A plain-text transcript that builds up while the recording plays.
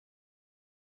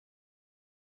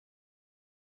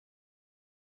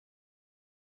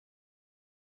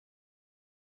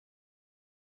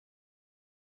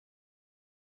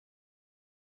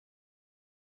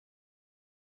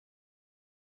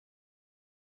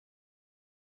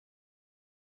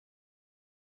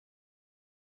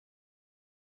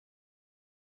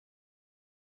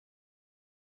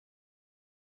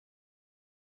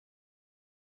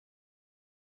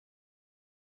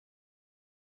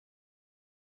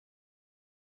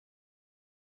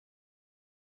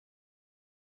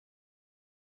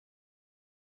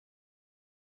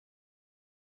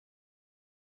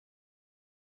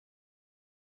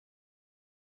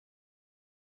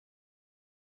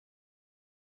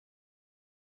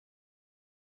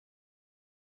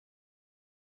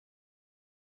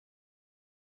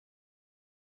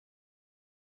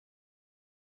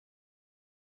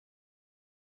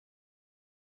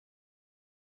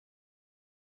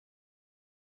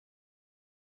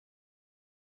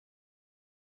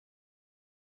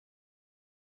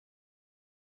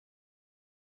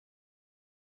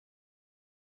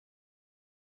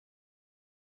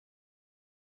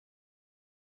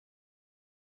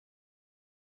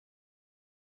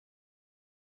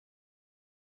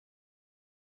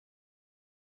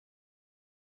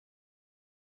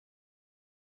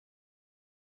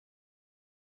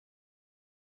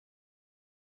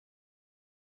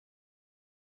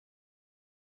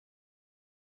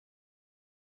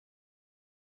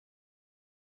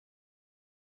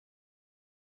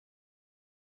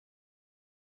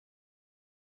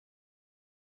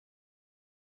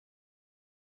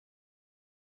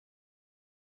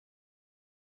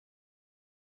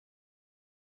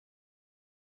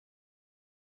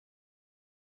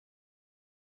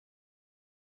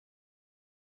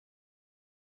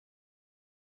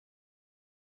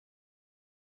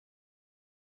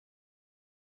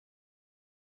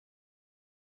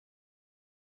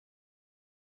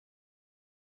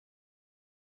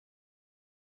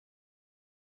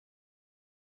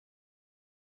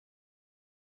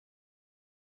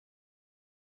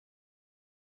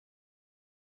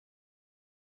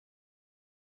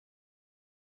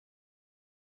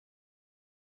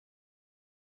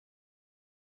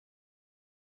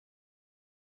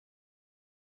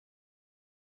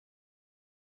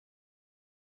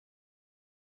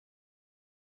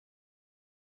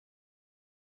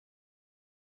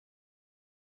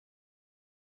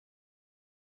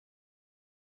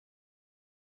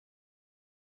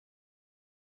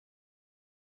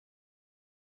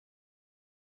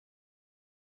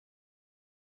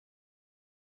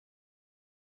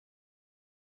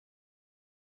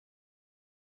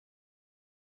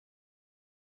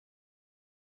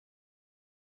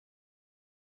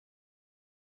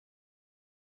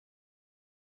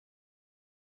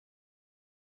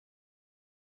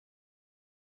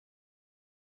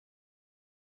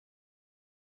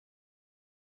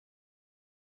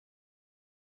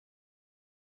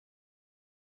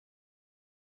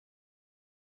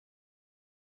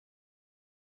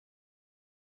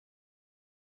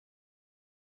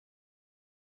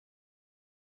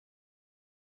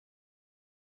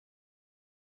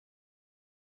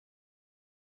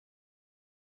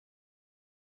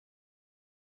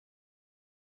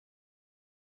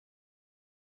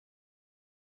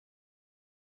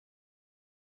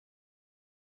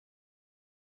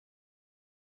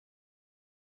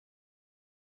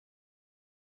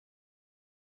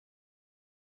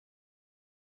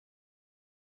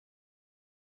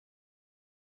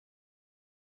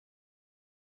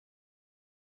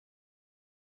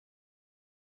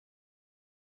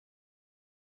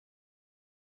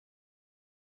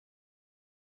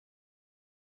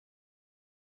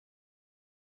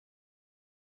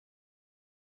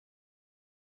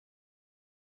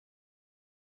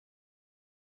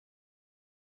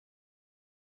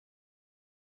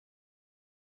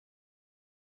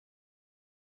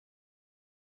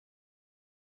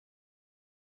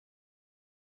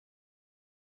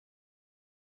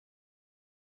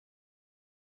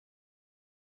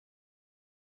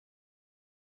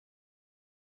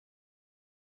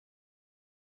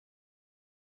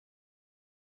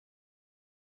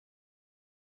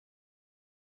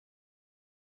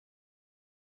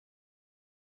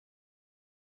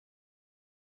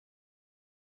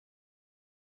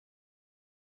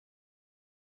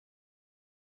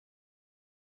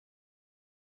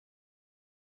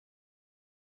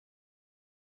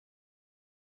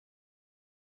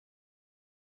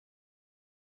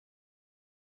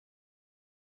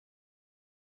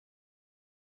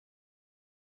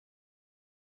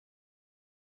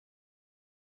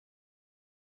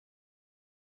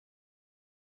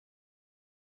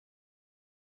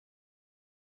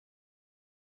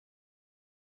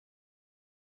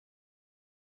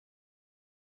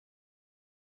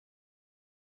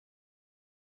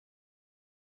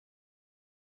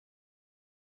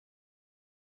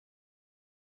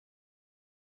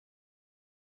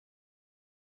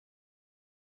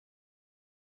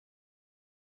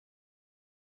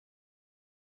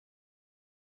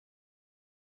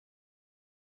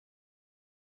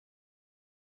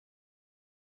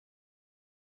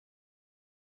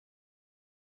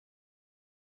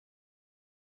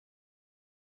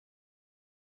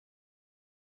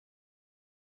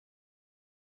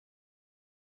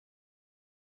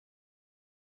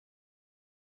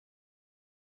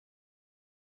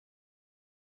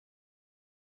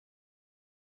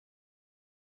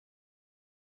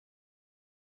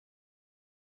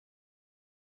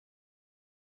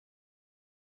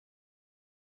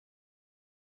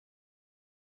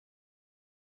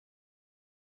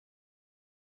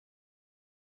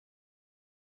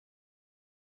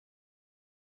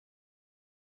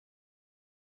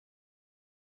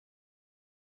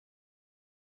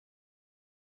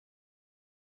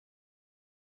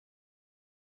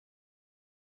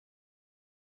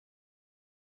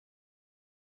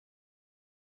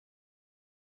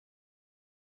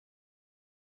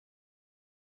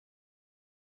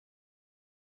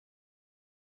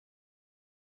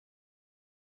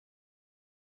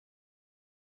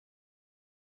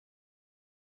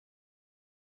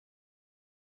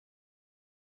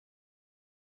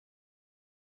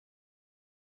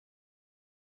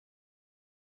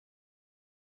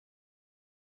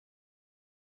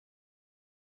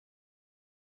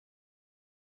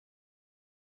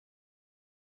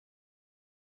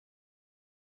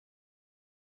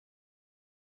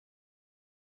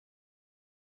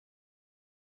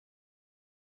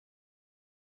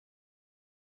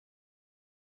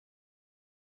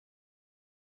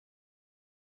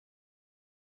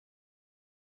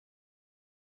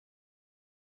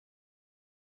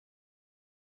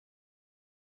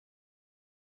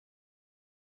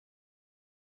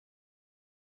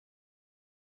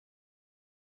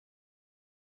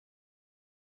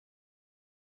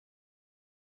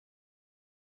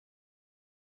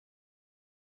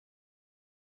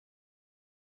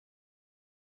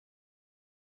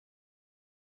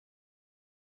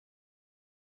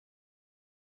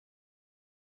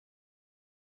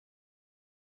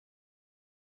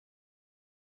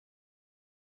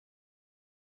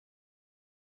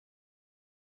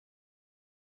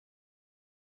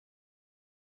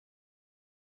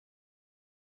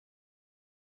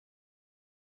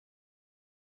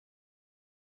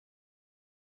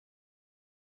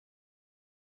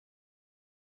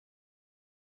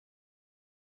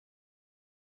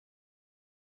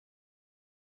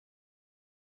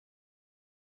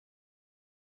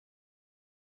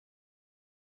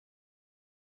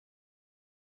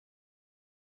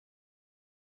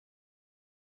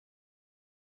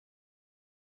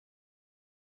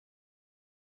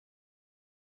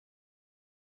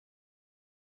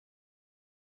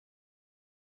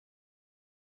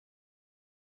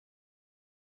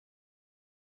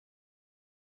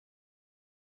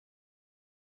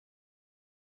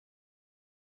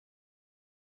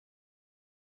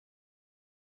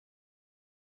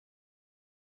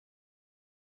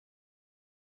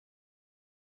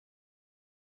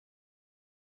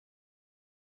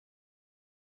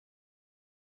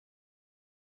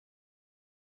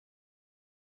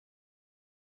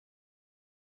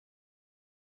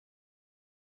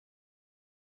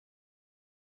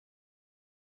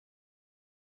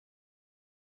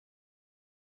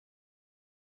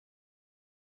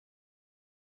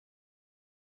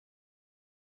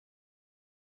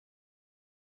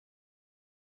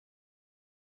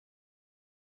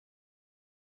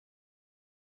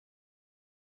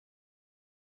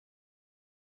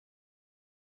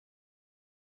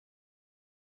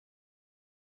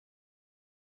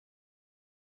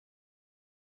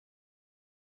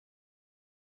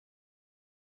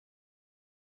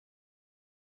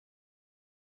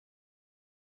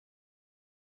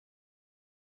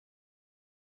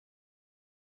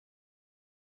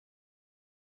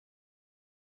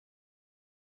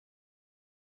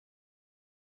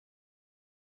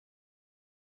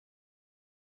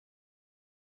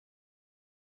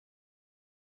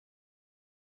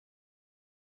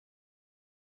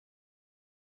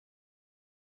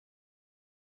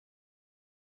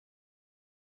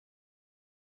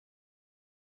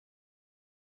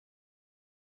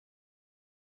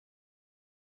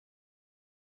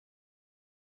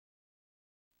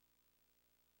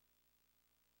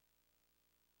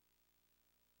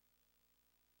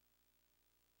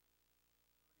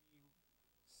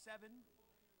7.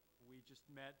 We just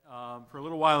met for a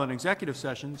little while in executive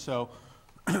session, so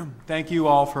thank you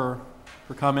all for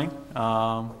coming.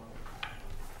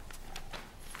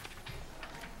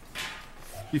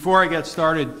 Before I get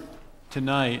started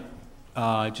tonight,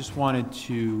 I just wanted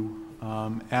to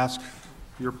ask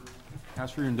for your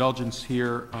indulgence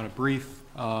here on a brief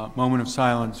moment of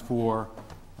silence for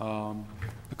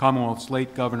the Commonwealth's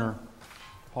late Governor,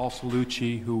 Paul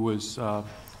Cellucci, who was a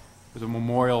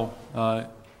memorial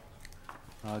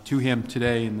to him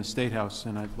today in the State House,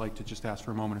 and I'd like to just ask for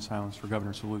a moment of silence for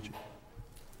Governor Cellucci.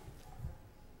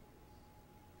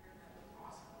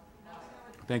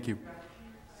 Thank you.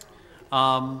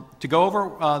 To go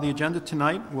over the agenda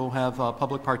tonight, we'll have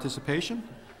public participation.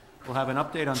 We'll have an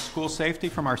update on school safety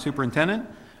from our superintendent.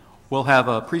 We'll have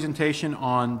a presentation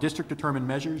on district-determined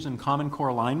measures and Common Core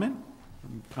alignment,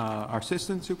 our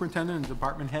assistant superintendent and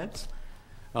department heads.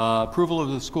 Approval of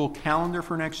the school calendar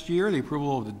for next year, the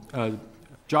approval of the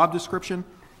job description,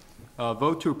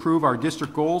 vote to approve our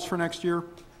district goals for next year,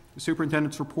 the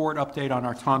superintendent's report, update on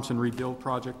our Thompson rebuild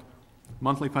project,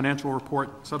 monthly financial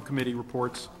report, subcommittee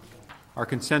reports, our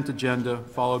consent agenda,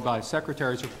 followed by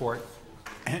secretary's report,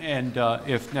 and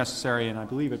if necessary, and I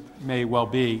believe it may well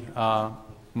be,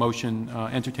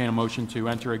 entertain a motion to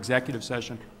enter executive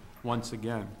session once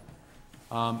again.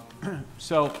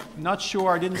 So, not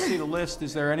sure, I didn't see the list.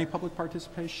 Is there any public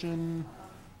participation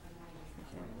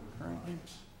currently?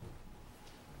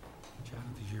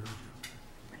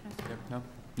 No?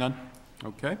 None?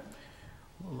 Okay.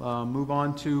 We'll move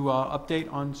on to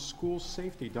update on school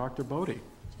safety. Dr. Bodie.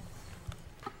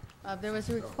 There was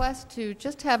a request to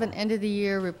just have an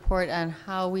end-of-the-year report on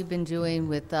how we've been doing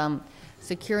with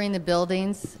securing the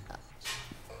buildings.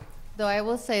 Though I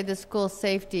will say the school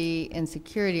safety and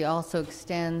security also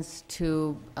extends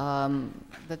to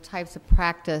the types of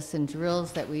practice and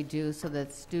drills that we do so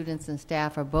that students and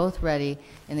staff are both ready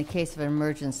in the case of an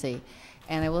emergency.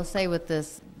 And I will say with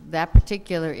that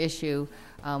particular issue,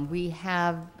 we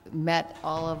have met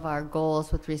all of our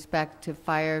goals with respect to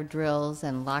fire drills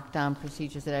and lockdown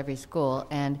procedures at every school.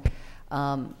 And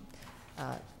Ellen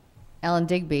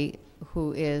Digby,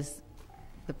 who is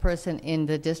the person in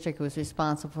the district who is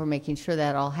responsible for making sure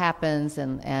that all happens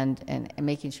and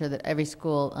making sure that every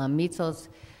school meets those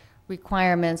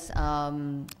requirements,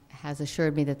 has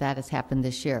assured me that that has happened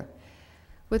this year.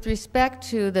 With respect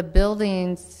to the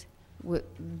buildings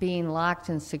being locked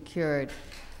and secured,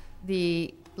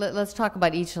 let's talk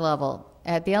about each level.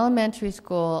 At the elementary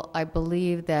school, I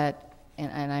believe that,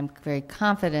 and I'm very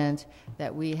confident,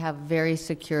 that we have very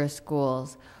secure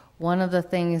schools. One of the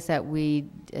things that we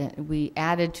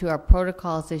added to our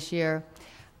protocols this year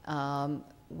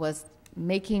was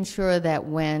making sure that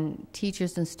when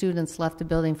teachers and students left the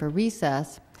building for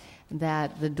recess,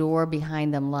 that the door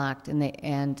behind them locked.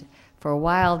 And for a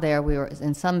while there, we were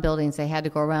in some buildings they had to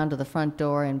go around to the front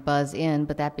door and buzz in,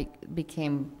 but that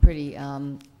became pretty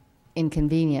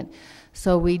inconvenient.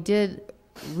 So we did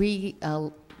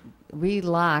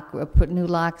relock, put new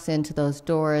locks into those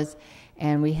doors,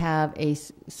 and we have a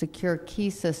secure key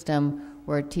system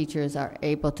where teachers are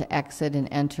able to exit and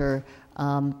enter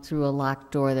through a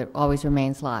locked door that always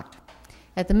remains locked.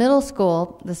 At the middle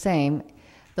school, the same,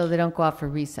 though they don't go out for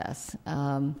recess.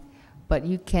 But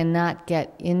you cannot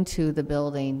get into the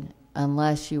building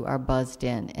unless you are buzzed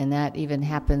in. And that even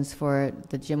happens for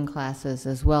the gym classes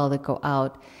as well that go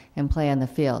out and play on the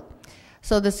field.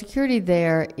 So the security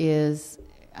there is,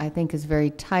 I think, is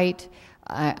very tight.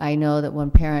 I know that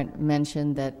one parent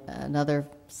mentioned that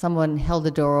someone held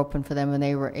the door open for them and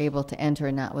they were able to enter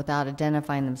not without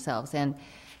identifying themselves. And,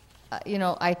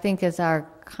 I think as our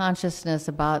consciousness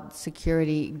about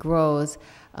security grows,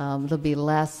 there'll be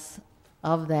less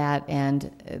of that,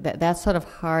 and that's sort of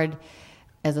hard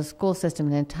as a school system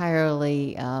to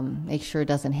entirely make sure it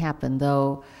doesn't happen,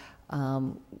 though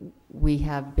we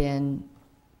have been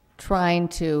trying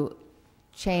to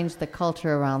change the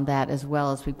culture around that as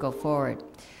well as we go forward.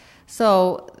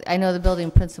 So I know the building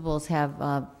principals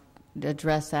have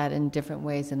addressed that in different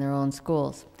ways in their own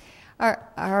schools.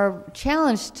 Our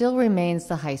challenge still remains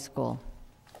the high school,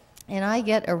 and I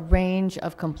get a range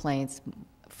of complaints.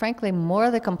 Frankly, more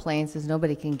of the complaints is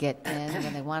nobody can get in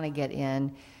when they want to get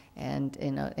in,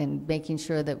 and making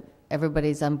sure that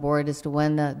everybody's on board as to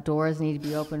when the doors need to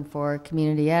be open for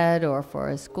community ed or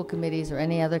for school committees or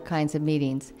any other kinds of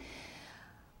meetings.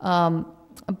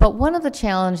 But one of the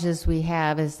challenges we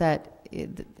have is that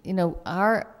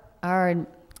our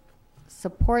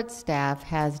support staff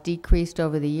has decreased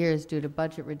over the years due to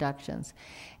budget reductions.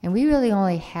 And we really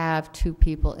only have 2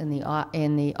 people in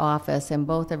the office, and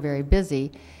both are very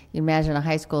busy. You imagine a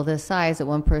high school this size that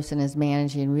one person is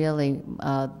managing really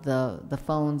the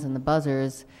phones and the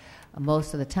buzzers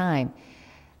most of the time.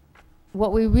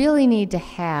 What we really need to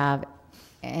have,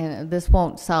 and this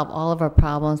won't solve all of our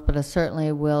problems, but it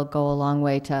certainly will go a long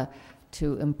way to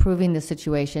improving the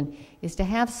situation, is to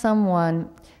have someone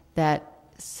that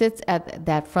sits at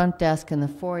that front desk in the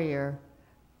foyer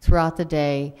throughout the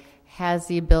day, has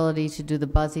the ability to do the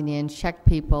buzzing in, check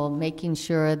people, making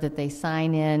sure that they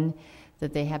sign in,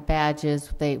 that they have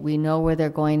badges, we know where they're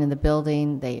going in the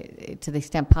building, to the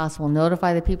extent possible,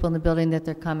 notify the people in the building that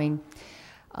they're coming.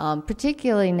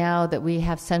 Particularly now that we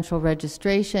have central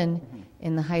registration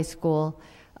in the high school,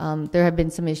 there have been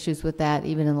some issues with that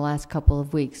even in the last couple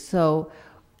of weeks. So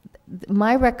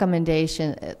my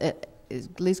recommendation, at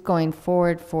least going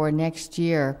forward for next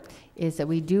year, is that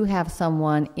we do have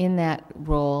someone in that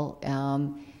role.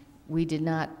 We did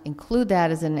not include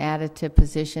that as an additive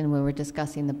position when we're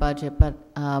discussing the budget, but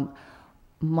I'm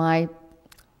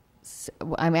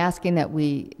asking that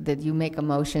you make a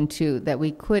motion that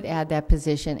we could add that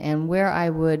position, and where I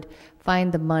would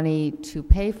find the money to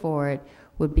pay for it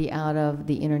would be out of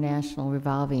the international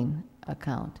revolving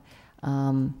account.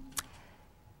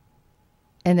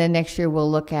 And then next year we'll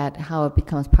look at how it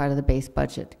becomes part of the base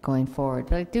budget going forward.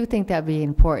 But I do think that would be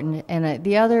important. And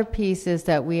the other piece is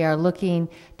that we are looking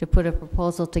to put a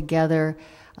proposal together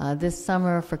this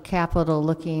summer for capital,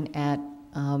 looking at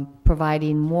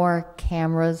providing more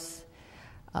cameras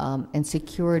and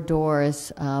secure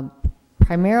doors,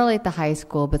 primarily at the high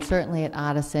school, but certainly at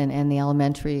Ottoson and the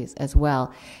elementaries as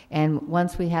well. And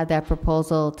once we have that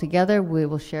proposal together, we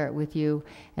will share it with you,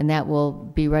 and that will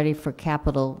be ready for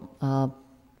capital.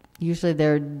 Usually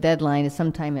their deadline is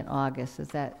sometime in August.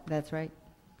 That's right?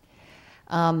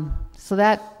 So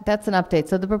that's an update.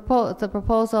 So the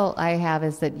proposal I have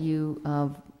is that you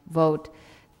vote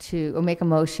or make a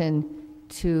motion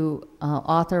to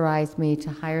authorize me to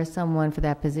hire someone for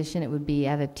that position. It would be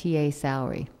at a TA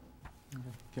salary. Okay.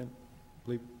 Ken,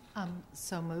 Lee?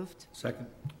 So moved. Second.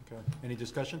 Okay. Any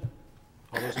discussion?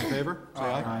 All those in favor? Say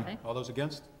aye. Aye. All those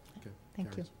against? Okay. Thank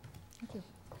you. Carries. Thank you.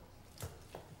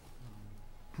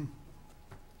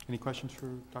 Any questions for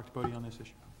Dr. Bodie on this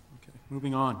issue? Okay.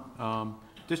 Moving on.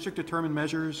 District determined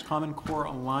measures, Common Core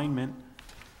alignment.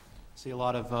 See a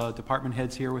lot of department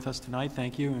heads here with us tonight.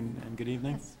 Thank you and good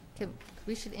evening. Yes.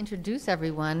 We should introduce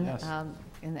everyone, Yes.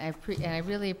 and I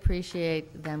really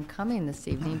appreciate them coming this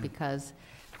evening because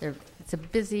it's a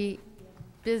busy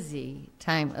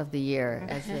time of the year,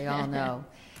 as they all know.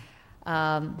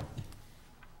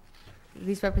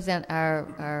 These represent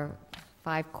our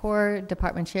 5 core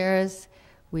department chairs.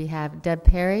 We have Deb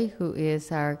Perry, who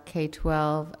is our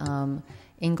K-12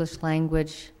 English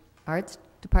Language Arts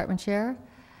Department Chair,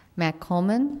 Matt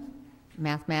Coleman,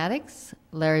 Mathematics,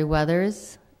 Larry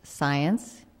Weathers,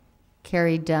 Science,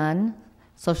 Carrie Dunn,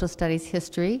 Social Studies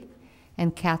History,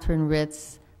 and Catherine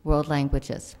Ritz, World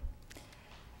Languages.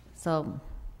 So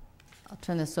I'll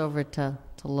turn this over to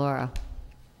Laura.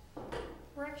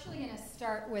 We're actually going to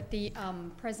start with the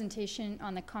presentation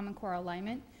on the Common Core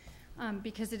alignment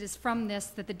because it is from this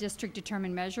that the district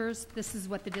determined measures. This is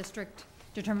what the district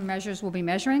determined measures will be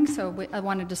measuring, so I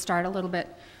wanted to start a little bit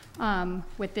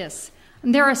with this.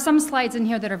 And there are some slides in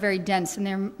here that are very dense, and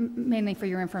they're mainly for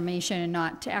your information and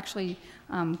not to actually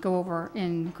go over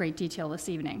in great detail this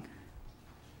evening.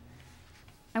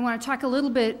 I want to talk a little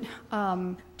bit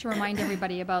to remind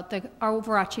everybody about our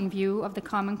overarching view of the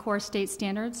Common Core state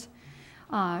standards,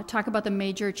 talk about the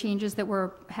major changes that we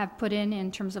have put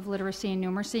in terms of literacy and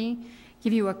numeracy,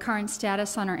 give you a current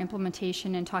status on our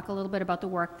implementation, and talk a little bit about the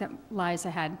work that lies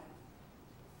ahead.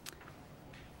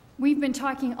 We've been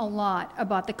talking a lot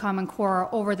about the Common Core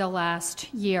over the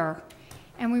last year,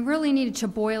 and we really needed to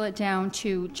boil it down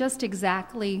to just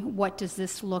exactly what does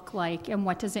this look like and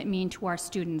what does it mean to our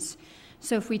students.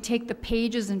 So if we take the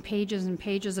pages and pages and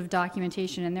pages of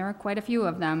documentation, and there are quite a few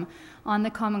of them, on the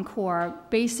Common Core,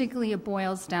 basically it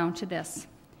boils down to this.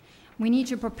 We need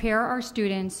to prepare our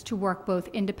students to work both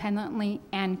independently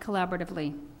and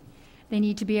collaboratively. They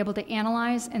need to be able to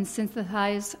analyze and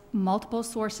synthesize multiple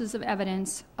sources of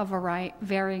evidence of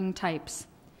varying types.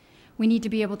 We need to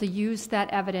be able to use that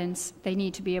evidence. They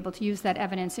need to be able to use that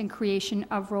evidence in creation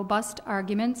of robust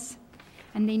arguments,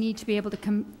 and they need to be able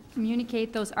to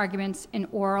communicate those arguments in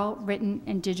oral, written,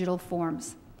 and digital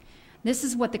forms. This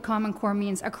is what the Common Core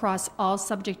means across all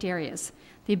subject areas.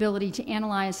 The ability to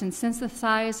analyze and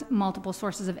synthesize multiple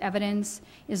sources of evidence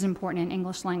is important in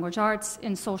English language arts,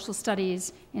 in social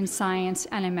studies, in science,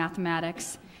 and in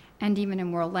mathematics. and even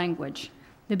in world language.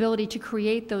 The ability to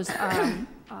create those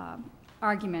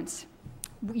arguments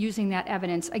using that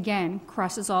evidence, again,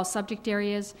 crosses all subject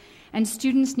areas, and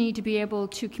students need to be able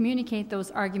to communicate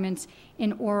those arguments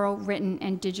in oral, written,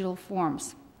 and digital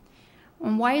forms.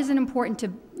 And why is it important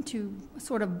to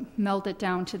sort of meld it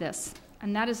down to this?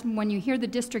 And that is when you hear the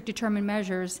district-determined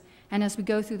measures, and as we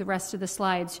go through the rest of the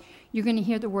slides, you're going to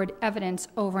hear the word evidence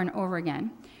over and over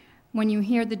again. When you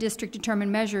hear the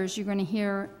district-determined measures, you're going to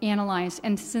hear analyze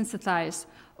and synthesize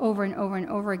over and over and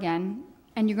over again.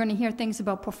 And you're going to hear things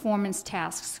about performance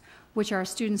tasks, which are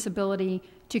students' ability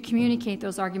to communicate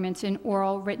those arguments in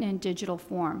oral, written, and digital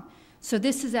form. So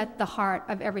this is at the heart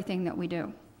of everything that we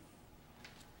do.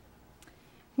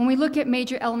 When we look at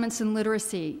major elements in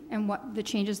literacy and what the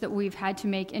changes that we've had to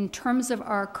make in terms of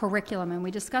our curriculum, and we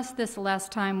discussed this the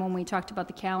last time when we talked about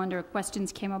the calendar,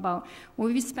 questions came about, well,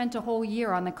 we've spent a whole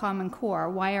year on the Common Core,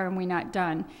 why are we not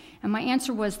done? And my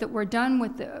answer was that we're done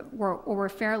with, we're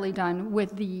fairly done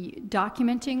with the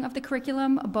documenting of the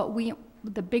curriculum, but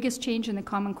the biggest change in the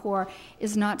Common Core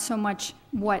is not so much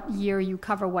what year you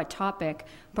cover what topic,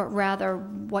 but rather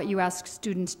what you ask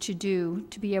students to do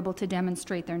to be able to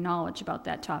demonstrate their knowledge about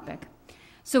that topic.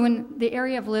 So in the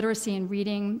area of literacy and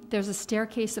reading, there's a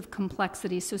staircase of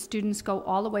complexity, so students go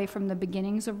all the way from the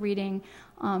beginnings of reading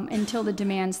until the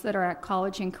demands that are at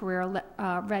college and career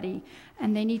ready.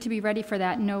 And they need to be ready for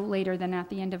that no later than at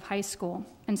the end of high school.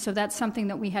 And so that's something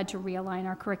that we had to realign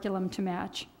our curriculum to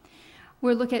match.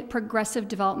 We'll look at progressive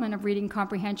development of reading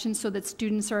comprehension so that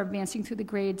students are advancing through the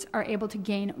grades are able to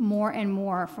gain more and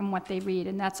more from what they read,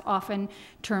 and that's often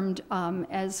termed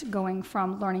as going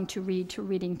from learning to read to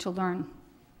reading to learn.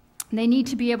 They need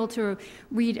to be able to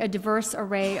read a diverse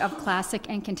array of classic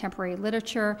and contemporary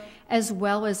literature as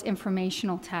well as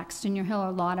informational text, and you'll hear a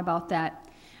lot about that.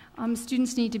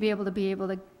 Students need to be able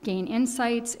to gain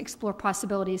insights, explore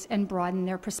possibilities, and broaden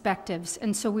their perspectives.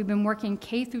 And so we've been working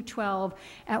K through 12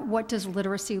 at what does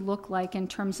literacy look like in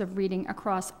terms of reading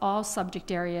across all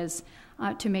subject areas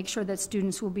to make sure that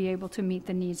students will be able to meet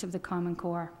the needs of the Common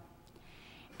Core.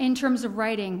 In terms of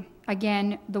writing,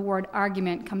 again, the word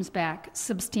argument comes back,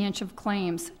 substantive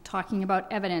claims, talking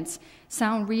about evidence,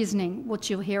 sound reasoning, which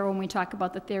you'll hear when we talk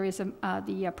about the theories of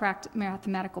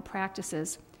mathematical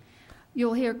practices.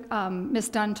 You'll hear Ms.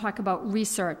 Dunn talk about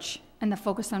research and the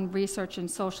focus on research and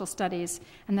social studies,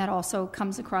 and that also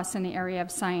comes across in the area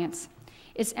of science.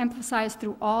 It's emphasized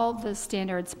through all the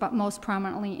standards, but most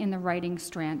prominently in the writing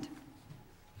strand.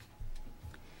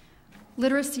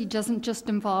 Literacy doesn't just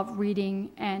involve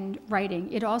reading and writing.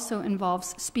 It also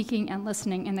involves speaking and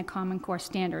listening in the Common Core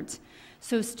standards.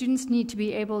 So students need to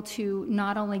be able to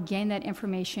not only gain that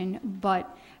information,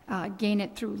 but gain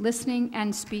it through listening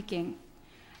and speaking.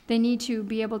 They need to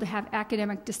be able to have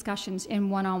academic discussions in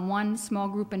one-on-one, small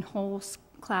group, and whole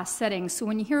class settings. So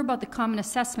when you hear about the common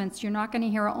assessments, you're not going to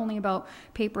hear only about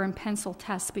paper and pencil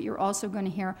tests, but you're also going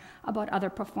to hear about other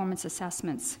performance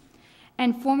assessments.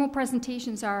 And formal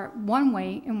presentations are one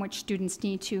way in which students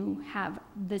need to have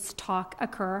this talk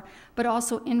occur, but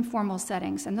also informal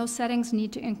settings. And those settings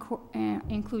need to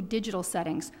include digital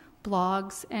settings,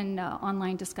 blogs, and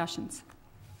online discussions.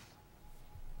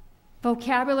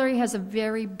 Vocabulary has a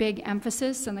very big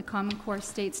emphasis on the Common Core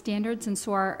state standards, and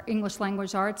so our English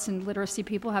language arts and literacy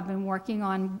people have been working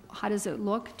on how does it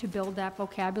look to build that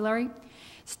vocabulary.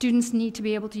 Students need to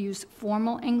be able to use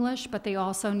formal English, but they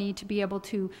also need to be able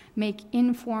to make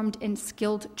informed and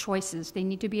skilled choices. They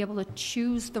need to be able to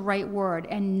choose the right word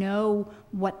and know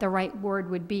what the right word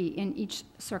would be in each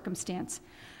circumstance.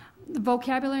 The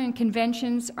vocabulary and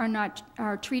conventions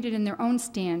are treated in their own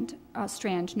strand,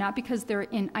 not because they're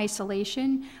in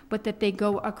isolation, but that they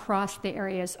go across the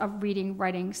areas of reading,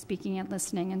 writing, speaking, and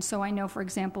listening. And so I know, for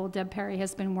example, Deb Perry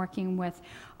has been working with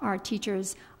our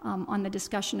teachers on the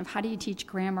discussion of how do you teach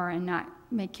grammar and not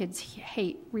make kids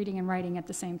hate reading and writing at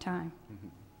the same time. Mm-hmm.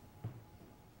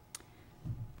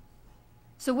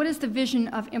 So what is the vision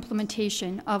of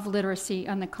implementation of literacy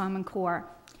on the Common Core?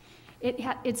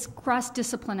 It's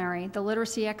cross-disciplinary. The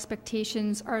literacy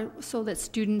expectations are so that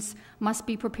students must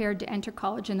be prepared to enter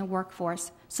college and the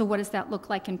workforce. So what does that look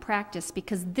like in practice?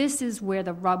 Because this is where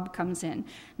the rub comes in.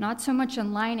 Not so much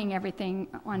aligning everything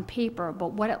on paper,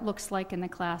 but what it looks like in the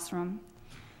classroom.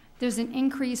 There's an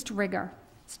increased rigor.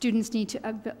 Students need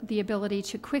the ability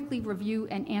to quickly review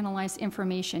and analyze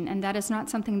information, and that is not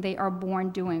something they are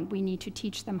born doing. We need to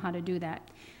teach them how to do that.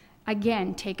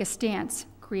 Again, take a stance,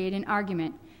 create an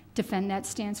argument, defend that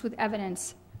stance with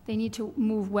evidence. They need to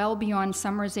move well beyond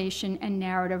summarization and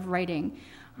narrative writing.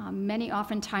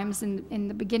 Oftentimes in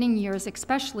the beginning years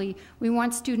especially, we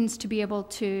want students to be able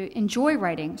to enjoy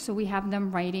writing, so we have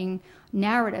them writing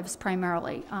narratives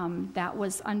primarily. That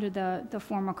was under the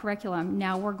formal curriculum.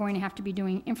 Now we're going to have to be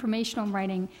doing informational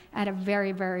writing at a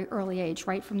very, very early age,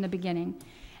 right from the beginning.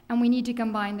 And we need to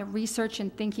combine the research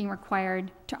and thinking required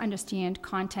to understand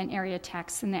content area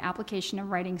texts and the application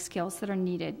of writing skills that are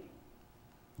needed.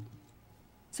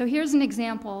 So here's an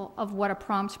example of what a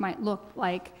prompt might look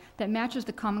like that matches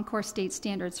the Common Core state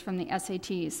standards from the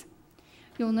SATs.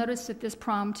 You'll notice that this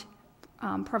prompt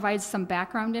provides some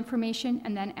background information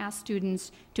and then asks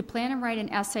students to plan and write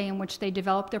an essay in which they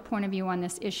develop their point of view on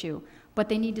this issue, but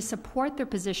they need to support their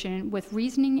position with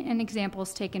reasoning and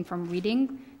examples taken from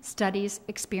reading, studies,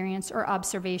 experience, or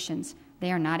observations.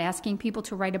 They are not asking people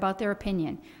to write about their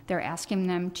opinion. They're asking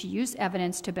them to use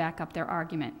evidence to back up their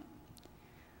argument.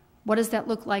 What does that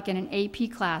look like in an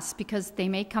AP class? Because they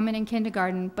may come in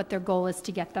kindergarten, but their goal is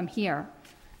to get them here.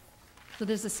 So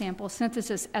there's a sample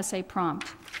synthesis essay prompt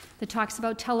that talks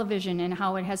about television and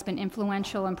how it has been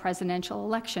influential in presidential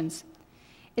elections.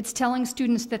 It's telling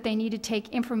students that they need to take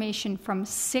information from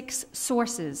 6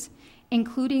 sources,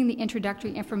 including the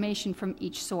introductory information from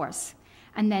each source,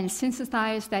 and then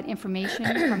synthesize that information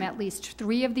from at least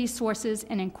 3 of these sources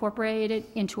and incorporate it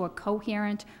into a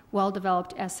coherent,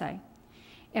 well-developed essay.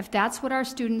 If that's what our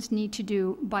students need to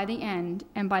do by the end,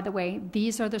 and by the way,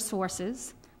 these are the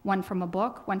sources, one from a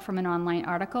book, one from an online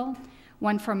article,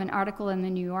 one from an article in the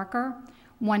New Yorker,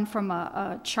 one from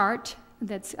a chart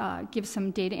that gives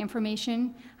some data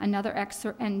information, another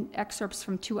and excerpts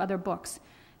from 2 other books.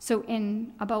 So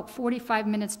in about 45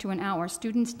 minutes to an hour,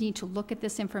 students need to look at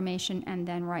this information and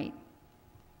then write.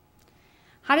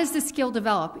 How does this skill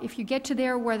develop? If you get to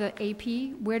there where the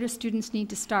AP, where do students need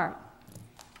to start?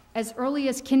 As early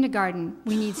as kindergarten,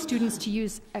 we need students to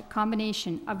use a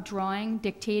combination of drawing,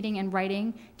 dictating, and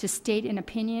writing to state an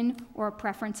opinion or a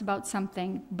preference about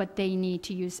something, but they need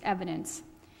to use evidence.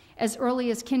 As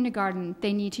early as kindergarten,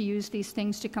 they need to use these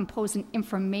things to compose an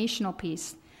informational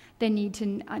piece. They need to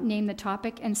name the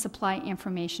topic and supply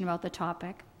information about the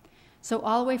topic. So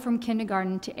all the way from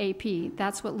kindergarten to AP,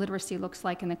 that's what literacy looks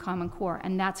like in the Common Core,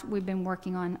 and that's what we've been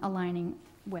working on aligning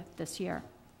with this year.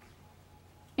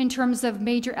 In terms of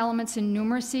major elements in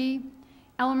numeracy,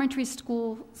 elementary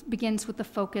school begins with the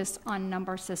focus on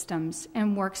number systems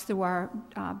and works through our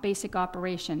basic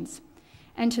operations,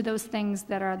 and to those things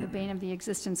that are the bane of the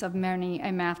existence of many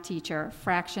a math teacher: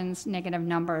 fractions, negative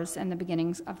numbers, and the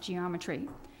beginnings of geometry.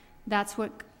 That's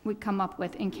what we come up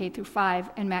with in K through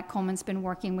 5, and Matt Coleman's been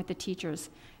working with the teachers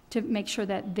to make sure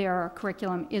that their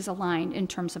curriculum is aligned in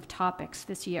terms of topics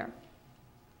this year.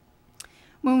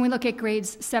 When we look at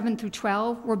grades 7 through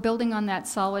 12, we're building on that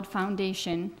solid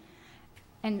foundation,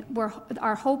 and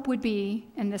our hope would be,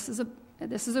 and this is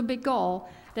a big goal,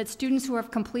 that students who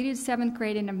have completed 7th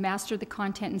grade and have mastered the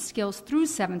content and skills through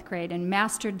 7th grade, and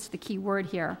mastered's the key word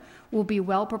here, will be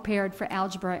well prepared for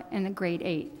algebra in the grade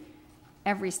 8.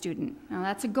 Every student. Now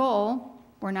that's a goal.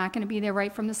 We're not going to be there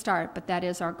right from the start, but that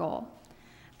is our goal.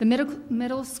 The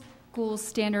middle school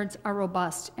standards are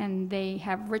robust, and they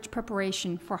have rich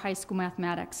preparation for high school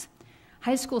mathematics.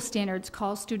 High school standards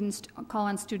call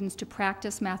on students to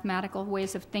practice mathematical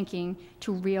ways of thinking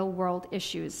to real-world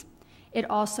issues. It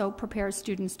also prepares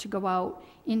students to go out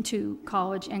into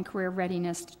college and career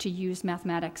readiness to use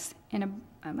mathematics in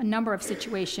a number of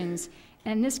situations.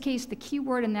 And in this case, the key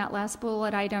word in that last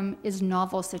bullet item is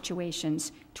novel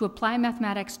situations, to apply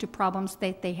mathematics to problems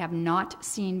that they have not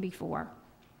seen before.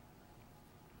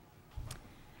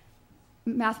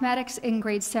 Mathematics in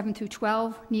grades 7 through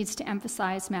 12 needs to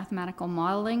emphasize mathematical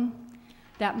modeling.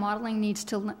 That modeling needs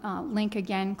to link,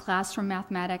 again, classroom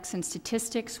mathematics and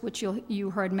statistics, which you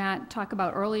heard Matt talk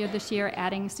about earlier this year,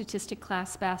 adding statistic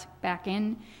class back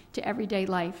in to everyday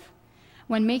life.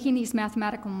 When making these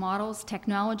mathematical models,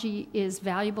 technology is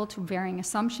valuable to varying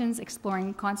assumptions,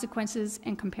 exploring consequences,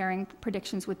 and comparing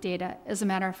predictions with data. As a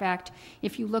matter of fact,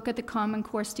 if you look at the Common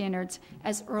Core standards,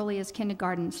 as early as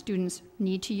kindergarten, students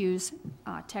need to use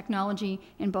technology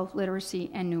in both literacy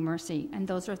and numeracy, and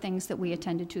those are things that we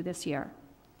attended to this year.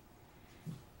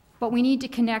 But we need to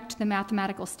connect the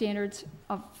mathematical standards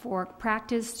for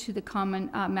practice to the common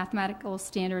mathematical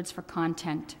standards for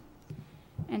content.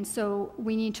 And so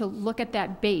we need to look at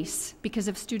that base, because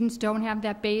if students don't have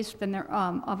that base, then they're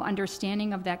of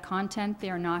understanding of that content, they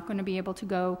are not going to be able to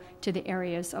go to the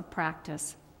areas of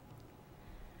practice.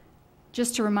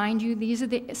 Just to remind you, these are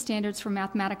the standards for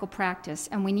mathematical practice,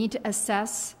 and we need to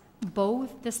assess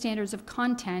both the standards of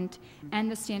content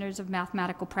and the standards of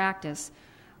mathematical practice.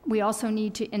 We also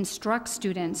need to instruct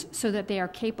students so that they are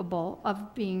capable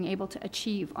of being able to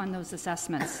achieve on those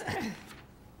assessments.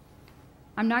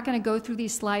 I'm not going to go through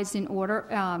these slides in order,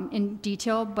 in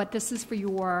detail, but this is for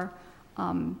your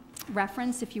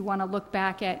reference if you want to look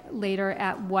back at later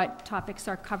at what topics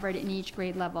are covered in each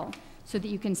grade level so that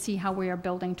you can see how we are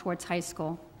building towards high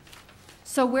school.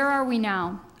 So where are we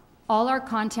now? All our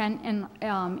content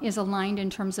is aligned in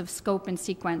terms of scope and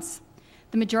sequence.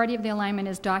 The majority of the alignment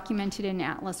is documented in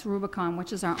Atlas Rubicon,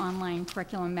 which is our online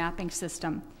curriculum mapping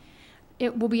system.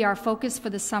 It will be our focus for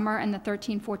the summer and the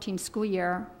 13-14 school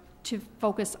year to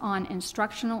focus on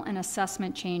instructional and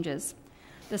assessment changes.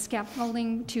 The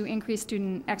scaffolding to increase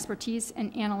student expertise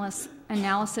in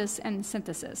analysis and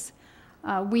synthesis.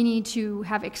 We need to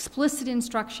have explicit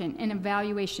instruction and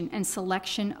evaluation and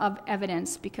selection of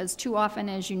evidence because too often,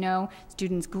 as you know,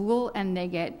 students Google and they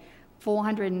get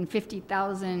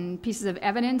 450,000 pieces of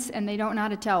evidence and they don't know how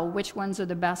to tell which ones are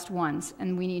the best ones,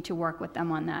 and we need to work with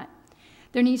them on that.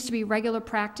 There needs to be regular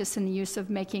practice in the use of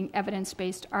making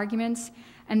evidence-based arguments,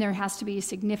 and there has to be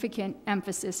significant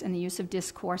emphasis in the use of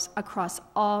discourse across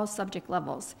all subject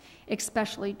levels,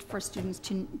 especially for students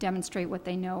to demonstrate what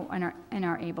they know and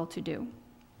are able to do.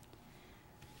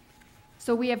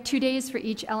 So we have 2 days for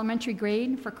each elementary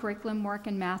grade for curriculum work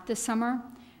and math this summer.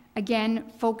 Again,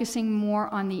 focusing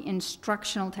more on the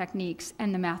instructional techniques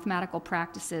and the mathematical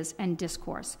practices and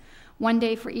discourse. 1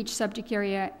 day for each subject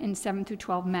area in 7 through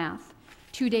 12 math.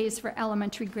 2 days for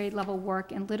elementary grade level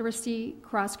work and literacy,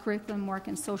 cross-curriculum work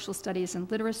and social studies and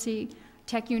literacy,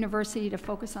 Tech University to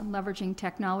focus on leveraging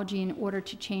technology in order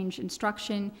to change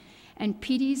instruction, and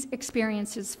PD's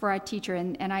experiences for our teacher.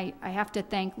 And I have to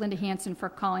thank Linda Hansen for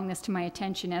calling this to my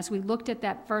attention as we looked at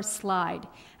that first slide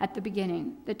at the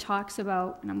beginning that talks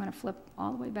about, and I'm going to flip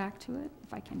all the way back to it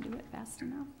if I can do it fast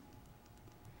enough.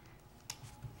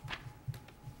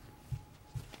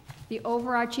 The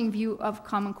overarching view of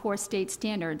Common Core state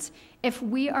standards. If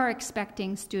we are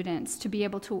expecting students to be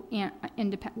able to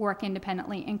work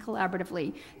independently and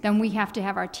collaboratively, then we have to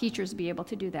have our teachers be able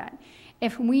to do that.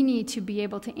 If we need to be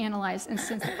able to analyze and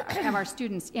have our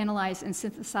students analyze and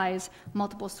synthesize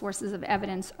multiple sources of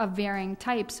evidence of varying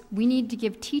types, we need to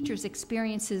give teachers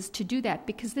experiences to do that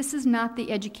because this is not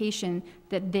the education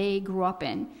that they grew up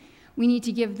in. We need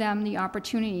to give them the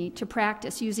opportunity to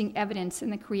practice using evidence in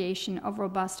the creation of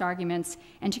robust arguments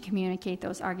and to communicate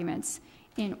those arguments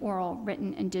in oral,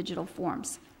 written, and digital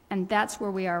forms. And that's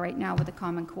where we are right now with the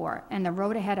Common Core. And the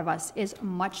road ahead of us is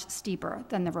much steeper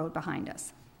than the road behind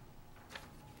us.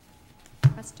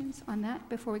 Questions on that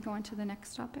before we go on to the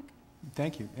next topic?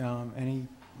 Thank you. Any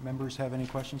members have any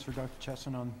questions for Dr.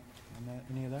 Chesson on that,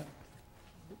 any of that?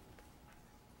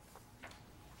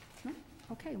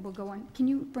 Okay, we'll go on. Can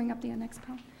you bring up the next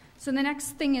part? So the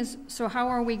next thing is, so how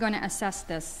are we going to assess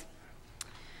this?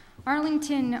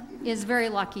 Arlington is very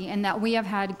lucky in that we have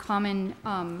had common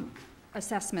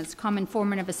assessments, common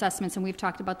formative assessments, and we've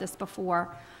talked about this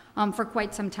before, for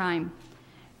quite some time.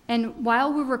 And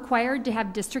while we're required to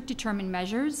have district-determined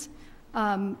measures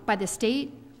by the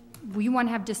state, we want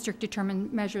to have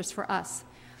district-determined measures for us.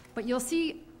 But you'll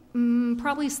see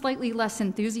probably slightly less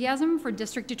enthusiasm for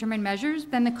district-determined measures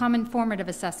than the common formative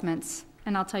assessments,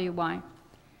 and I'll tell you why.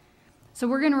 So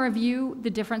we're going to review the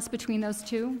difference between those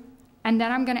two, and then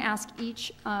I'm going to ask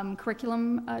each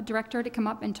curriculum director to come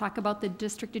up and talk about the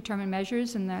district-determined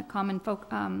measures and the common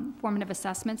formative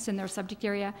assessments in their subject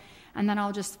area, and then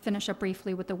I'll just finish up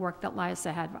briefly with the work that lies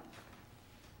ahead.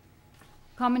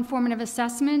 Common formative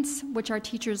assessments, which our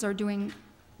teachers are doing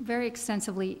very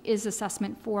extensively, is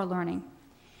assessment for learning.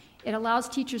 It allows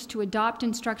teachers to adopt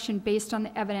instruction based on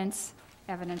the evidence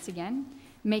again,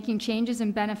 making changes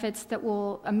and benefits that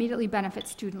will immediately benefit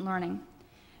student learning.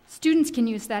 Students can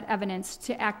use that evidence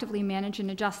to actively manage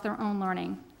and adjust their own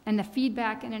learning, and the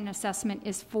feedback in an assessment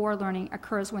is for learning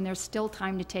occurs when there's still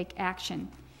time to take action.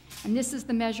 And this is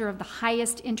the measure of the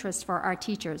highest interest for our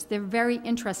teachers. They're very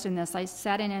interested in this. I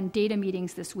sat in on data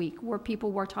meetings this week where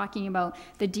people were talking about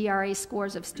the DRA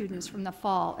scores of students from the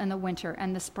fall and the winter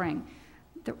and the spring.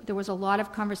 There was a lot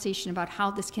of conversation about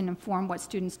how this can inform what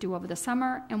students do over the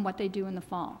summer and what they do in the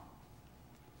fall.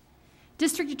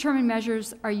 District-determined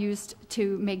measures are used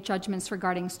to make judgments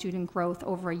regarding student growth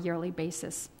over a yearly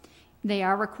basis. They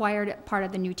are required part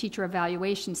of the new teacher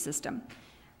evaluation system.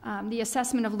 The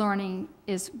assessment of learning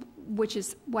which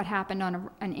is what happened on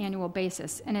an annual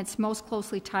basis, and it's most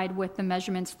closely tied with the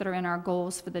measurements that are in our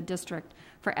goals for the district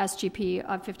for SGP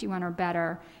of 51 or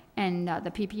better and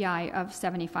the PPI of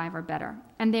 75 or better.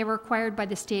 And they were required by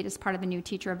the state as part of the new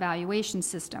teacher evaluation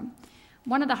system.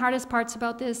 One of the hardest parts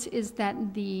about this is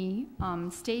that the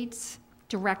state's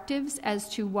directives as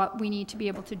to what we need to be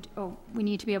able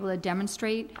to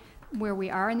demonstrate where we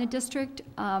are in the district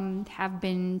have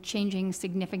been changing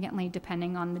significantly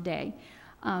depending on the day.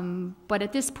 But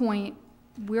at this point,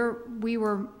 we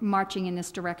were marching in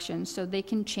this direction, so they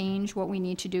can change what we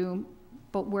need to do,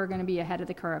 but we're going to be ahead of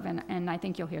the curve, and I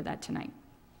think you'll hear that tonight.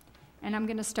 And I'm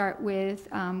going to start with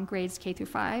grades K through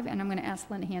 5, and I'm going to ask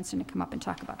Linda Hanson to come up and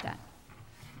talk about that.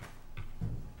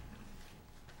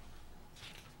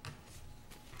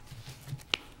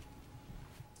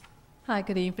 Hi,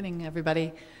 good evening,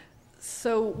 everybody.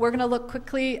 So we're going to look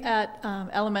quickly at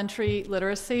elementary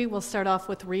literacy. We'll start off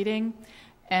with reading.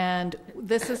 And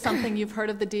this is something you've heard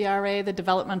of the DRA, the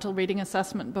Developmental Reading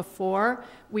Assessment, before.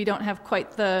 We don't have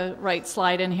quite the right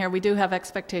slide in here. We do have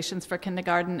expectations for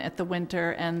kindergarten at the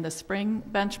winter and the spring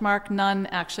benchmark. None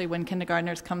actually when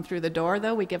kindergartners come through the door,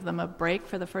 though. We give them a break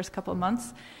for the first couple of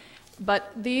months.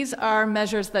 But these are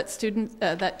measures that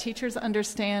that teachers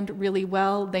understand really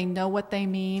well. They know what they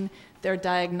mean. They're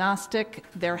diagnostic.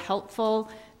 They're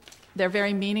helpful. They're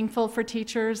very meaningful for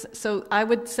teachers. So I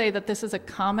would say that this is a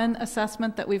common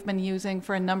assessment that we've been using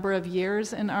for a number of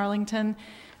years in Arlington.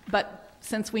 But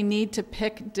since we need to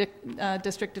pick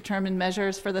district-determined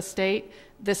measures for the state,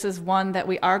 this is one that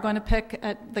we are going to pick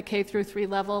at the K through 3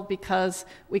 level because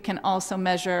we can also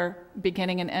measure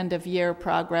beginning and end of year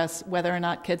progress, whether or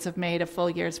not kids have made a full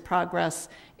year's progress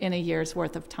in a year's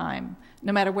worth of time.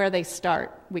 No matter where they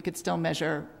start, we could still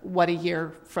measure what a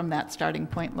year from that starting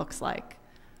point looks like.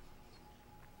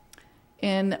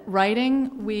 In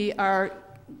writing, we are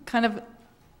kind of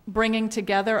bringing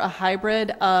together a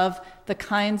hybrid of the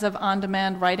kinds of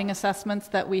on-demand writing assessments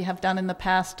that we have done in the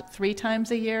past 3 times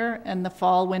a year in the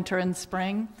fall, winter, and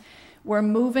spring.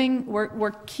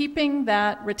 We're keeping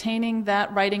that, retaining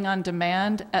that writing on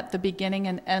demand at the beginning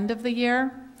and end of the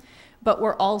year, but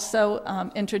we're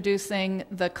also introducing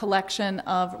the collection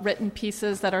of written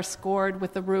pieces that are scored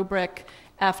with the rubric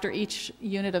after each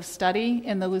unit of study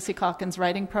in the Lucy Calkins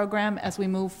writing program as we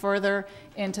move further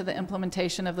into the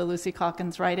implementation of the Lucy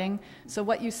Calkins writing. So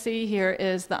what you see here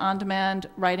is the on-demand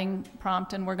writing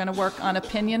prompt, and we're going to work on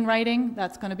opinion writing.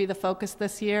 That's going to be the focus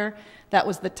this year. That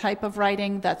was the type of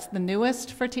writing that's the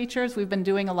newest for teachers. We've been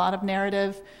doing a lot of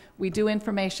narrative. We do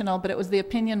informational, but it was the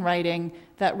opinion writing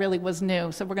that really was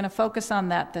new. So we're going to focus on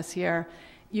that this year.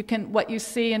 What you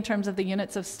see in terms of the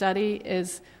units of study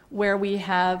is where we've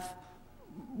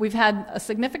had a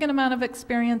significant amount of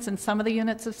experience in some of the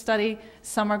units of study.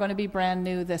 Some are going to be brand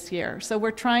new this year. So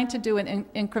we're trying to do an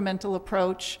incremental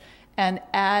approach and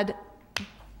add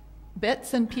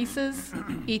bits and pieces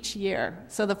each year.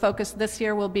 So the focus this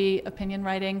year will be opinion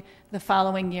writing. The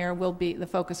following year the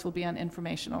focus will be on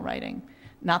informational writing.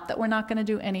 Not that we're not going to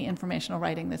do any informational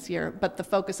writing this year, but the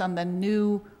focus on the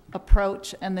new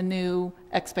approach and the new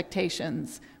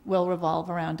expectations will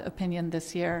revolve around opinion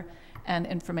this year and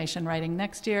information writing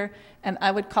next year. And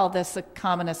I would call this a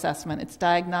common assessment. It's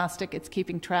diagnostic, it's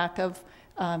keeping track of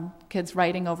kids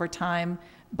writing over time,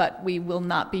 but we will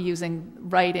not be using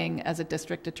writing as a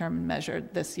district-determined measure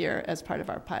this year as part of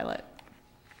our pilot.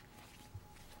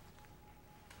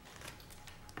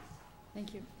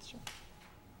 Thank you. Sure.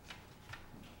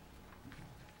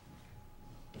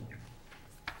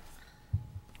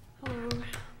 Hello.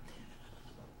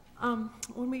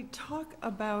 When we talk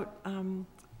about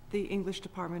the English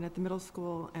department at the middle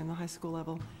school and the high school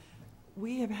level,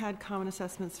 we have had common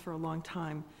assessments for a long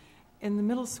time. In the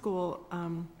middle school,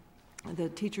 the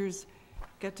teachers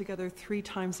get together 3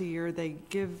 times a year. They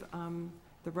give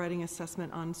the writing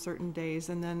assessment on certain days,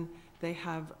 and then they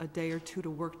have a day or 2 to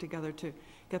work together to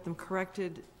get them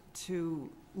corrected, to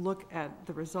look at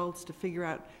the results, to figure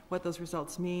out what those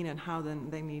results mean and how then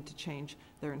they need to change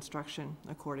their instruction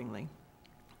accordingly.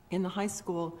 In the high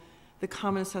school, the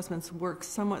common assessments work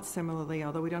somewhat similarly,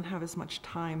 although we don't have as much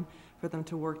time for them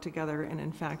to work together. And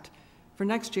in fact, for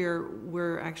next year,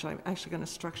 we're actually going to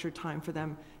structure time for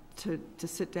them to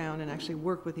sit down and actually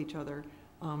work with each other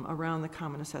around the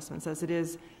common assessments. As it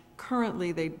is,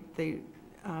 currently they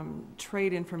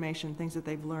trade information, things that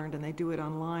they've learned, and they do it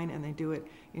online and they do it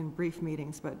in brief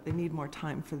meetings, but they need more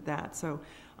time for that. So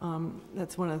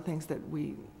that's one of the things that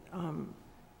we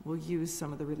will use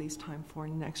some of the release time for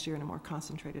next year in a more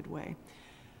concentrated way.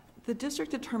 The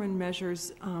district-determined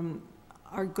measures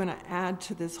are going to add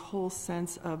to this whole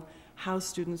sense of how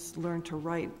students learn to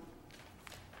write,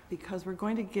 because we're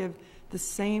going to give the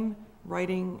same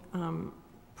writing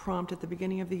prompt at the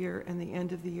beginning of the year and the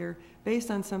end of the year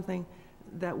based on something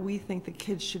that we think the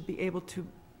kids should be able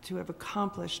to have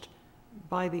accomplished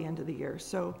by the end of the year.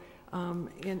 So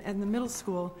in the middle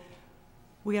school,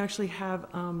 we actually have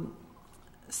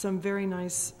some very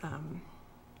nice,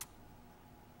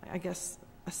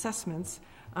 assessments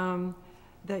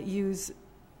that use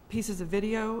pieces of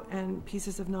video and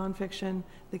pieces of nonfiction.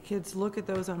 The kids look at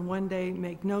those on one day,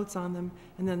 make notes on them,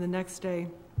 and then the next day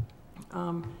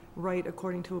write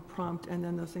according to a prompt, and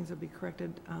then those things will be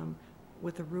corrected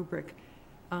with a rubric.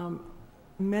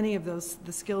 Many of those,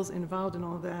 the skills involved in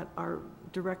all of that are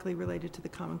directly related to the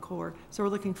Common Core. So we're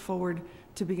looking forward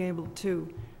to being able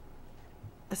to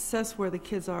assess where the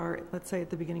kids are, let's say at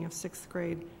the beginning of 6th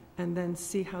grade, and then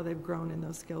see how they've grown in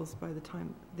those skills by the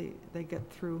time they get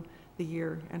through the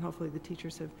year, and hopefully the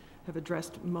teachers have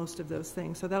addressed most of those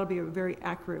things. So that'll be a very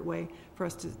accurate way for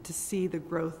us to see the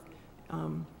growth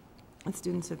that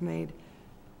students have made.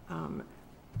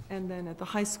 And then at the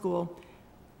high school,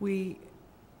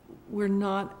 we're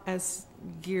not as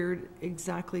geared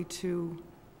exactly to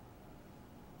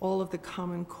all of the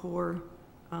Common Core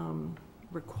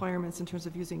requirements in terms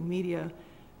of using media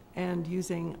and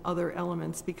using other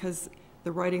elements, because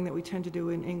the writing that we tend to do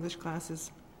in English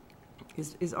classes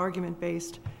is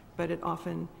argument-based, but it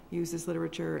often uses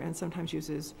literature and sometimes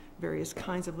uses various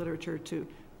kinds of literature to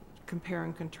compare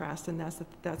and contrast, and that's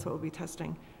what we'll be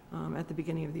testing at the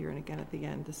beginning of the year and again at the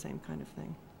end, the same kind of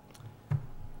thing.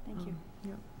 Thank you.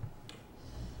 Yeah.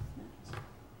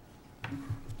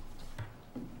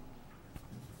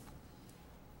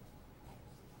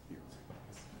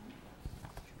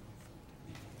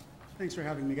 Thanks for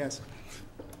having me, guys.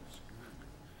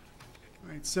 All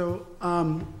right, so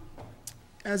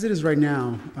as it is right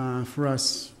now, for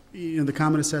us, the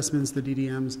common assessments, the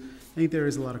DDMs, I think there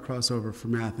is a lot of crossover for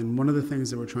math, and one of the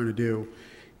things that we're trying to do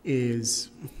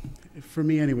is, for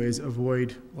me anyways,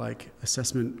 avoid like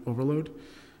assessment overload.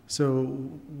 So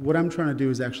what I'm trying to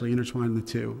do is actually intertwine the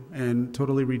two and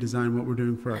totally redesign what we're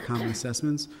doing for our common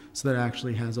assessments so that it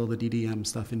actually has all the DDM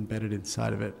stuff embedded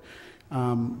inside of it.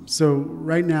 So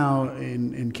right now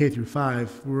in K through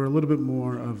 5, we're a little bit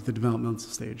more of the developmental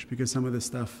stage because some of this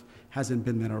stuff hasn't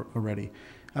been there already.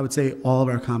 I would say all of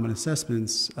our common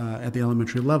assessments at the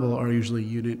elementary level are usually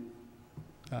unit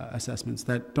assessments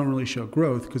that don't really show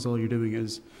growth because all you're doing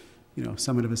is,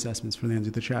 summative assessments for the end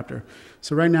of the chapter.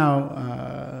 So right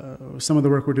now, some of the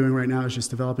work we're doing right now is just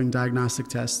developing diagnostic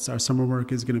tests. Our summer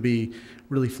work is going to be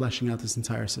really fleshing out this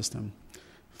entire system.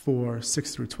 For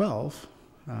 6 through 12,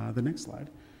 the next slide.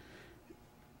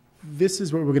 This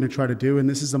is what we're going to try to do, and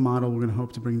this is a model we're going to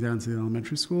hope to bring down to the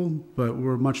elementary school, but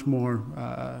we're much more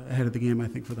ahead of the game, I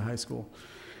think, for the high school.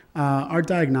 Our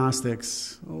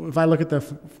diagnostics, if I look at the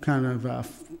kind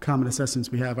of common assessments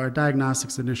we have, our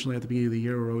diagnostics initially at the beginning of the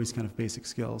year were always kind of basic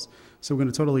skills. So we're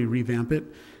going to totally revamp it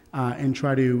and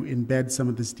try to embed some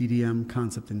of this DDM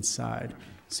concept inside.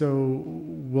 So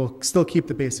we'll still keep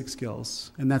the basic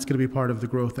skills, and that's going to be part of the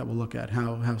growth that we'll look at,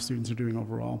 how students are doing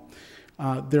overall.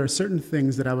 There are certain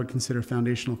things that I would consider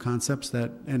foundational concepts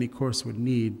that any course would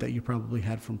need that you probably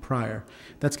had from prior.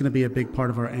 That's going to be a big part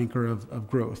of our anchor of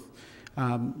growth.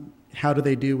 How do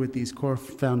they do with these core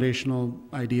foundational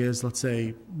ideas, let's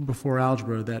say, before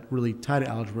algebra that really tie to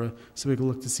algebra, so we can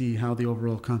look to see how the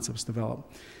overall concepts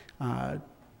develop.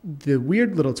 The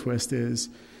weird little twist is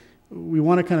we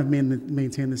want to kind of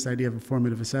maintain this idea of a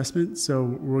formative assessment, so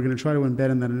we're going to try to embed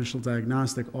in that initial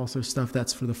diagnostic also stuff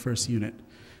that's for the first unit.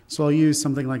 So I'll use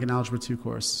something like an Algebra 2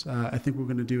 course. I think we're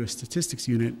going to do a statistics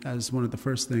unit as one of the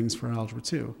first things for Algebra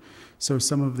 2. So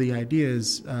some of the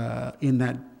ideas in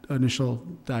that initial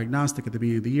diagnostic at the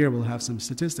beginning of the year will have some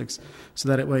statistics, so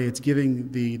that way it's giving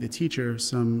the teacher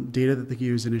some data that they can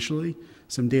use initially,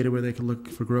 some data where they can look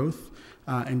for growth,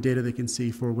 and data they can see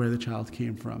for where the child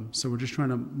came from. So we're just trying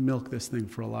to milk this thing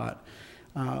for a lot.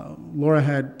 Laura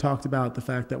had talked about the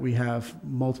fact that we have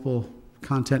multiple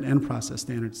content and process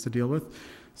standards to deal with.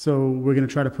 So we're going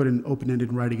to try to put an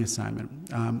open-ended writing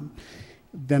assignment.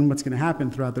 Then what's going to happen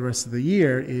throughout the rest of the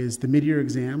year is the mid-year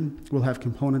exam will have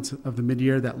components of the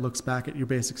mid-year that looks back at your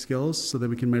basic skills so that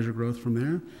we can measure growth from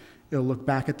there. It'll look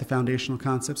back at the foundational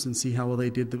concepts and see how well they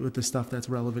did with the stuff that's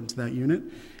relevant to that unit.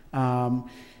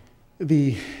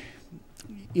 The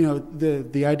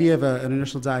idea of an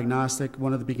initial diagnostic,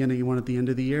 one at the beginning and one at the end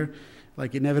of the year,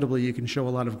 like inevitably you can show a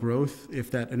lot of growth if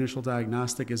that initial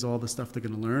diagnostic is all the stuff they're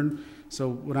going to learn. So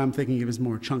what I'm thinking of is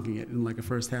more chunking it in like a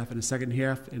first half and a second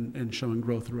half and showing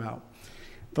growth throughout.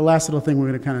 The last little thing we're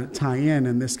going to kind of tie in,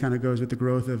 and this kind of goes with the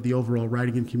growth of the overall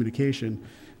writing and communication,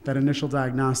 that initial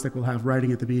diagnostic will have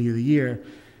writing at the beginning of the year,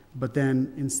 but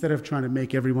then instead of trying to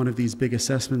make every one of these big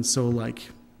assessments so like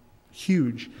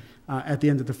huge, at the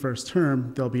end of the first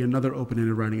term, there'll be another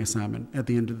open-ended writing assignment. At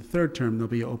the end of the third term, there'll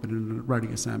be an open-ended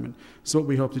writing assignment. So what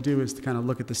we hope to do is to kind of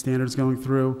look at the standards going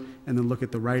through and then look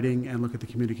at the writing and look at the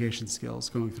communication skills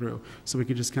going through. So we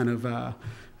can just kind of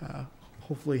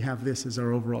hopefully have this as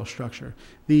our overall structure.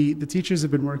 The teachers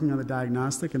have been working on the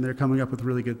diagnostic, and they're coming up with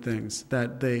really good things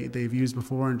that they've used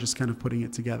before and just kind of putting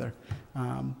it together,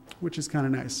 which is kind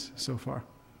of nice so far.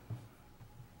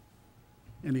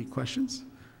 Any questions?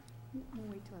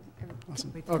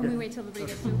 Awesome. Can we wait till the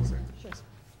gets through? Sure.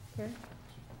 Okay.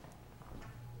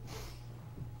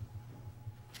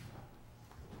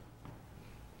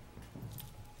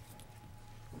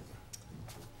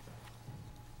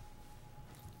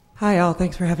 Hi, all.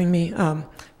 Thanks for having me.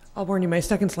 I'll warn you, my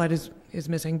second slide is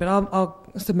missing, but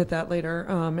I'll submit that later,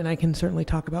 and I can certainly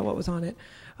talk about what was on it.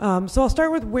 So I'll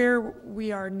start with where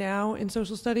we are now in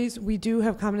social studies. We do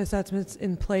have common assessments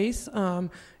in place,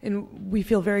 and we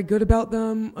feel very good about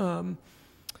them.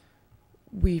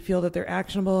 We feel that they're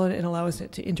actionable and allow us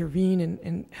to intervene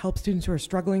and help students who are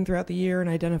struggling throughout the year and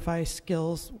identify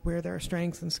skills where there are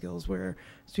strengths and skills where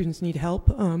students need help.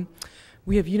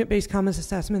 We have unit-based common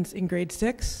assessments in grade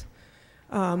 6.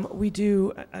 We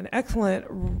do an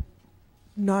excellent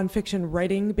nonfiction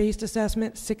writing-based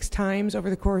assessment 6 times over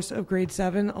the course of grade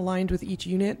 7, aligned with each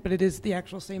unit, but it is the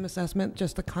actual same assessment,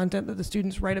 just the content that the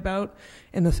students write about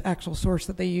and the actual source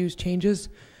that they use changes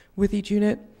with each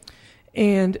unit.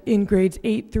 And in grades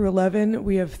 8 through 11,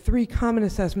 we have 3 common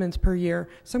assessments per year.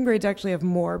 Some grades actually have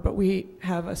more, but we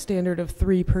have a standard of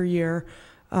 3 per year.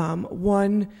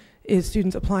 One is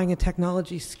students applying a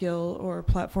technology skill or a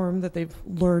platform that they've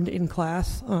learned in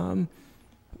class,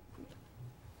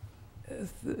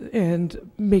 and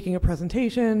making a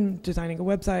presentation, designing a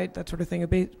website, that sort of thing,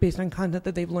 based on content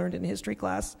that they've learned in history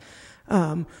class.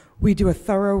 We do a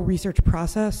thorough research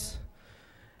process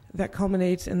that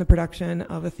culminates in the production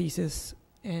of a thesis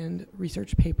and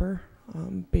research paper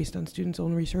based on students'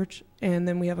 own research, and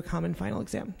then we have a common final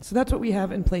exam. So that's what we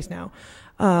have in place now.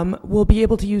 We'll be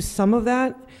able to use some of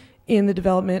that in the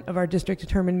development of our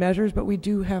district-determined measures, but we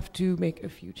do have to make a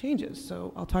few changes.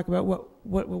 So I'll talk about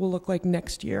what it will look like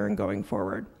next year and going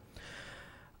forward.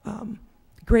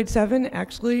 Grade 7,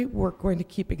 actually, we're going to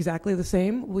keep exactly the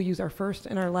same. We'll use our first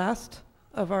and our last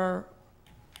of our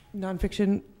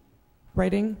nonfiction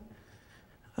writing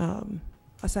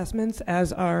assessments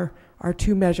as our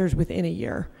 2 measures within a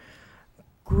year.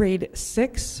 Grade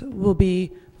 6 will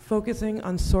be focusing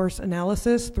on source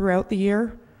analysis throughout the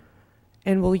year,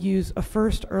 and we'll use a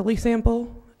first early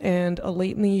sample and a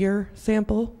late in the year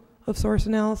sample of source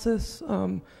analysis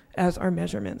as our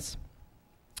measurements.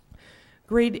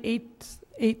 Grade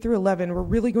 8 through 11, we're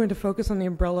really going to focus on the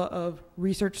umbrella of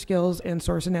research skills and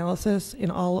source analysis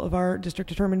in all of our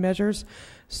district-determined measures.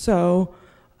 So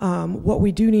what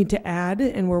we do need to add,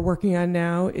 and we're working on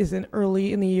now, is an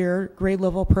early in the year grade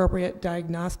level appropriate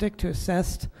diagnostic to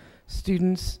assess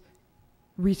students'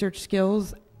 research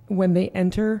skills when they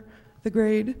enter the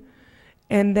grade.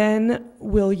 And then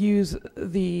we'll use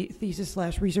the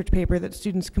thesis/research paper that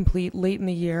students complete late in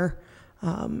the year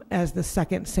as the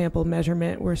second sample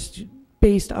measurement, where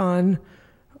based on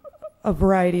a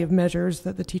variety of measures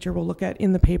that the teacher will look at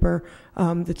in the paper,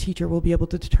 the teacher will be able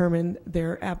to determine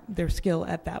their skill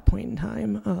at that point in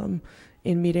time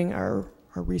in meeting our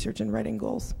research and writing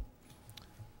goals.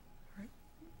 All right.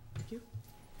 Thank you.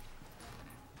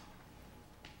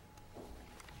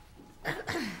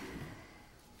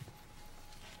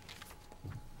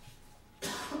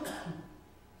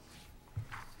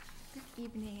 Good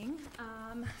evening.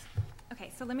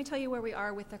 Okay, so let me tell you where we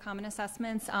are with the common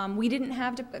assessments. We didn't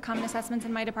have common assessments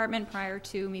in my department prior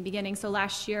to me beginning, so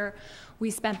last year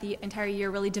we spent the entire year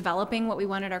really developing what we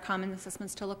wanted our common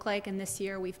assessments to look like, and this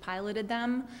year we've piloted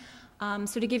them.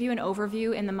 So to give you an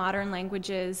overview, in the modern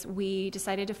languages, we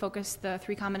decided to focus the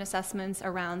 3 common assessments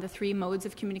around the 3 modes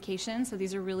of communication, so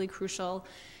these are really crucial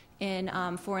in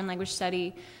foreign language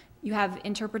study. You have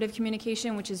interpretive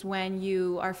communication, which is when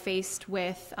you are faced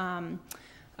with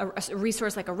a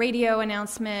resource like a radio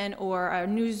announcement or a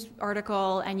news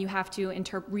article, and you have to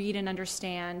read and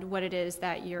understand what it is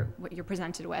that what you're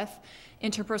presented with.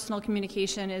 Interpersonal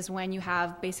communication is when you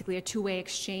have basically a 2-way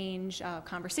exchange,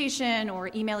 conversation or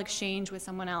email exchange with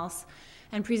someone else.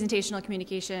 And presentational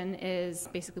communication is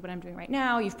basically what I'm doing right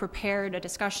now. You've prepared a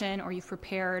discussion, or you've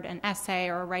prepared an essay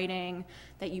or a writing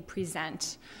that you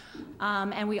present.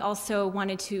 And we also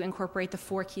wanted to incorporate the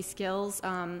 4 key skills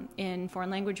in foreign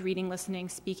language: reading, listening,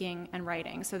 speaking, and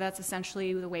writing. So that's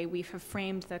essentially the way we have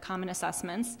framed the common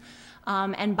assessments.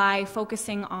 And by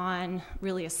focusing on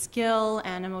really a skill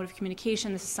and a mode of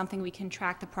communication, this is something we can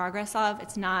track the progress of.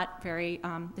 It's not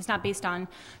it's not based on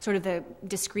sort of the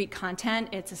discrete content.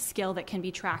 It's a skill that can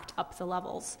be tracked up the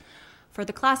levels. For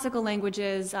the classical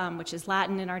languages, which is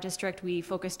Latin in our district, we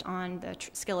focused on the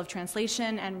skill of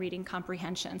translation and reading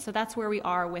comprehension. So that's where we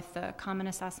are with the common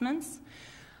assessments.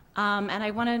 And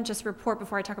I want to just report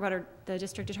before I talk about the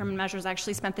district-determined measures. I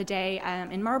actually spent the day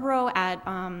in Marlboro at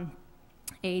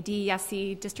a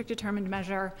DESC district-determined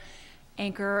measure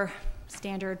anchor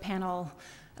standard panel,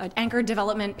 anchor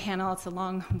development panel. It's a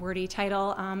long, wordy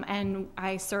title. And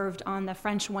I served on the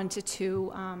French 1 to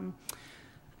 2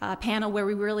 panel where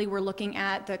we really were looking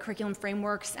at the curriculum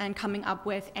frameworks and coming up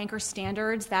with anchor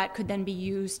standards that could then be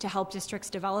used to help districts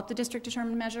develop the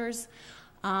district-determined measures.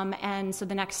 And so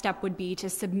the next step would be to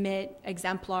submit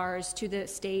exemplars to the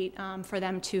state for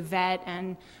them to vet.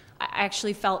 And I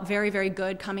actually felt very, very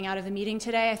good coming out of the meeting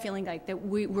today. I feeling like that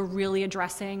we were really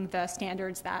addressing the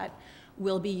standards that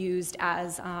will be used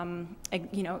as,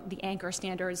 the anchor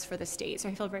standards for the state. So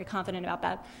I feel very confident about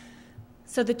that.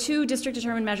 So the 2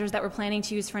 district-determined measures that we're planning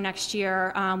to use for next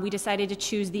year, we decided to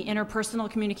choose the interpersonal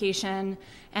communication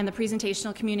and the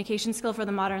presentational communication skill for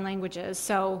the modern languages.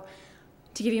 So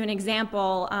to give you an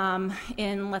example,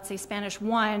 in, let's say, Spanish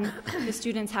 1, the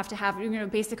students have to have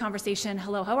basic conversation.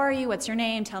 Hello, how are you? What's your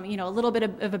name? Tell me, a little bit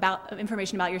of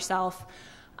information about yourself.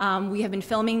 We have been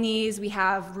filming these. We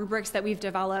have rubrics that we've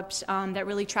developed that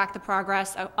really track the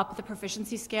progress up the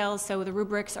proficiency scales. So the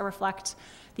rubrics reflect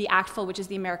the ACTFL, which is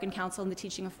the American Council on the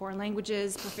Teaching of Foreign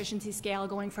Languages, proficiency scale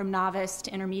going from novice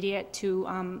to intermediate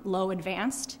to low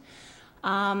advanced.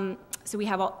 So we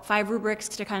have 5 rubrics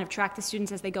to kind of track the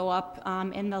students as they go up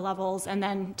in the levels. And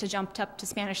then to jump up to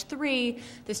Spanish 3,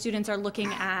 the students are looking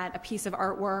at a piece of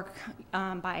artwork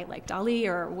by like Dali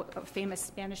or a famous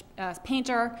Spanish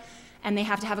painter. And they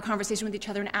have to have a conversation with each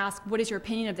other and ask, what is your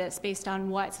opinion of this based on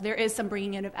what? So there is some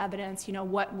bringing in of evidence,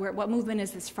 what movement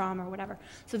is this from or whatever.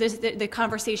 So the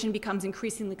conversation becomes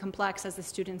increasingly complex as the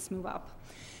students move up.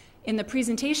 In the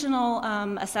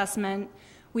presentational assessment,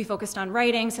 we focused on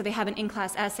writing, so they have an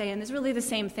in-class essay, and it's really the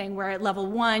same thing where at level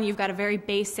 1, you've got a very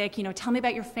basic, tell me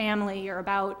about your family or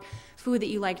about food that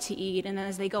you like to eat, and then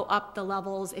as they go up the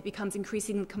levels, it becomes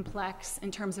increasingly complex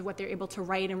in terms of what they're able to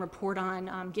write and report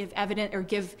on, give evidence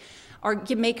or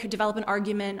develop an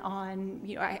argument on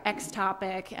X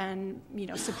topic and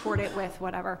support it with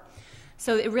whatever.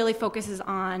 So it really focuses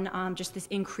on just this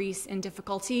increase in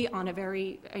difficulty on a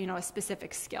very, a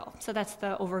specific skill. So that's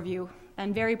the overview.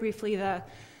 And very briefly, the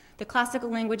classical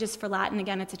languages for Latin,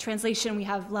 again, it's a translation. We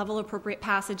have level appropriate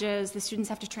passages. The students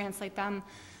have to translate them.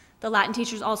 The Latin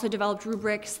teachers also developed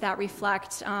rubrics that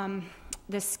reflect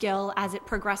the skill as it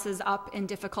progresses up in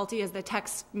difficulty, as the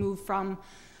texts move from,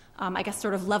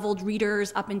 sort of leveled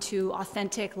readers up into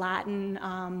authentic Latin,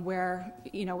 where,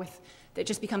 it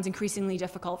just becomes increasingly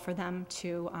difficult for them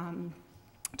to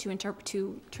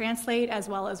translate, as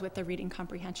well as with the reading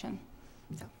comprehension.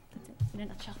 So that's it in a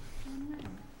nutshell.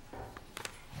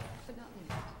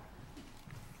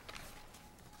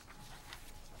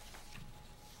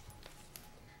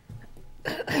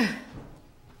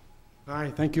 Hi,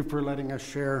 thank you for letting us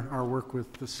share our work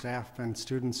with the staff and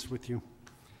students with you.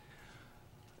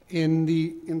 In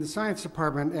the science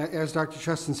department, as Dr.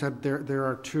 Cheston said, there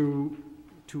are two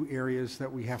areas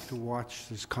that we have to watch.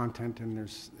 There's content and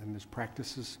there's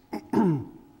practices.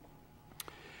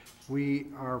 We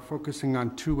are focusing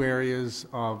on 2 areas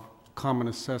of common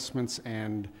assessments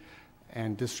and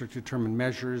district-determined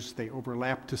measures. They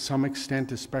overlap to some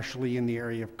extent, especially in the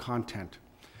area of content.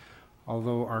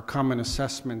 Although our common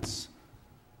assessments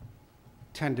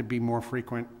tend to be more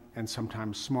frequent and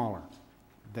sometimes smaller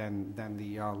than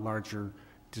the larger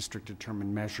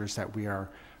district-determined measures that we are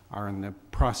in the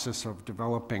process of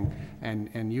developing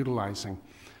and utilizing.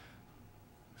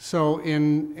 So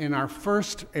in our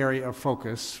first area of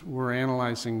focus, we're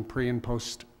analyzing pre- and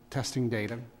post-testing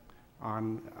data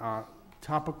on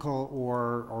topical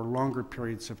or longer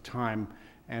periods of time,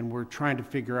 and we're trying to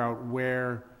figure out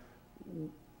where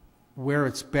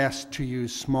it's best to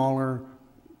use smaller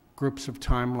groups of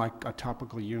time, like a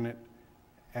topical unit,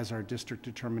 as our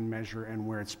district-determined measure, and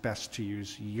where it's best to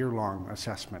use year-long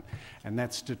assessment. And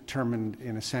that's determined,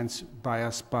 in a sense, by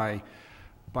us by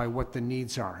what the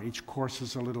needs are. Each course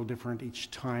is a little different.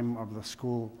 Each time of the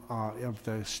school, of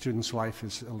the student's life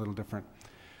is a little different.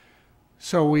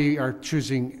 So we are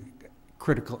choosing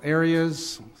critical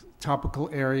areas, topical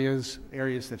areas,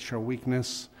 areas that show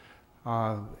weakness,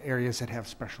 areas that have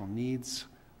special needs,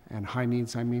 and high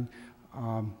needs, I mean.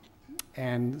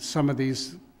 And some of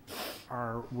these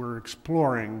we're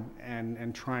exploring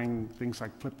and trying things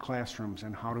like flipped classrooms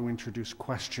and how to introduce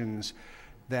questions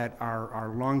that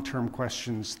are long-term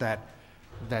questions that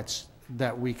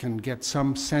we can get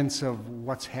some sense of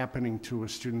what's happening to a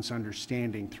student's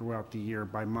understanding throughout the year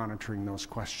by monitoring those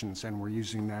questions, and we're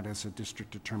using that as a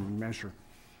district-determined measure.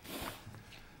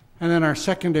 And then our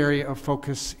second area of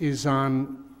focus is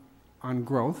on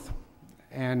growth,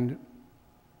 and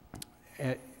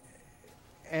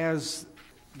as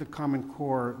the Common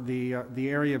Core, the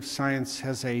area of science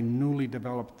has a newly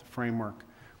developed framework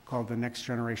called the Next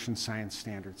Generation Science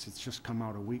Standards. It's just come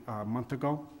out a month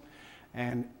ago.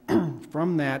 And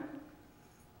from that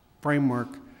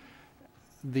framework,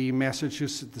 the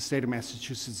state of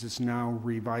Massachusetts is now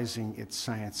revising its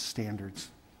science standards.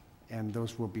 And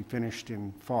those will be finished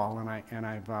in fall. And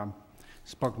I've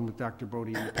spoken with Dr.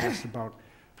 Bodie in the past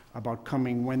about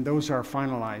coming, when those are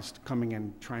finalized, coming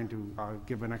and trying to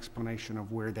give an explanation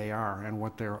of where they are and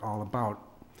what they're all about.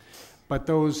 But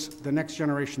the Next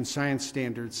Generation Science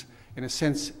Standards, in a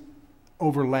sense,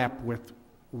 overlap with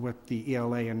the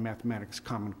ELA and Mathematics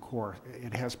Common Core.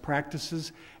 It has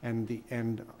practices, and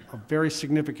a very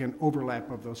significant overlap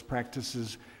of those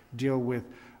practices deal with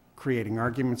creating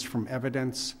arguments from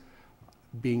evidence,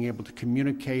 being able to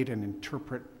communicate and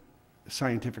interpret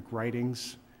scientific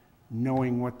writings,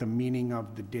 knowing what the meaning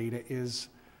of the data is.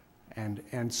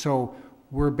 And so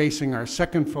we're basing our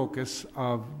second focus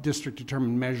of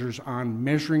district-determined measures on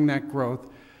measuring that growth.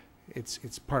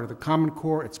 It's part of the Common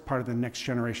Core. It's part of the Next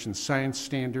Generation Science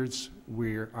Standards.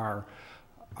 We are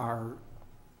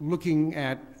looking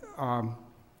at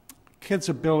kids'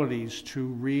 abilities to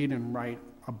read and write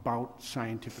about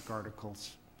scientific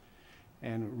articles.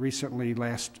 And recently,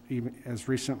 as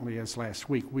recently as last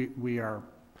week, we are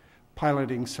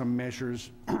piloting some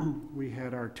measures. We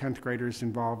had our 10th graders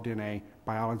involved in a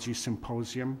biology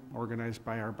symposium organized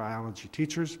by our biology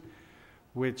teachers,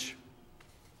 which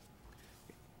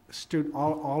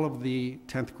all of the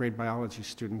 10th grade biology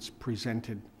students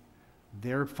presented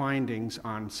their findings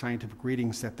on scientific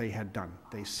readings that they had done.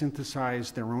 They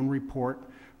synthesized their own report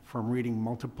from reading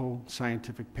multiple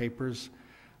scientific papers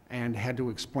and had to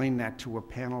explain that to a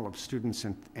panel of students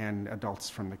and adults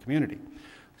from the community.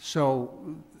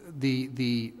 So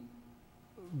the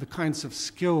kinds of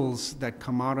skills that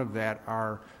come out of that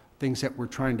are things that we're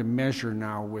trying to measure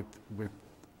now with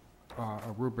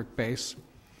a rubric base.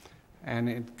 And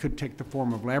it could take the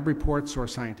form of lab reports or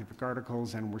scientific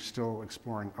articles, and we're still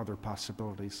exploring other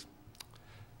possibilities.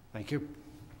 Thank you.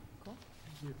 Cool.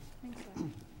 Thank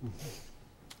you.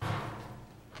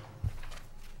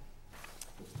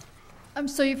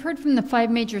 Thanks. So you've heard from the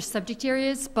 5 major subject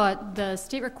areas, but the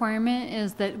state requirement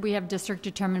is that we have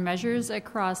district-determined measures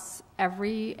across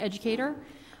every educator.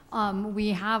 We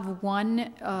have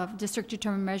one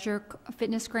district-determined measure,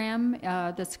 fitnessgram,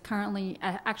 that's currently,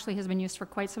 actually has been used for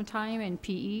quite some time in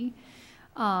PE.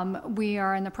 We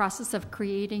are in the process of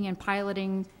creating and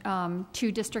piloting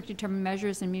 2 district-determined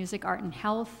measures in music, art, and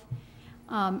health.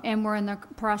 And we're in the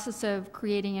process of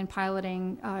creating and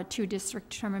piloting 2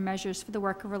 district-determined measures for the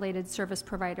worker-related service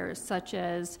providers, such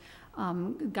as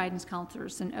guidance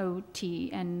counselors and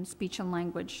OT and speech and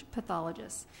language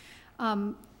pathologists.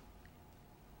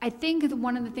 I think that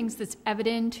one of the things that's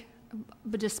evident,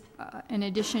 but just in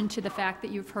addition to the fact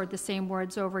that you've heard the same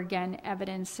words over again,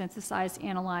 evidence, synthesize,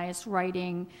 analyze,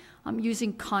 writing,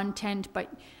 using content,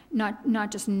 but not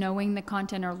just knowing the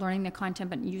content or learning the content,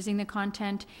 but using the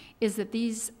content, is that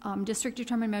these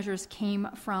district-determined measures came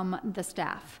from the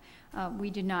staff. We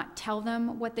did not tell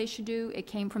them what they should do. It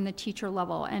came from the teacher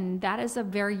level, and that is a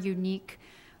very unique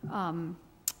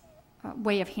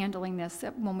way of handling this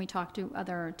when we talk to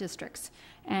other districts.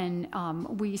 And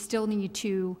we still need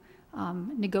to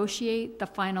negotiate the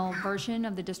final version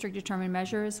of the district-determined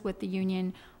measures with the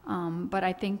union, but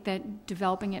I think that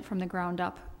developing it from the ground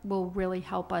up will really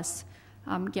help us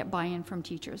get buy-in from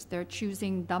teachers. They're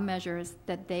choosing the measures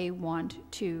that they want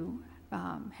to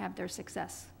have their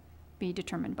success be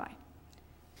determined by.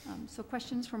 So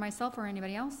questions for myself or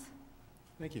anybody else?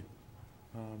 Thank you.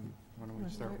 Why don't we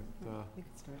start with you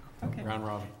can start. Okay. round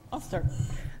robin? I'll start.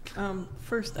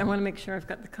 First, I want to make sure I've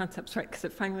got the concepts right because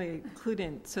it finally clued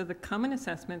in. So the common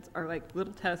assessments are like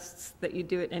little tests that you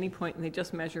do at any point, and they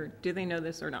just measure, do they know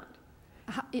this or not?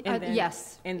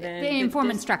 Yes. And then they inform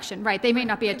instruction, right? They may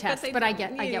not be a test, but I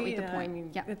get what the point. I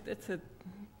mean, yeah. It's a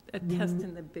test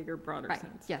in the bigger, broader right.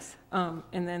 sense. Yes.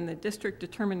 And then the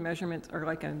district-determined measurements are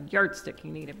like a yardstick.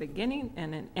 You need a beginning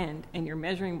and an end, and you're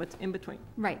measuring what's in between.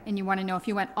 Right, and you want to know if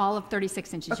you went all of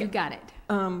 36 inches. Okay. You got it.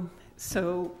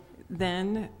 So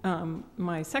then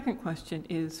my second question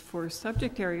is for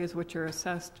subject areas which are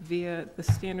assessed via the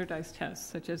standardized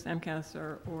tests, such as MCAS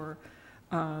or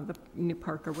the New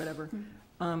Park or whatever,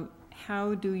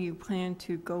 how do you plan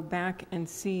to go back and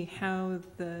see how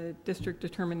the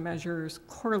district-determined measures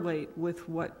correlate with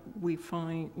what we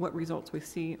find, what results we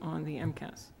see on the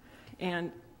MCAS?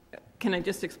 And can I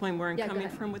just explain where I'm coming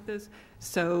from with this?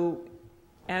 So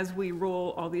as we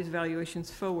roll all these evaluations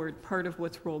forward, part of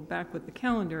what's rolled back with the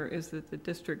calendar is that the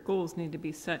district goals need to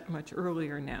be set much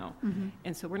earlier now.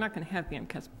 And so we're not going to have the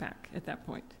MCAS back at that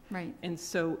point. Right. And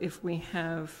so if we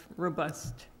have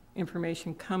robust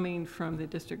information coming from the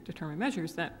district determined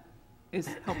measures, that is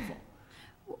helpful.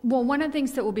 Well, one of the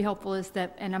things that will be helpful is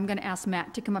that, and I'm going to ask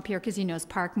Matt to come up here because he knows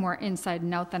park more inside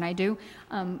and out than I do,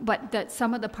 but that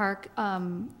some of the park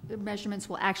measurements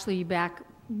will actually be back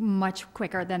much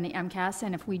quicker than the MCAS,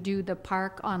 and if we do the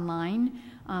park online,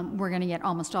 we're going to get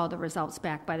almost all the results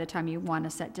back by the time you want to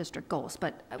set district goals.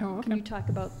 But can you talk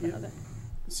about the other?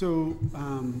 So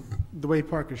the way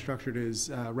park is structured is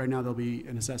right now there'll be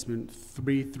an assessment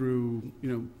 3 through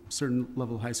certain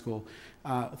level of high school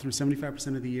through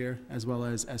 75% of the year, as well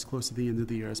as close to the end of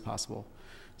the year as possible.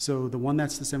 So the one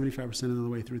that's the 75% of the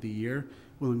way through the year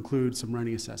will include some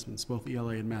writing assessments, both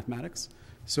ELA and mathematics.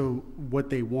 So what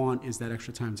they want is that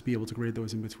extra time to be able to grade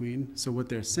those in between. So what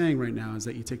they're saying right now is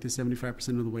that you take the 75%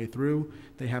 of the way through,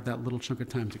 they have that little chunk of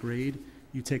time to grade.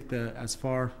 You take as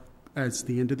far as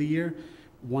the end of the year.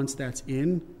 Once that's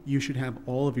in, you should have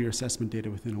all of your assessment data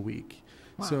within a week.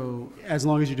 Wow. So as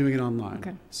long as you're doing it online.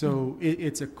 Okay. So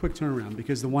it's a quick turnaround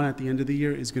because the one at the end of the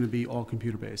year is going to be all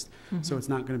computer-based. So it's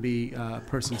not going to be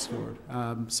person scored.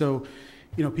 So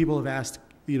people have asked,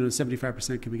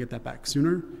 75%, can we get that back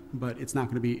sooner? But it's not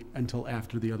going to be until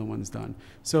after the other one's done.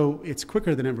 So it's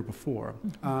quicker than ever before.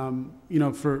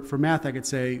 For math, I could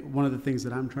say one of the things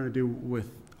that I'm trying to do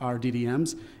with our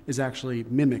DDMs is actually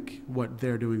mimic what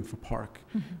they're doing for park.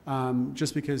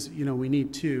 Just because, we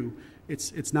need to,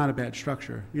 it's not a bad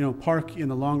structure. Park in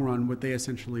the long run, what they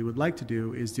essentially would like to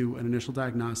do is do an initial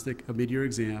diagnostic, a mid-year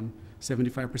exam,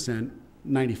 75%,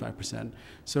 95%.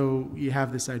 So you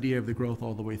have this idea of the growth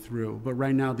all the way through. But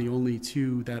right now, the only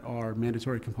two that are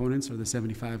mandatory components are the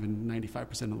 75 and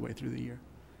 95% of the way through the year.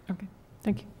 Okay,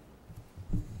 thank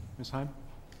you. Ms. Heim?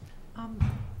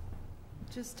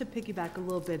 Just to piggyback a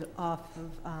little bit off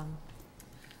of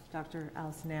Dr.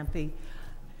 Allison Ampe,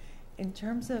 in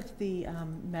terms of the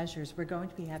measures, we're going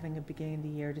to be having a beginning of the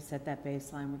year to set that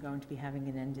baseline. We're going to be having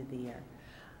an end of the year.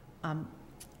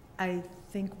 I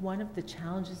think one of the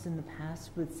challenges in the past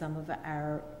with some of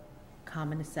our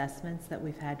common assessments that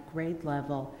we've had grade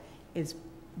level is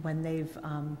when they've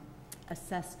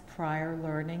assessed prior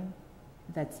learning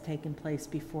that's taken place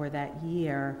before that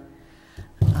year,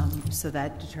 so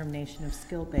that determination of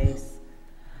skill base,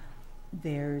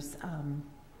 there's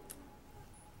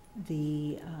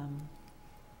the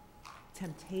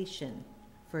temptation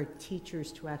for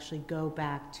teachers to actually go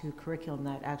back to curriculum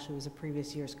that actually was a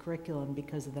previous year's curriculum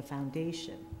because of the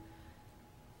foundation.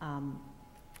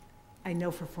 I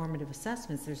know for formative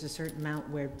assessments, there's a certain amount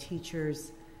where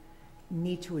teachers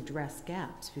need to address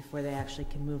gaps before they actually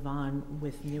can move on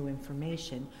with new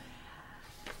information.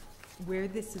 Where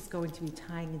this is going to be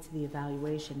tying into the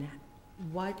evaluation,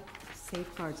 what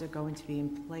safeguards are going to be in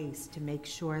place to make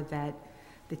sure that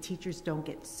the teachers don't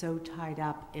get so tied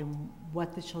up in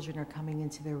what the children are coming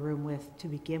into their room with to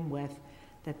begin with,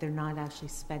 that they're not actually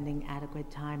spending adequate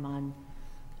time on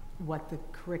what the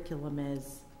curriculum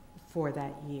is for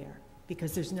that year?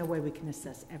 Because there's no way we can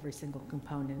assess every single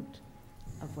component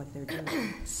of what they're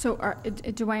doing. So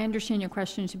do I understand your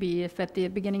question to be if at the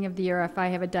beginning of the year, if I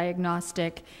have a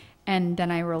diagnostic and then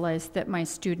I realize that my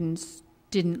students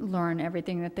didn't learn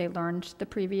everything that they learned the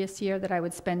previous year, that I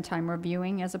would spend time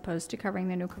reviewing as opposed to covering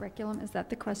the new curriculum? Is that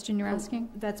the question you're asking?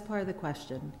 That's part of the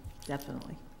question,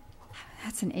 definitely.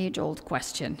 That's an age-old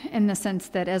question in the sense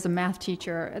that as a math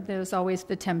teacher, there's always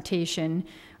the temptation,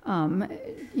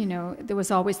 there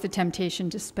was always the temptation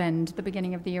to spend the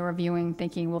beginning of the year reviewing,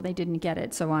 thinking, well, they didn't get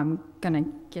it, so I'm going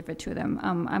to give it to them.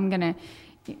 I'm going to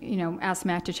ask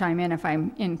Matt to chime in if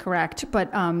I'm incorrect,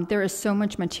 but there is so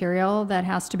much material that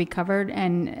has to be covered,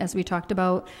 and as we talked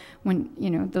about, when,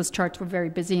 those charts were very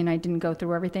busy and I didn't go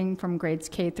through everything from grades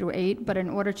K through 8, but in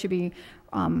order to be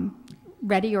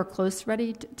ready or close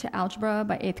ready to algebra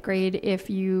by 8th grade, if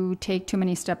you take too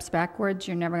many steps backwards,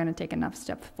 you're never going to take enough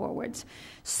steps forwards.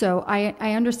 So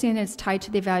I understand it's tied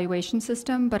to the evaluation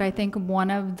system, but I think one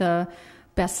of the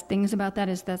best things about that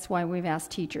is that's why we've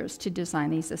asked teachers to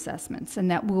design these assessments, and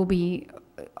that we'll be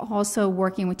also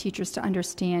working with teachers to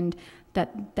understand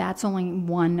that that's only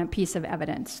one piece of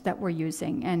evidence that we're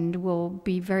using, and we'll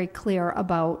be very clear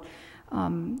about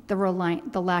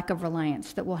the lack of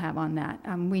reliance that we'll have on that.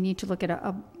 We need to look at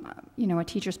a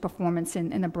teacher's performance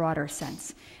in a broader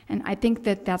sense, and I think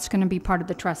that that's going to be part of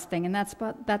the trust thing, and that's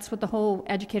what the whole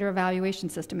educator evaluation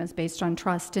system is based on,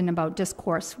 trust and about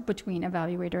discourse between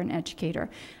evaluator and educator.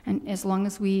 And as long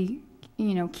as we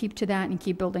keep to that and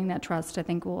keep building that trust, I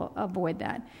think we'll avoid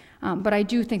that. But I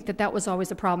do think that that was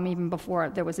always a problem even before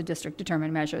there was a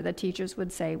district-determined measure, that teachers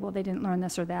would say, well, they didn't learn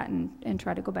this or that, and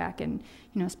try to go back and,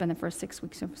 spend the first 6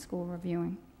 weeks of school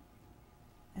reviewing.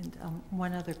 And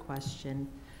one other question,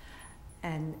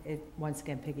 and it once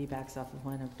again piggybacks off of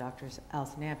one of Dr.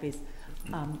 Allison Ampey's.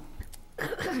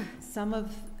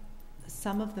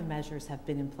 Some of the measures have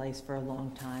been in place for a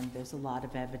long time. There's a lot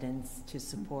of evidence to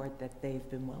support that they've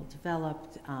been well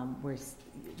developed. Where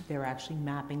they're actually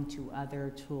mapping to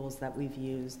other tools that we've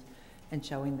used and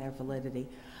showing their validity.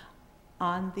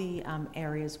 On the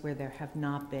areas where there have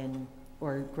not been,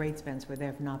 or grade spans where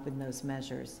there have not been those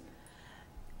measures,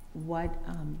 what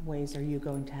ways are you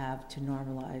going to have to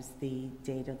normalize the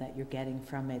data that you're getting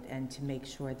from it and to make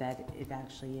sure that it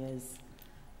actually is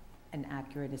an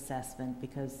accurate assessment?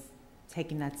 Because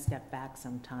taking that step back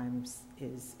sometimes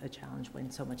is a challenge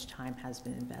when so much time has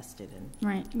been invested in.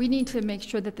 Right. We need to make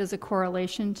sure that there's a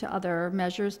correlation to other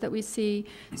measures that we see.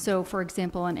 So, for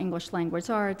example, in English language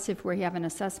arts, if we have an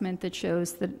assessment that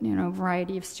shows that, a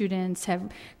variety of students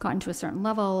have gotten to a certain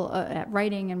level at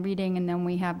writing and reading, and then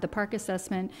we have the PARCC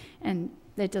assessment, and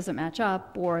it doesn't match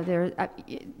up, or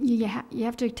you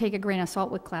have to take a grain of salt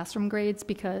with classroom grades,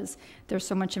 because there's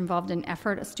so much involved in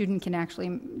effort. A student can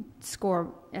actually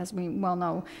score, as we well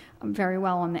know, very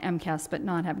well on the MCAS, but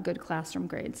not have good classroom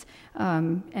grades,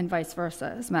 and vice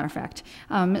versa, as a matter of fact.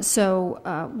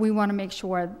 So we want to make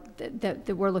sure that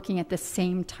we're looking at the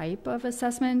same type of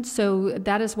assessment. So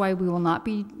that is why we will not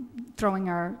be throwing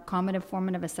our combative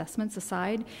formative assessments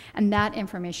aside, and that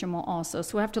information will also.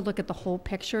 So we have to look at the whole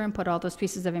picture and put all those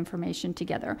pieces of information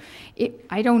together.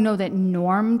 I don't know that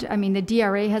normed, the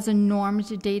DRA has a normed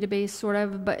database sort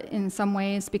of, but in some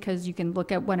ways, because you can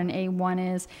look at what an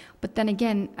A1 is, but then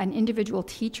again, an individual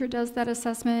teacher does that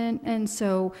assessment, and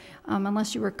so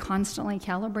unless you were constantly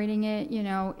calibrating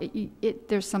it,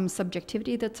 there's some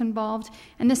subjectivity that's involved,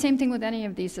 and the same thing with any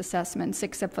of these assessments,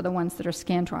 except for the ones that are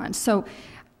Scantron. So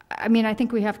I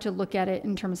think we have to look at it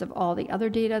in terms of all the other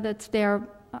data that's there.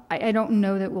 I don't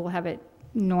know that we'll have it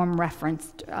norm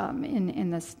referenced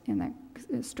in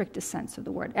the strictest sense of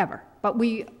the word ever. But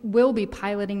we will be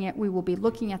piloting it. We will be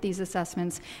looking at these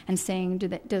assessments and saying,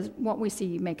 does what we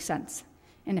see make sense?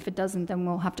 And if it doesn't, then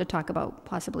we'll have to talk about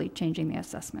possibly changing the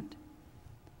assessment.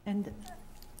 And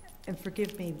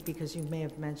forgive me, because you may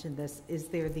have mentioned this, is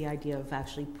there the idea of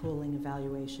actually pooling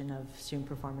evaluation of student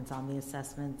performance on the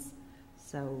assessments?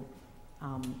 So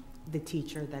the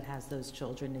teacher that has those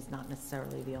children is not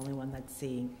necessarily the only one that's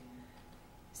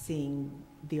seeing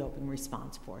the open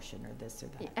response portion, or this or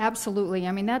that. Absolutely.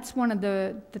 That's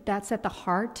that's at the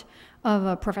heart of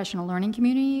a professional learning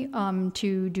community,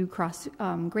 to do cross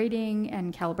grading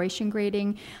and calibration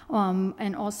grading,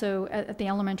 and also at the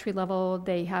elementary level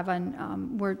they have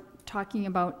we're talking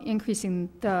about increasing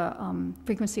the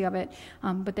frequency of it,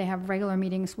 but they have regular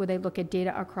meetings where they look at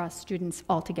data across students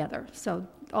altogether. So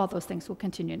all those things will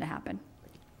continue to happen.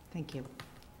 Thank you.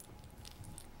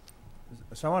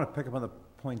 So I want to pick up on the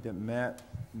point that Matt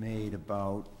made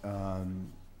about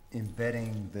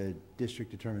embedding the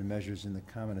district-determined measures in the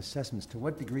common assessments. To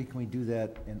what degree can we do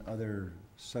that in other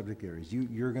subject areas?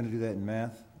 You're going to do that in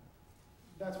math?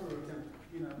 That's what we're attempting.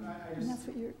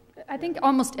 I think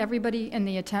almost everybody in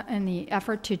the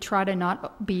effort to try to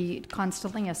not be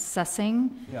constantly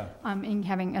assessing, and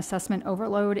having assessment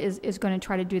overload is going to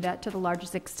try to do that to the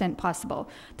largest extent possible.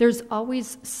 There's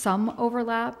always some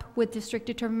overlap with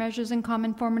district-determined measures and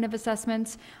common formative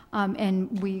assessments,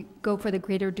 and we go for the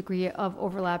greater degree of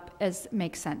overlap as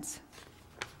makes sense.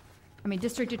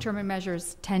 District-determined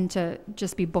measures tend to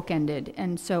just be bookended,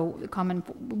 and so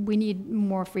we need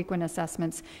more frequent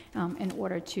assessments in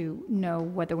order to know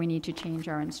whether we need to change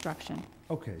our instruction.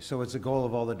 Okay, so it's a goal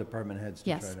of all the department heads to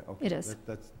yes, try to... Okay, it is.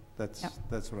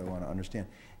 That's what I want to understand.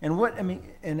 And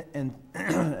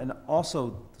and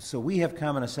also, so we have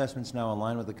common assessments now in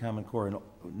line with the Common Core, and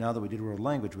now that we did world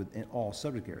language in all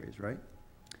subject areas, right?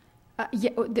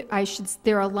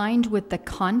 They're aligned with the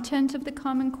content of the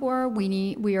Common Core.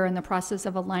 We are in the process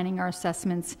of aligning our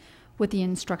assessments with the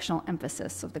instructional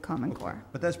emphasis of the Common Core.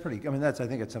 But that's pretty. I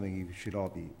think it's something you should all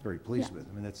be very pleased with.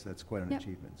 That's quite an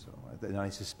achievement. So, and I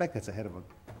suspect that's ahead of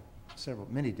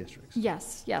many districts.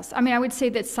 Yes. I would say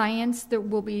that science, there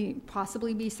will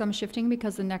possibly be some shifting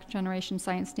because the next generation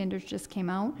science standards just came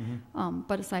out. Mm-hmm.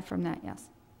 But aside from that, yes.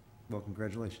 Well,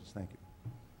 congratulations. Thank you.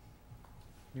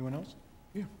 Anyone else?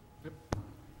 Yeah. Yep.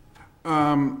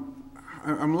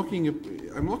 I'm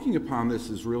looking upon this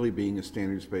as really being a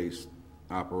standards-based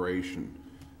operation.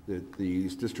 that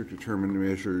these district-determined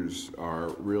measures are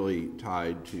really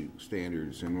tied to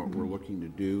standards, and what we're looking to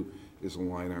do is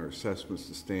align our assessments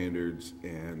to standards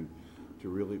and to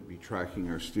really be tracking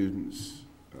our students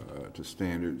to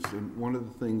standards. And one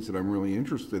of the things that I'm really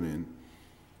interested in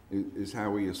is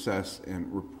how we assess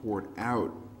and report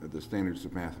out the standards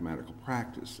of mathematical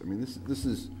practice. I mean, this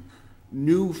is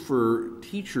new for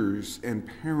teachers and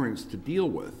parents to deal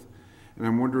with. And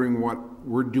I'm wondering what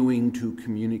we're doing to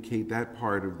communicate that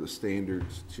part of the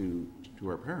standards to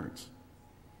our parents.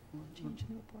 Change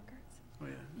the report cards. Oh,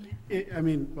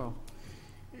 yeah.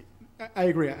 I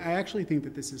agree. I actually think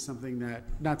that this is something that,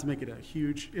 not to make it a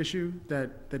huge issue,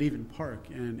 that even Park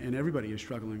and everybody is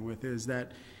struggling with, is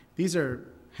that these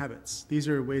are habits. These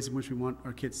are ways in which we want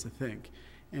our kids to think.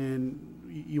 And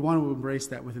you want to embrace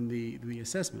that within the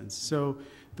assessments. So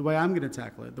the way I'm going to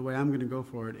tackle it, the way I'm going to go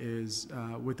for it is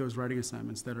with those writing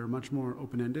assignments that are much more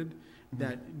open-ended,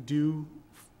 that do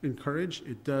encourage,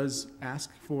 it does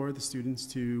ask for the students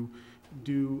to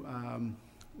do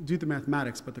the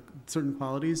mathematics, but the certain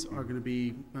qualities are going to be,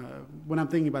 when I'm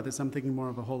thinking about this, I'm thinking more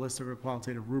of a holistic or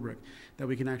qualitative rubric that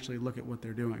we can actually look at what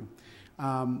they're doing.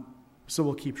 So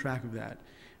we'll keep track of that.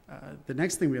 The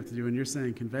next thing we have to do, and you're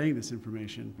saying conveying this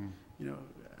information, you know,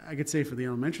 I could say for the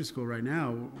elementary school right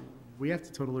now, we have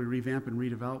to totally revamp and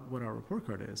redevelop what our report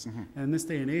card is. And in this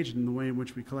day and age, in the way in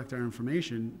which we collect our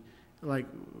information, like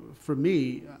for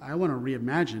me, I want to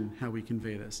reimagine how we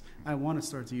convey this. I want to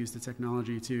start to use the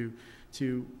technology to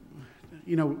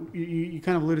you know, you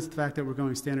kind of alluded to the fact that we're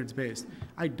going standards-based.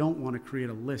 I don't want to create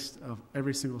a list of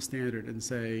every single standard and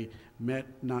say met,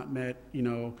 not met, you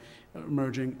know,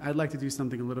 emerging. I'd like to do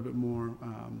something a little bit more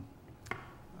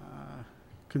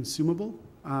consumable.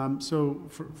 So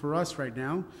for us right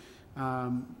now,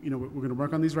 you know, we're going to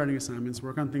work on these writing assignments,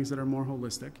 work on things that are more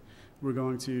holistic. We're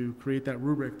going to create that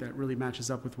rubric that really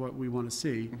matches up with what we want to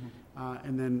see.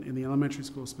 And then in the elementary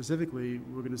school specifically,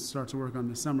 we're going to start to work on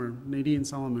this summer. Nadine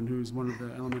Solomon, who's one of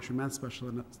the elementary math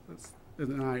specialists,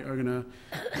 and I are going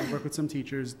to work with some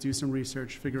teachers, do some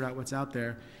research, figure out what's out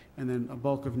there. And then a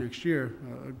bulk of next year,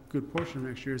 a good portion of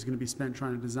next year is going to be spent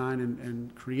trying to design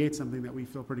and create something that we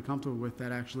feel pretty comfortable with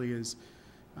that actually is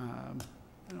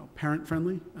you know,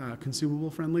 parent-friendly,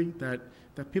 consumable-friendly, that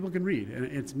people can read, and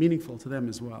it's meaningful to them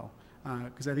as well.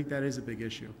 Because I think that is a big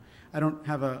issue. I don't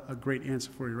have a great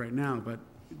answer for you right now, but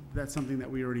that's something that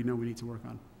we already know we need to work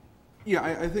on. Yeah,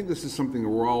 I think this is something that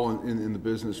we're all in the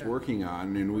business working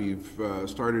on, and we've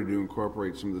started to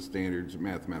incorporate some of the standards of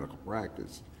mathematical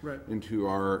practice into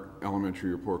our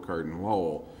elementary report card in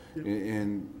Lowell.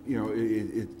 And you know,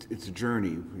 it's a journey,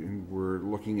 and we're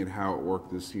looking at how it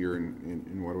worked this year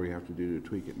and what do we have to do to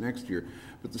tweak it next year.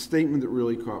 But the statement that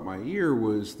really caught my ear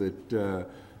was that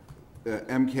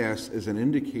MCAS as an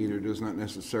indicator does not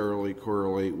necessarily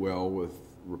correlate well with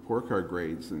report card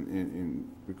grades, and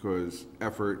because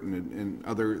effort and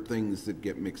other things that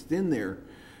get mixed in there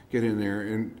get in there,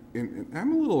 and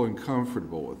I'm a little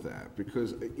uncomfortable with that,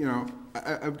 because you know,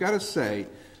 I've got to say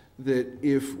that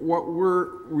if what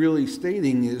we're really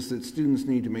stating is that students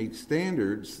need to make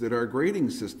standards, that our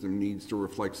grading system needs to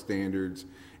reflect standards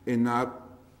and not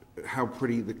how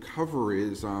pretty the cover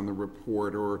is on the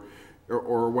report or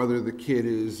whether the kid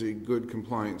is a good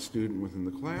compliant student within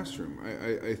the classroom.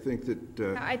 I think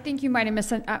that... I think you might have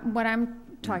missed what I'm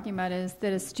talking about is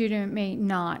that a student may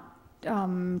not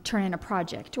turn in a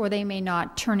project, or they may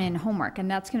not turn in homework, and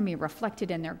that's going to be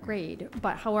reflected in their grade.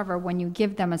 But however, when you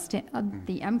give them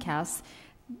the MCAS,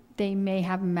 they may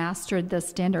have mastered the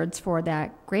standards for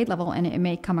that grade level, and it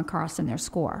may come across in their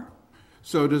score.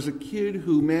 So does a kid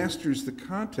who masters the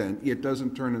content yet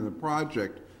doesn't turn in the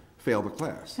project fail the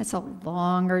class? That's a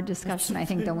longer discussion, I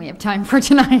think, than we have time for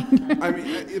tonight. I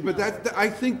mean, but I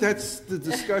think that's the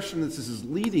discussion that this is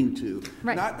leading to.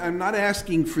 Right. I'm not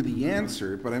asking for the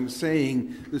answer, but I'm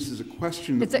saying this is a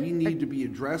question that we need to be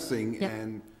addressing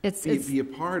and be a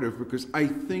part of, because I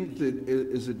think that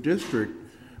as a district,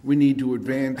 we need to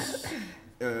advance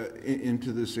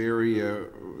into this area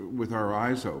with our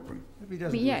eyes open.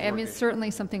 Yeah, I mean, it's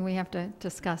certainly something we have to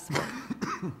discuss.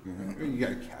 You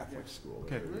got a Catholic school.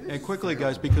 Okay, and quickly,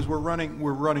 guys, because we're running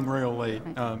real late.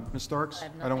 Ms. Starks,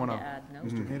 I don't want to.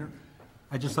 Mr. Hader?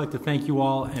 I'd just like to thank you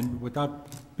all, and without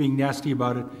being nasty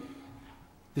about it,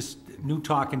 this new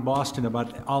talk in Boston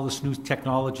about all this new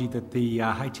technology that the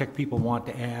high-tech people want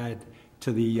to add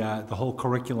to the whole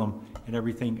curriculum and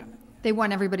everything. They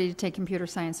want everybody to take computer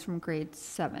science from grade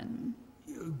 7.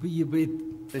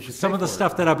 Some of the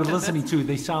stuff that I've been listening to,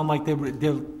 they sound like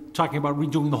they're talking about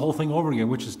redoing the whole thing over again,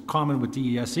 which is common with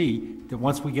DESE, that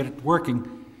once we get it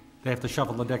working, they have to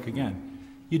shuffle the deck again.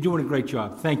 You're doing a great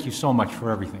job. Thank you so much for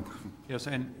everything. Yes,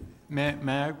 and May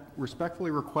I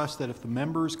respectfully request that if the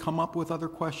members come up with other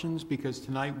questions, because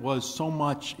tonight was so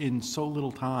much in so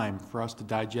little time for us to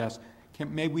digest,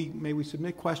 may we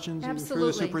submit questions either through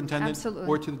the superintendent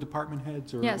or to the department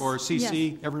heads or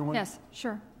CC everyone? Yes,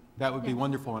 sure. That would be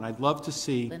wonderful, and I'd love to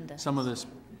see some of this.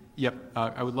 Yep,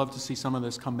 I would love to see some of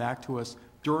this come back to us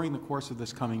during the course of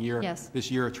this coming year,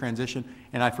 this year of transition.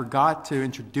 And I forgot to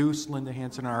introduce Linda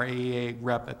Hanson, our AEA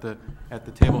rep at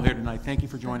the table here tonight. Thank you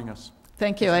for joining us.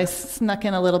 Thank you. I snuck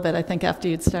in a little bit, I think, after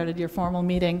you'd started your formal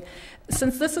meeting.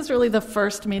 Since this is really the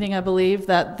first meeting, I believe,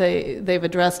 that they've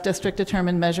addressed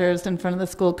district-determined measures in front of the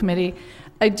school committee,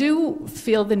 I do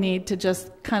feel the need to just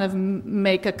kind of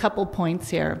make a couple points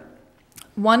here.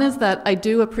 One is that I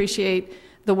do appreciate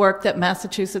the work that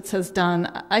Massachusetts has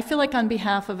done. I feel like on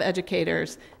behalf of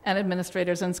educators and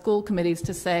administrators and school committees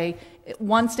to say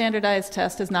one standardized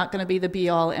test is not going to be the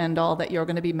be-all, end-all that you're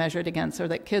going to be measured against or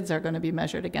that kids are going to be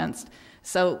measured against.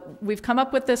 So we've come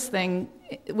up with this thing,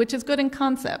 which is good in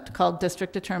concept, called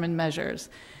district-determined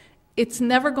measures. It's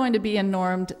never going to be a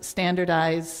normed,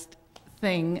 standardized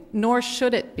thing, nor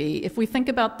should it be. If we think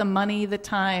about the money, the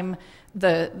time,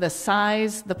 the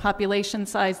size, the population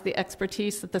size, the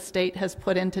expertise that the state has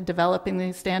put into developing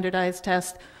these standardized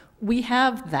tests, we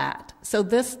have that. So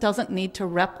this doesn't need to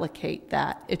replicate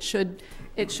that. It should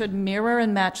mirror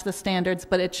and match the standards,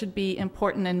 but it should be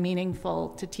important and meaningful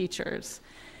to teachers.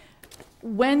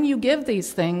 When you give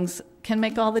these things, can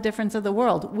make all the difference in the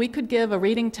world. We could give a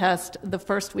reading test the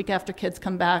first week after kids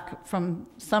come back from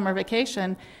summer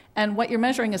vacation, and what you're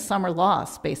measuring is summer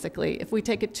loss, basically. If we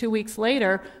take it 2 weeks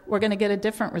later, we're going to get a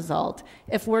different result.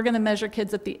 If we're going to measure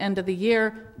kids at the end of the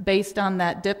year based on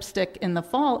that dipstick in the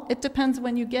fall, it depends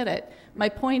when you get it. My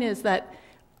point is that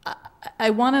I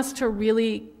want us to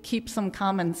really keep some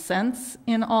common sense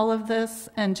in all of this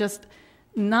and just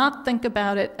not think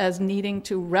about it as needing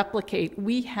to replicate.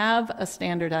 We have a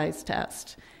standardized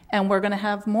test, and we're going to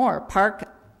have more.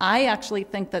 Park, I actually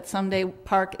think that someday,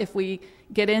 Park, if we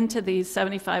get into these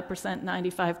 75%,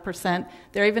 95%,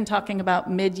 they're even talking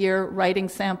about mid-year writing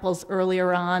samples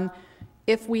earlier on.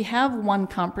 If we have one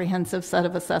comprehensive set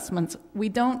of assessments, we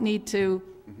don't need to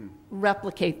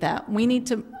replicate that. We need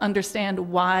to understand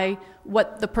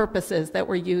what the purpose is that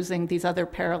we're using these other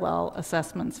parallel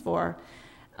assessments for.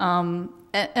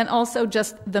 And also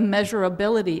just the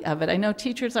measurability of it. I know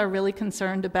teachers are really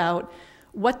concerned about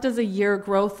what does a year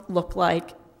growth look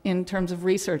like in terms of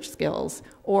research skills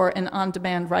or an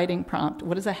on-demand writing prompt.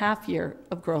 What does a half year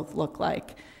of growth look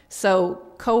like? So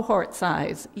cohort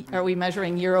size, are we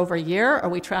measuring year over year? Are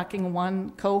we tracking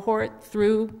one cohort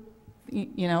through,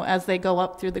 as they go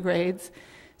up through the grades?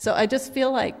 So I just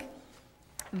feel like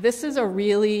this is a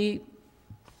really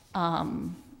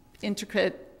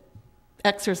intricate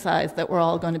exercise that we're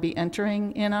all going to be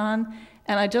entering in on.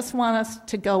 And I just want us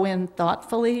to go in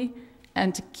thoughtfully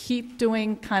and to keep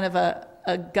doing kind of a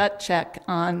gut check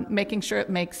on making sure it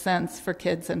makes sense for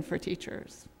kids and for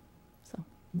teachers. So.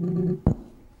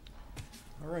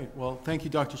 All right. Well, thank you,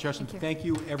 Dr. Chesham. Thank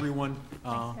you, everyone,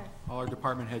 all our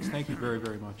department heads. Thank you very,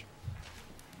 very much.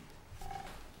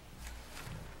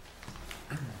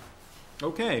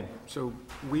 Okay, so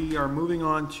we are moving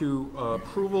on to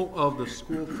approval of the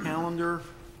school calendar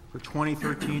for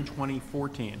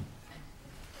 2013-2014.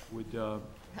 Would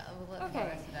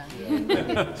okay. So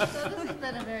this has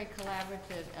been a very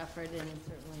collaborative effort, and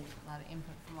certainly a lot of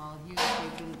input from all of you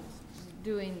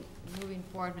moving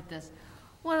forward with this.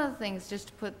 One of the things, just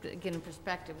to put again in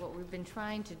perspective, what we've been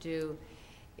trying to do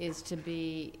is to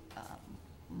be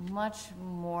much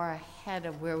more ahead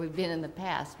of where we've been in the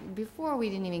past. Before, we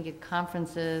didn't even get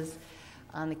conferences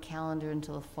on the calendar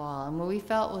until the fall. And what we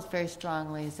felt was very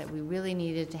strongly is that we really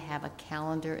needed to have a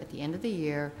calendar at the end of the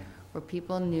year where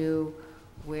people knew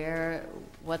where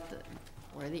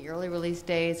the early release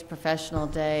days, professional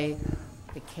day,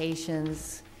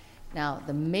 vacations. Now,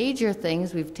 the major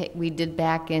things we did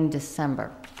back in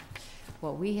December.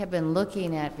 What we have been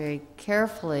looking at very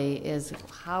carefully is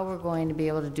how we're going to be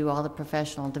able to do all the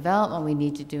professional development we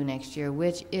need to do next year,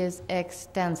 which is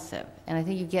extensive. And I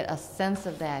think you get a sense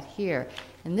of that here.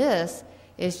 And this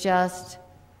is just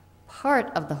part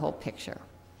of the whole picture.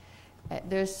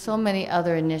 There's so many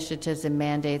other initiatives and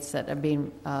mandates that are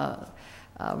being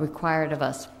required of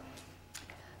us.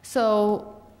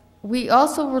 So we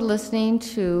also were listening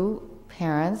to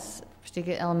parents,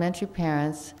 particularly elementary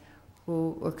parents,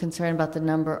 who were concerned about the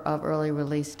number of early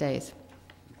release days.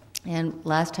 And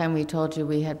last time we told you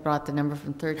we had brought the number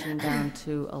from 13 down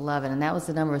to 11, and that was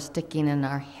the number sticking in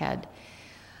our head.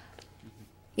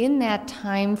 In that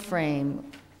time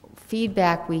frame,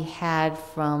 feedback we had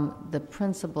from the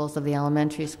principals of the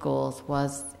elementary schools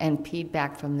was, and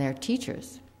feedback from their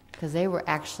teachers, because they were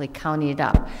actually counting it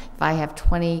up. If I have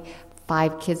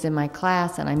 25 kids in my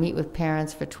class and I meet with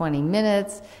parents for 20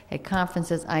 minutes at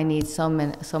conferences, I need so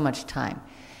much time.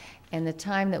 And the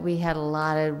time that we had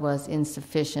allotted was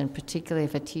insufficient, particularly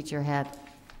if a teacher had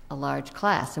a large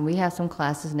class. And we have some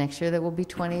classes next year that will be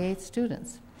 28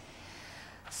 students.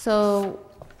 So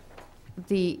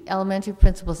the elementary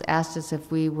principals asked us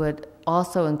if we would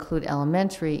also include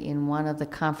elementary in one of the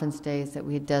conference days that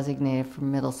we had designated for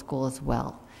middle school as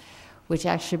well, which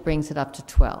actually brings it up to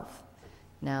 12.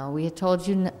 Now, we had told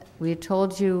you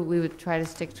we would try to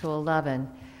stick to 11,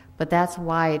 but that's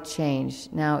why it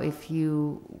changed. Now, if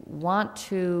you want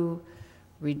to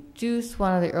reduce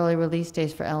one of the early release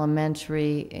days for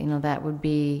elementary, that would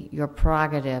be your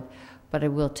prerogative. But I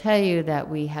will tell you that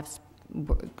we have,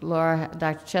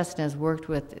 Dr. Cheston has worked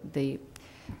with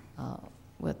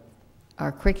with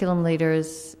our curriculum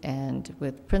leaders and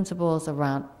with principals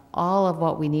around all of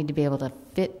what we need to be able to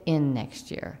fit in next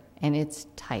year, and it's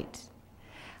tight.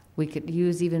 We could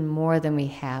use even more than we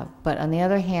have, but on the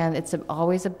other hand, it's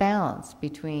always a balance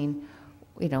between,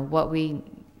 what we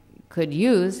could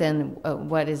use and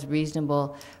what is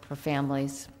reasonable for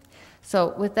families.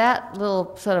 So with that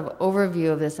little sort of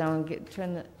overview of this, I'm going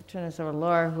to turn this over to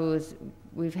Laura,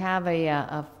 we have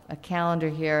a calendar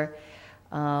here,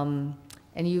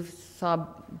 and you saw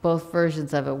both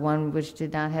versions of it, one which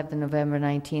did not have the November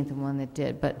 19th and one that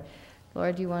did. But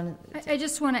Laura, do you want to? I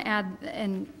just want to add,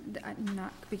 and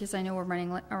not because I know we're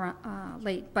running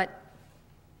late, but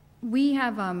we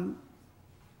have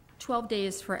 12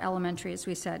 days for elementary, as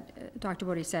we said, Dr.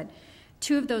 Bodie said.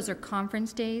 2 of those are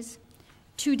conference days.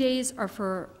 2 days are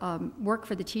for work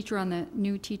for the teacher on the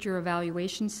new teacher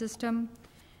evaluation system.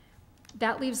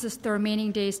 That leaves us the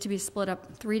remaining days to be split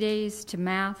up: 3 days to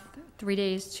math, 3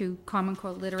 days to Common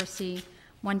Core literacy,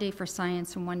 1 day for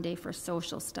science, and 1 day for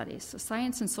social studies. So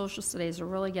science and social studies are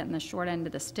really getting the short end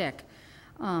of the stick.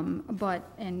 And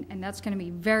that's going to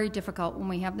be very difficult when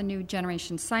we have the new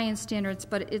generation science standards,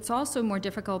 but it's also more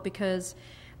difficult because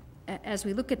as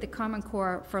we look at the Common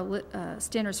Core for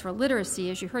standards for literacy,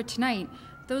 as you heard tonight,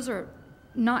 those are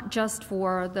not just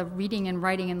for the reading and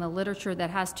writing and the literature that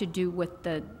has to do with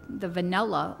the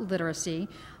vanilla literacy,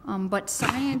 but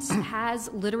science has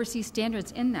literacy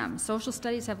standards in them. Social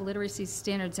studies have literacy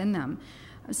standards in them.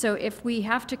 So if we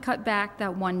have to cut back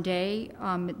that 1 day,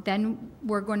 then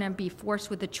we're going to be forced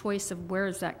with the choice of where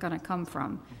is that going to come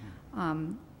from.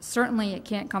 Certainly it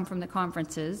can't come from the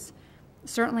conferences.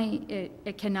 Certainly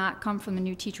it cannot come from the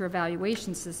new teacher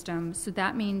evaluation system. So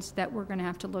that means that we're going to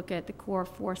have to look at the core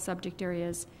 4 subject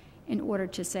areas in order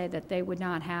to say that they would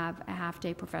not have a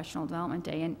half-day professional development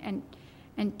day.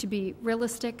 And to be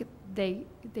realistic, they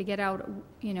get out,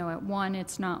 at 1.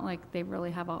 It's not like they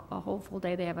really have a whole full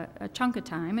day. They have a chunk of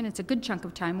time, and it's a good chunk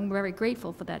of time, and we're very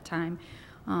grateful for that time.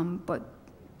 But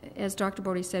as Dr.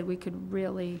 Bodie said, we could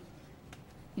really,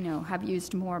 have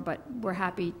used more, but we're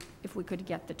happy if we could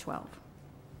get the 12.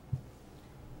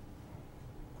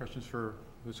 Questions for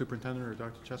the superintendent or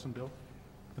Dr. Chesson, Bill?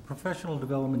 The professional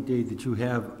development day that you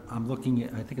have, I'm looking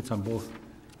at, I think it's on both,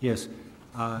 yes,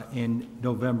 in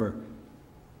November.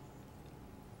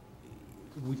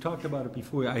 We talked about it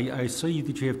before. I see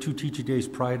that you have 2 teacher days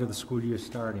prior to the school year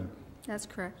starting. That's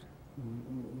correct.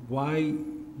 Why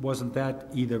wasn't that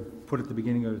either put at the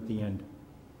beginning or at the end?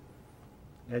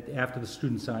 After the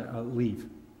students leave?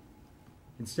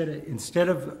 Instead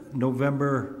of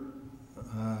November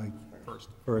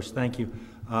 1st, thank you.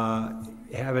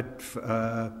 Have it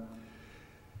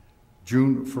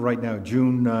June, for right now,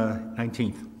 June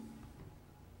 19th.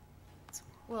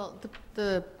 Well,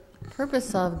 the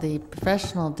purpose of the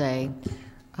professional day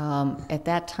at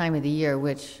that time of the year,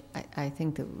 which I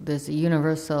think that there's a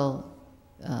universal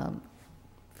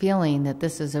feeling that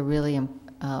this is a really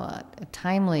a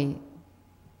timely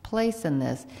place in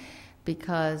this,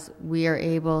 because we are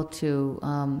able to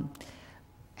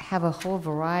have a whole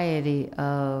variety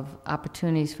of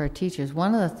opportunities for teachers.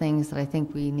 One of the things that I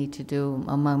think we need to do,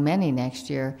 among many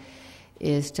next year,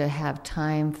 is to have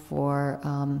time for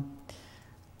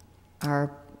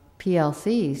our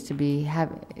PLCs to be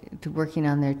working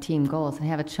on their team goals and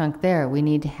have a chunk there. We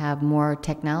need to have more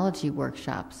technology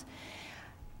workshops.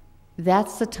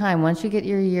 That's the time, once you get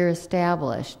your year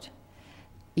established,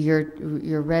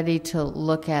 you're ready to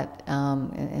look at,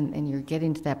 and you're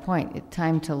getting to that point, it's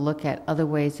time to look at other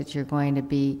ways that you're going to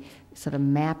be sort of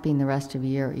mapping the rest of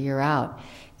your year out.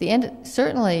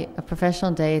 Certainly a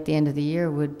professional day at the end of the year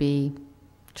would be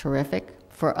terrific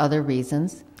for other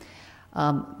reasons.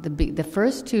 The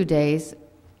first 2 days,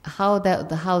 how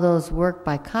those work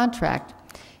by contract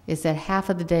is that half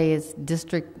of the day is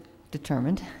district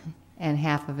determined and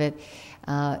half of it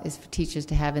is for teachers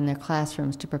to have in their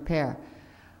classrooms to prepare.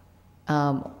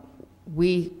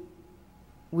 We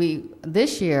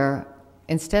this year,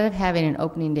 instead of having an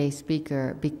opening day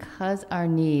speaker, because our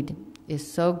need is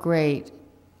so great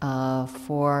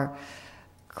for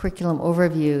curriculum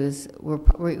overviews,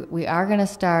 we are going to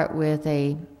start with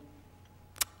a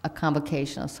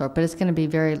convocation of sort, but it's going to be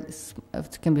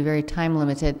very time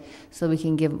limited, so we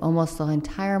can give almost the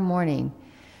entire morning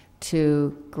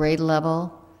to grade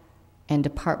level and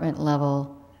department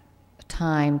level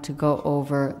time to go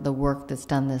over the work that's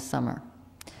done this summer.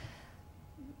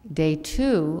 Day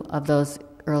 2 of those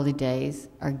early days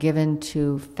are given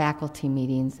to faculty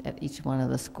meetings at each one of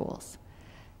the schools.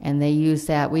 And they use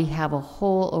that. We have a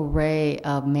whole array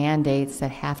of mandates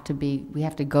that we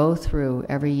have to go through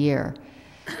every year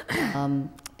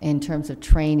in terms of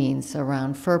trainings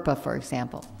around FERPA, for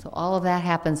example. So all of that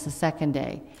happens the second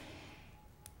day.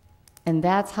 And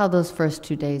that's how those first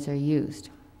 2 days are used.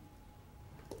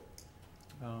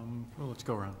 Well, let's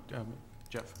go around.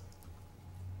 Jeff.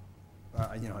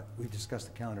 We've discussed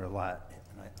the calendar a lot,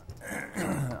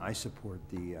 and I support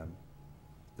the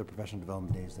professional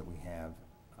development days that we have.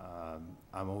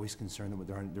 I'm always concerned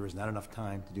that there is not enough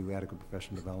time to do adequate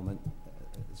professional development.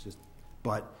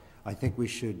 But I think we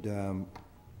should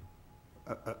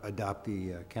adopt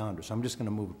the calendar. So I'm just going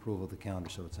to move approval of the calendar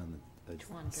so it's on the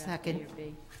second.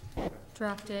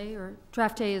 Draft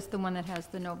day is the one that has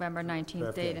the November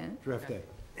 19th date in it. Draft day.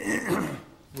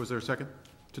 Was there a second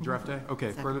to draft day? Okay,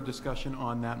 Second. further discussion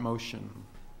on that motion.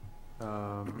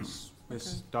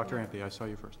 Ms. Dr. Ampe, I saw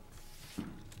you first.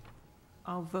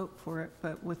 I'll vote for it,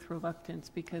 but with reluctance,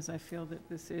 because I feel that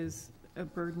this is a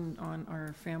burden on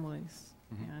our families.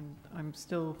 Mm-hmm. And I'm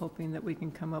still hoping that we can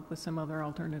come up with some other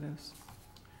alternatives.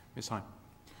 Ms. Hine.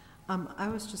 I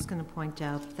was just going to point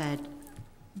out that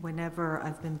whenever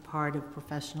I've been part of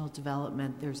professional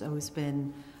development, there's always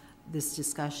been this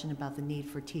discussion about the need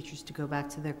for teachers to go back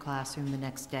to their classroom the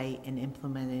next day and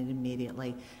implement it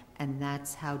immediately. And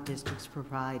that's how districts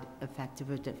provide effective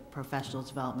professional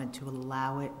development, to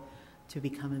allow it to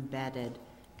become embedded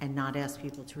and not ask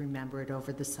people to remember it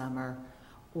over the summer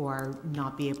or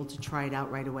not be able to try it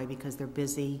out right away because they're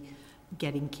busy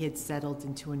getting kids settled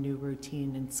into a new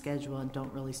routine and schedule and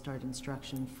don't really start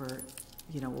instruction for,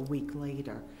 a week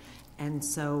later. And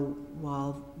so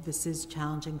while this is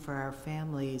challenging for our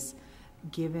families,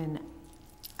 given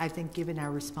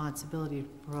our responsibility to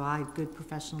provide good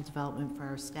professional development for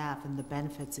our staff and the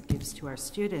benefits it gives to our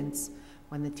students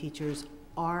when the teachers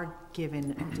are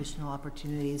given additional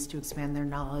opportunities to expand their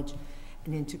knowledge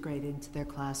and integrate into their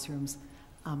classrooms,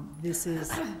 this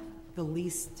is the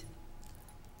least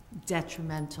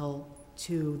detrimental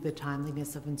to the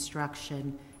timeliness of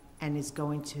instruction and is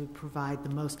going to provide the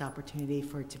most opportunity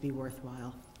for it to be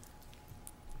worthwhile.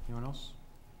 Anyone else?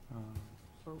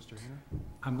 Mr. Hayner?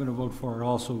 I'm going to vote for it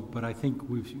also, but I think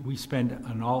we spend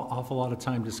an awful lot of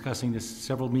time discussing this,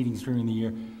 several meetings during the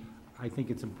year. I think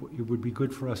it would be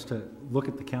good for us to look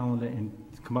at the calendar and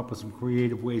come up with some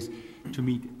creative ways to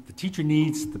meet the teacher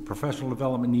needs, the professional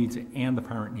development needs, and the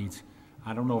parent needs.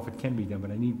 I don't know if it can be done,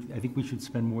 but I think we should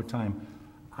spend more time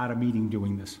at a meeting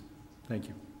doing this. Thank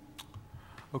you.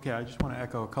 Okay, I just want to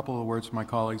echo a couple of words from my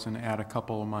colleagues and add a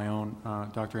couple of my own.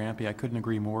 Dr. Ampe, I couldn't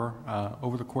agree more.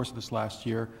 Over the course of this last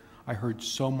year, I heard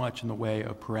so much in the way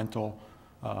of parental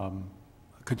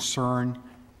concern,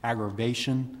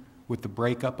 aggravation with the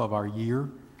breakup of our year.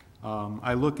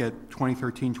 I look at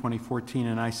 2013, 2014,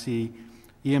 and I see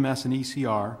EMS and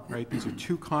ECR, right? These are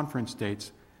two conference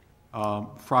dates,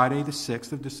 Friday the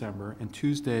 6th of December and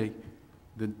Tuesday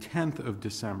the 10th of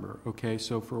December, okay?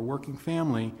 So for a working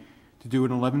family, to do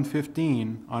it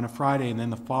 11:15 on a Friday and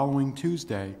then the following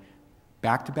Tuesday,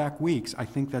 back-to-back weeks, I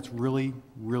think that's really,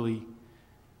 really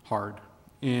hard.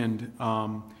 And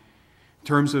in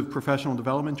terms of professional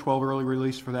development, 12 early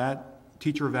release for that.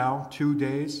 Teacher eval, 2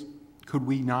 days. Could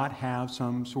we not have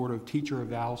some sort of teacher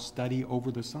eval study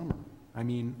over the summer? I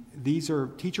mean, these are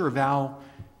teacher eval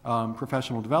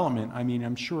professional development. I mean,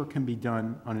 I'm sure can be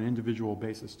done on an individual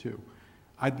basis too.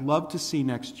 I'd love to see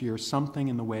next year something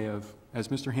in the way of, as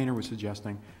Mr. Hayner was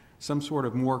suggesting, some sort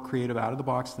of more creative,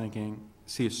 out-of-the-box thinking,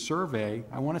 see a survey.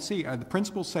 I want to see, the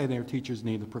principals say their teachers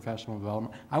need the professional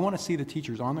development. I want to see the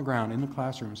teachers on the ground in the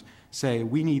classrooms say,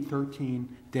 we need 13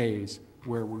 days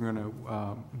where we're going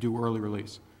to do early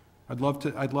release. I'd love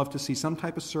to see some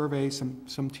type of survey,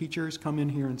 some teachers come in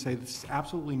here and say this is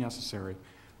absolutely necessary.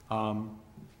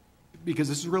 Because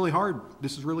this is really hard.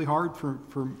 This is really hard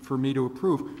for me to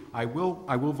approve. I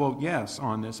will vote yes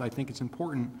on this. I think it's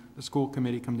important the school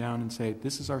committee come down and say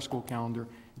this is our school calendar.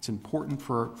 It's important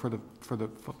for the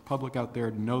public out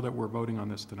there to know that we're voting on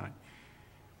this tonight.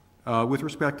 With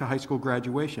respect to high school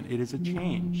graduation, it is a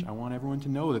change. I want everyone to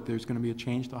know that there's going to be a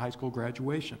change to high school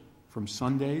graduation from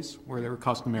Sundays, where they were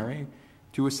customary,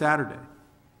 to a Saturday.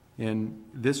 And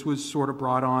this was sort of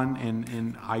brought on,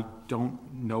 and I don't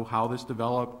know how this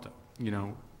developed,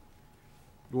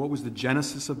 what was the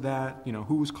genesis of that,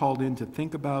 who was called in to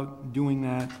think about doing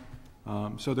that.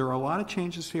 So there are a lot of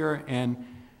changes here, and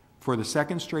for the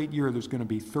second straight year, there's going to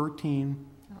be 13,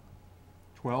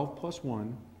 12 plus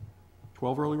 1,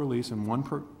 12 early release and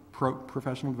 1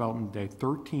 professional development day,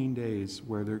 13 days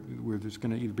where there's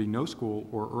going to either be no school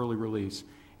or early release.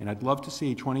 And I'd love to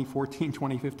see 2014,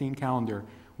 2015 calendar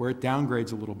where it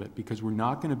downgrades a little bit, because we're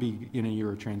not going to be in a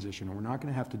year of transition, and we're not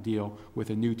going to have to deal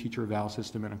with a new teacher eval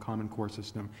system and a common core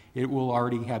system. It will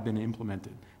already have been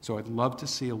implemented. So I'd love to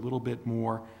see a little bit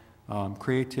more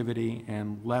creativity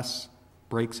and less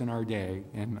breaks in our day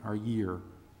and our year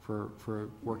for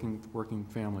working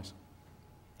families.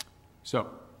 So,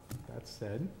 that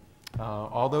said,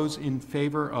 all those in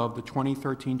favor of the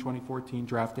 2013-2014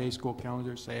 draft day school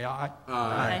calendar, say aye.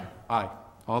 Aye. Aye.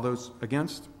 All those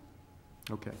against?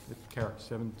 Okay, it carries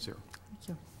 7-0. Thank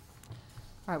you.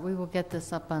 All right, we will get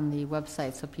this up on the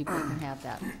website so people can have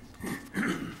that.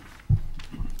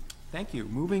 Thank you.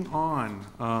 Moving on,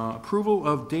 approval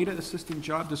of data assistant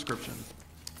job description.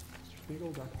 Mr.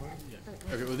 Spiegel, Dr. Bowden? Yeah.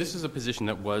 Okay, well, this is a position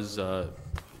that was,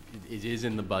 it is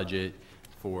in the budget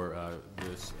for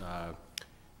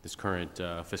this current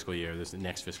fiscal year, this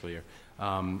next fiscal year,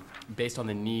 based on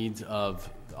the needs of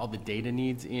all the data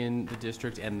needs in the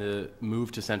district and the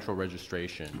move to central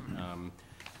registration.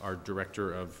 Our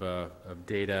director of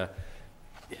data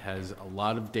has a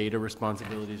lot of data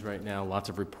responsibilities right now, lots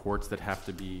of reports that have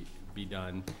to be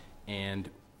done, and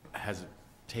has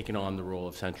taken on the role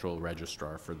of central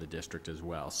registrar for the district as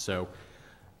well. So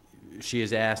she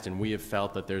has asked, and we have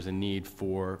felt that there's a need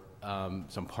for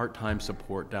some part-time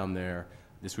support down there.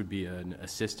 This would be an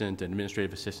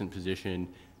administrative assistant position,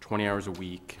 20 hours a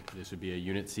week. This would be a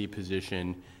Unit C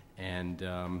position, and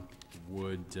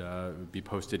would be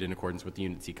posted in accordance with the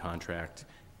Unit C contract,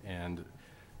 and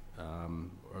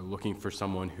are looking for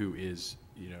someone who is,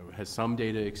 has some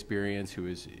data experience, who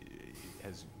has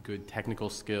good technical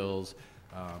skills,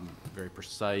 very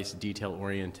precise,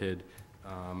 detail-oriented,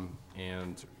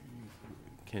 and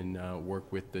can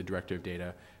work with the director of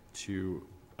data to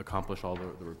accomplish all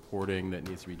the reporting that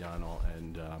needs to be done,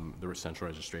 and the central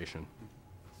registration.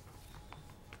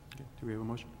 Okay. Do we have a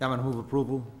motion? I'm going to move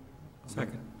approval.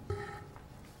 Second.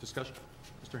 Discussion?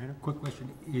 Mr. Hayner? Quick question.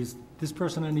 Is this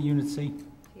person under Unit C?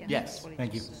 Yeah. Yes.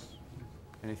 Thank you.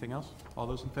 Anything else? All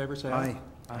those in favor say aye.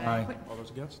 Aye. Aye. All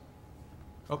those against?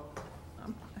 Oh.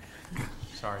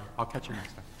 Sorry. I'll catch you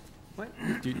next time.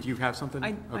 What? Do you have something?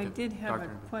 I did have a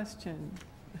question.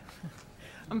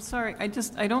 I'm sorry, I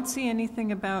don't see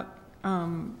anything about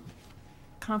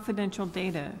confidential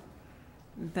data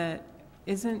that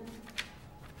isn't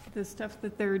the stuff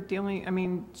that they're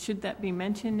dealing, should that be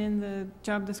mentioned in the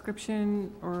job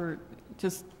description, or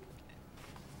just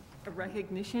a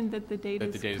recognition that the data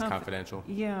is confidential?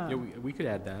 Yeah. Yeah, we could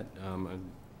add that.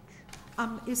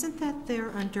 Isn't that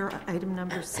there under item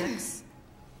number 6?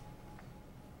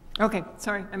 Okay,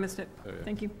 sorry, I missed it.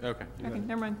 Thank you. Okay. Okay,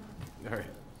 never mind. All right.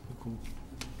 Cool.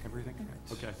 Everything?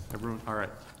 Okay, everyone, all right.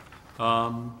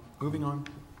 Moving on.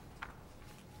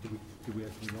 Did we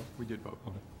actually vote? We did vote.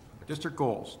 Okay. District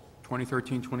goals,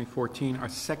 2013-2014, our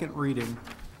second reading,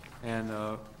 and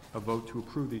a vote to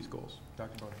approve these goals.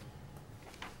 Dr.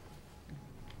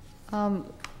 Bowden.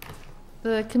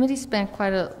 The committee spent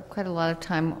quite a lot of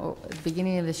time at the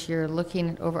beginning of this year looking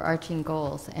at overarching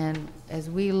goals, and as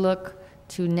we look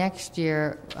to next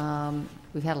year,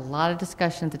 we've had a lot of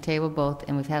discussion at the table both,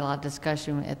 and we've had a lot of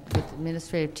discussion with the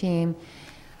administrative team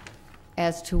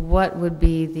as to what would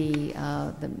be the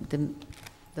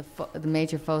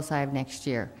major foci of next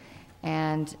year.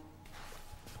 And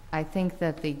I think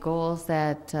that the goals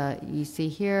that you see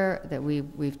here, that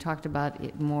we've talked about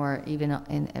it more even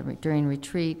during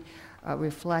retreat,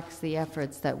 reflects the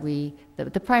efforts that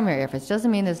the primary efforts.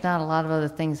 Doesn't mean there's not a lot of other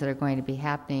things that are going to be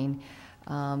happening,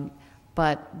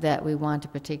 but that we want to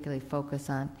particularly focus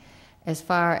on. As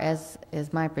far as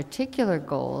my particular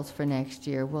goals for next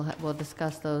year, we'll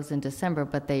discuss those in December,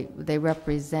 but they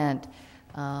represent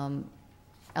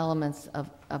elements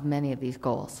of many of these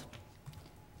goals.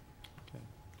 Okay.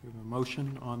 Do we have a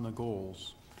motion on the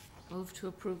goals? Move to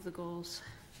approve the goals.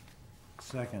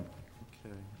 Second.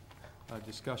 Okay.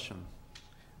 Discussion.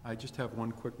 I just have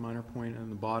one quick minor point. On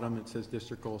the bottom, it says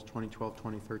district goals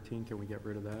 2012-2013. Can we get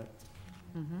rid of that?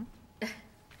 Mm-hmm.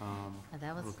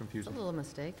 That was a little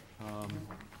mistake.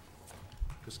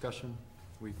 Discussion.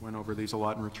 We went over these a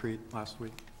lot in retreat last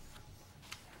week.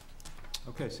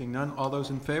 Okay, seeing none, all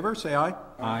those in favor, say aye.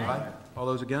 Aye. All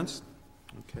those against?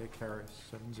 Okay, carries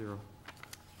 7-0.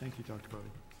 Thank you, Dr. Bodie.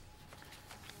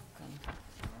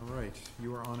 All right,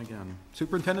 you are on again.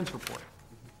 Superintendent's report.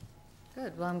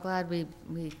 Good. Well, I'm glad we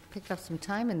picked up some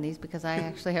time in these because I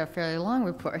actually have a fairly long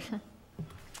report.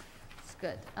 It's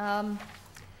good.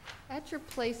 At your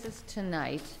places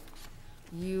tonight,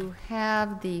 you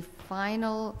have the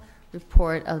final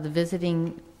report of the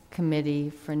visiting committee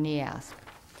for NEASC.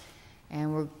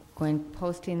 And we're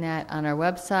posting that on our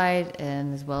website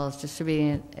and as well as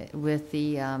distributing it with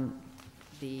the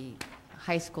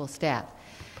high school staff.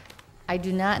 I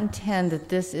do not intend that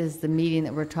this is the meeting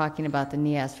that we're talking about the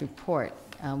NEASC report.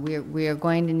 We are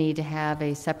going to need to have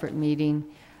a separate meeting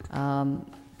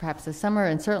perhaps this summer,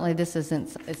 and certainly this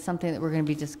isn't. It's something that we're going to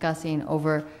be discussing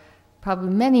over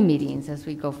probably many meetings as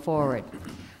we go forward.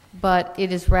 But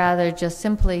it is rather just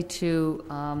simply to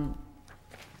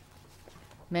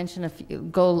mention a few,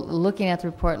 go looking at the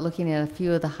report, looking at a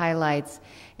few of the highlights,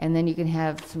 and then you can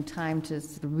have some time to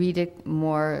sort of read it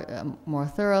more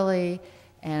thoroughly,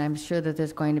 and I'm sure that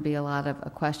there's going to be a lot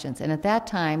of questions. And at that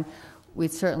time,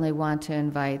 we'd certainly want to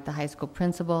invite the high school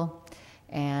principal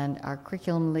and our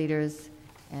curriculum leaders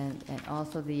and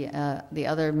also the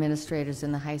other administrators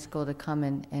in the high school to come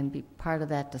and be part of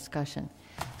that discussion.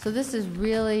 So this is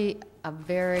really a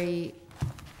very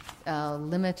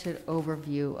limited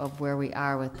overview of where we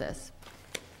are with this.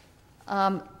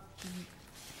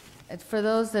 For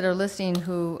those that are listening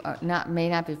who may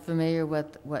not be familiar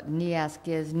with what NEASC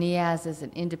is, NEASC is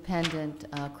an independent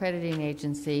accrediting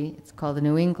agency. It's called the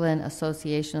New England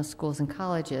Association of Schools and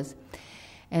Colleges,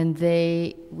 and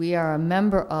we are a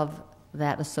member of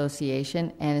that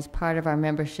association, and as part of our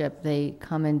membership, they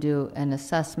come and do an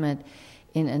assessment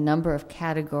in a number of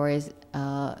categories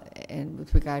and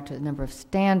with regard to a number of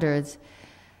standards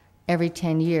every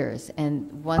 10 years.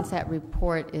 And once that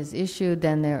report is issued,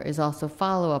 then there is also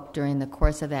follow-up during the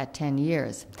course of that 10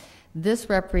 years. This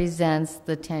represents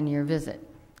the 10-year visit.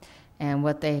 And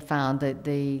what they found, that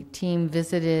the team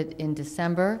visited in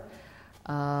December.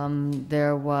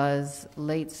 There was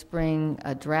late spring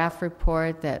a draft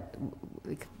report that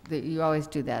you always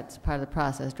do that. It's part of the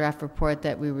process. Draft report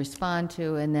that we respond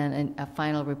to, and then a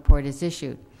final report is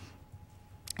issued.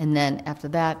 And then after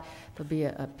that, there'll be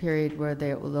a period where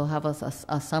they'll have us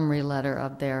a summary letter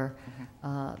of their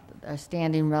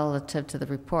standing relative to the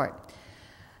report.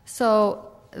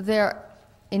 So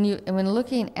when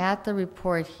looking at the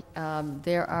report,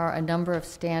 there are a number of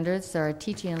standards. There are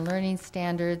teaching and learning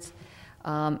standards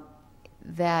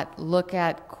that look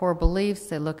at core beliefs,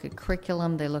 they look at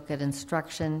curriculum, they look at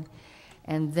instruction,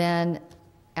 and then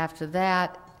after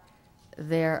that,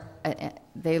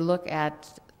 they look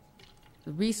at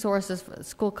resources,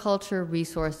 school culture,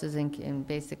 resources, and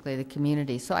basically the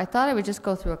community. So I thought I would just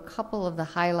go through a couple of the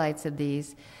highlights of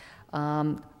these,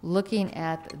 looking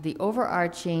at the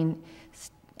overarching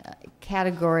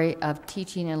category of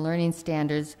teaching and learning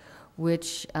standards,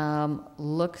 which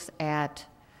looks at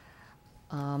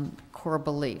core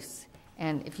beliefs.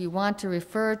 And if you want to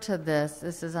refer to this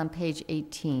is on page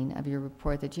 18 of your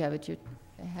report that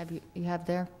you have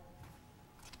there.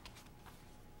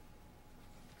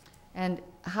 And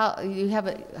how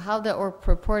the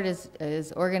report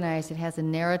is organized, it has a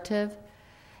narrative,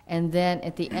 and then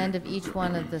at the end of each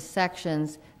one of the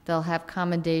sections, they'll have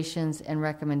commendations and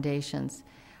recommendations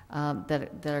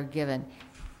that are given.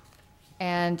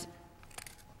 And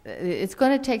it's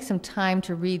going to take some time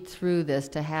to read through this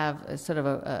to have a sort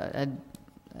of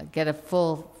get a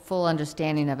full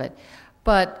understanding of it.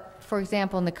 But for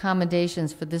example, in the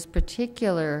commendations for this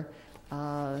particular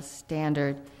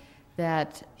standard,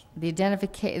 that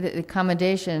the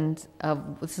commendations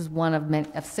of, this is one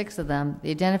of 6 of them,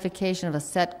 the identification of a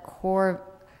set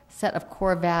of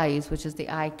core values, which is the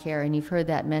I care, and you've heard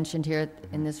that mentioned here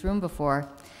in this room before,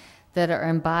 that are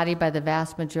embodied by the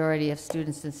vast majority of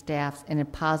students and staffs, and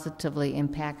it positively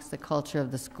impacts the culture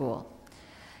of the school.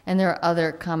 And there are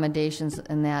other commendations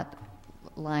in that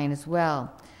line as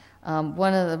well.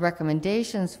 One of the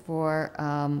recommendations for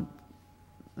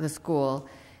the school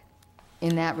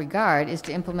in that regard is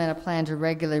to implement a plan to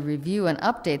regularly review and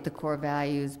update the core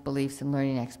values, beliefs, and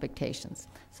learning expectations.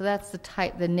 So that's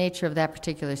the nature of that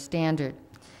particular standard.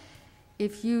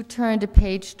 If you turn to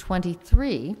page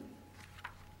 23,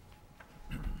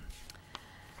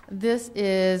 this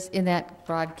is in that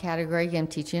broad category, again,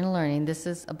 teaching and learning. This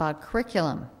is about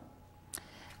curriculum.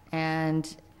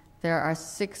 And there are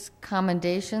 6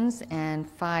 commendations and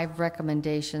 5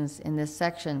 recommendations in this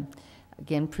section,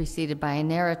 again, preceded by a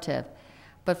narrative.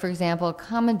 But for example, a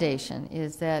commendation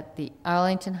is that the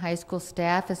Arlington High School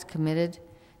staff is committed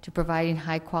to providing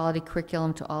high-quality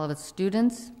curriculum to all of its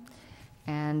students.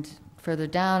 And further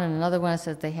down, in another one, it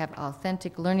says they have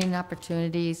authentic learning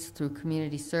opportunities through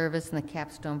community service and the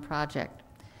Capstone Project,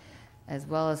 as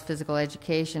well as physical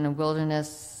education and wilderness,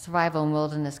 survival and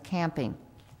wilderness camping.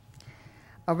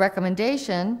 A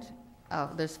recommendation,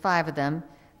 there's 5 of them,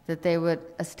 that they would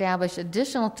establish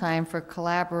additional time for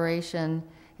collaboration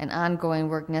and ongoing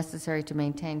work necessary to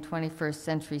maintain 21st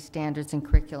century standards in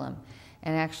curriculum.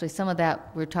 And actually some of that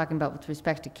we're talking about with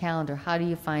respect to calendar. How do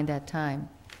you find that time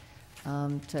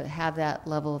to have that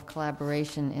level of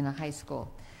collaboration in a high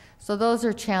school? So those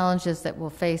are challenges that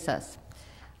will face us.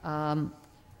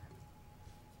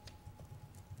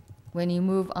 When you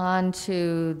move on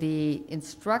to the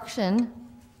instruction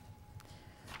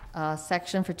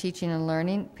section for teaching and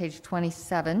learning, page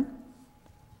 27.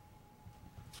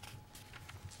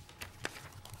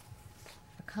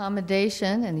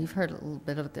 Accommodation, and you've heard a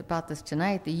little bit about this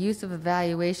tonight, the use of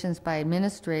evaluations by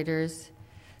administrators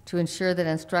to ensure that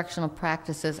instructional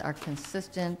practices are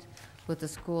consistent with the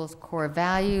school's core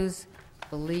values,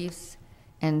 beliefs,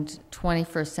 and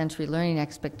 21st century learning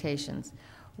expectations.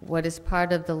 What is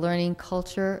part of the learning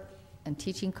culture and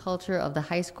teaching culture of the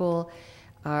high school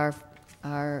are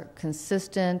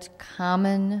consistent,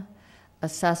 common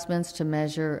assessments to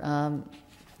measure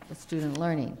student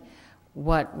learning.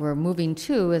 What we're moving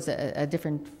to is a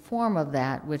different form of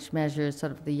that, which measures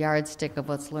sort of the yardstick of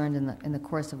what's learned in the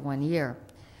course of 1 year.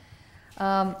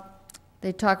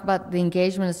 They talk about the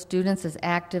engagement of students as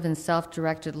active and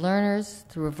self-directed learners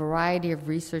through a variety of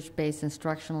research-based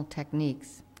instructional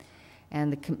techniques.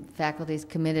 And the faculty is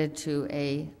committed to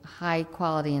a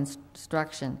high-quality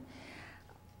instruction.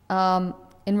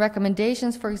 In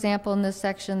recommendations, for example, in this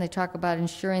section, they talk about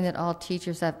ensuring that all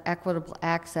teachers have equitable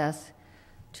access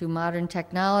to modern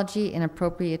technology and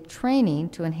appropriate training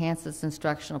to enhance its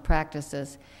instructional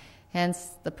practices,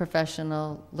 hence the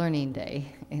Professional Learning Day,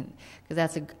 because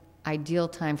that's an ideal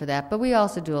time for that. But we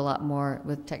also do a lot more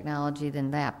with technology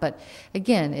than that. But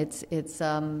again, it's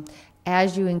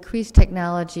as you increase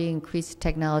technology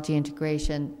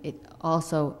integration, it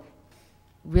also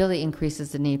really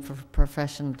increases the need for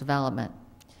professional development.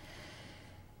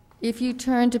 If you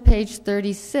turn to page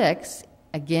 36,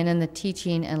 again in the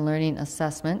teaching and learning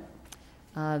assessment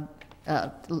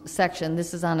section,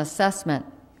 this is on assessment.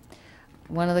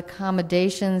 One of the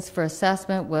accommodations for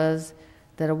assessment was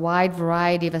that a wide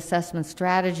variety of assessment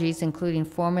strategies, including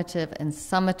formative and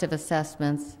summative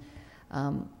assessments,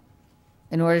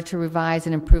 in order to revise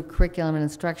and improve curriculum and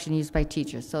instruction used by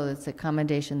teachers. So it's a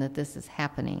commendation that this is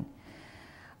happening.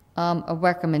 A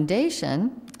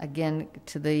recommendation, again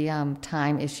to the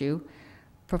time issue,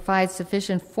 provides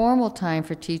sufficient formal time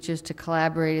for teachers to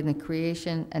collaborate in the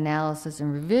creation, analysis,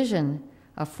 and revision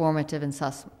of formative and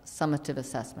summative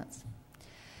assessments.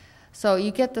 So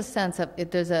you get the sense of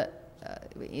if there's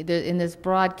in this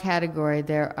broad category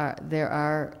there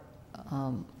are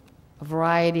a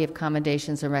variety of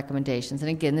accommodations and recommendations. And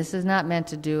again, this is not meant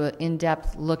to do an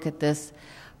in-depth look at this,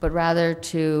 but rather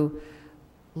to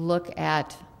look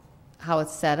at how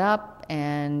it's set up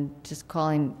and just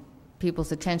calling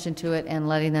people's attention to it and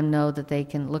letting them know that they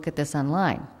can look at this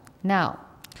online. Now,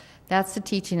 that's the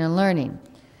teaching and learning.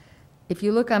 If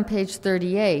you look on page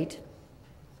 38,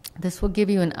 this will give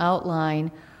you an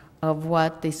outline of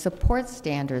what the support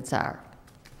standards are.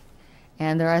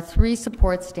 And there are 3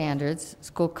 support standards: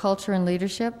 school culture and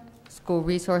leadership, school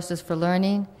resources for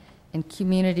learning, and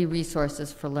community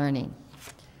resources for learning.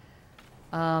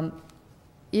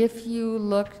 If you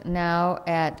look now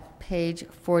at page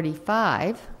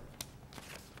 45,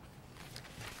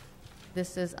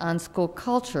 this is on school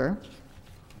culture.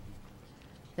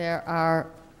 There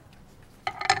are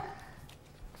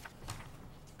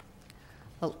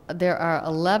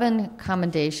 11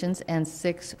 commendations and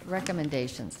 6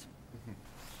 recommendations.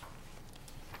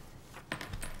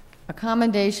 A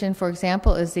commendation, for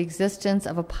example, is the existence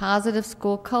of a positive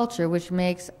school culture which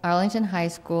makes Arlington High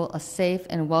School a safe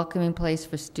and welcoming place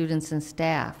for students and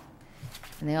staff.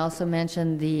 And they also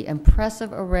mention the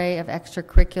impressive array of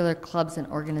extracurricular clubs and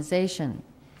organization,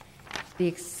 the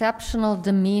exceptional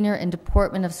demeanor and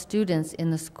deportment of students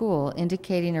in the school,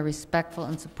 indicating a respectful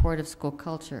and supportive school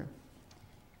culture.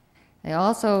 They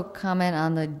also comment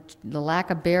on the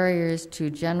lack of barriers to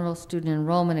general student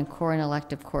enrollment in core and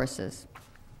elective courses,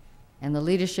 and the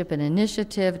leadership and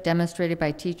initiative demonstrated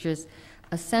by teachers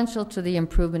essential to the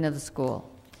improvement of the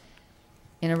school.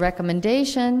 In a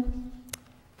recommendation,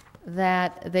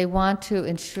 that they want to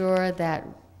ensure that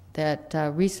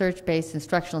research-based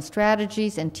instructional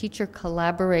strategies and teacher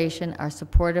collaboration are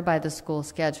supported by the school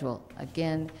schedule.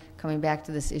 Again, coming back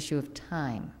to this issue of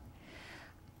time.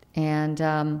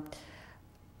 And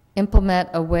implement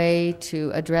a way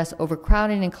to address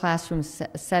overcrowding in classroom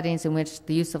settings in which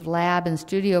the use of lab and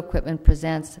studio equipment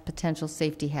presents potential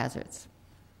safety hazards.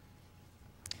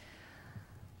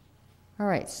 All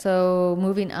right, so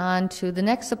moving on to the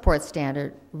next support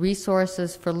standard,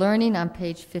 resources for learning on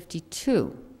page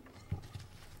 52.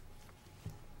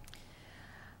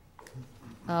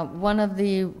 One of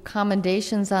the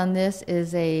commendations on this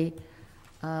is the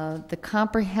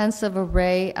comprehensive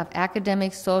array of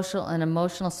academic, social, and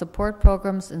emotional support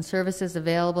programs and services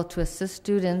available to assist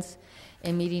students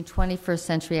in meeting 21st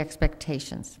century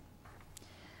expectations.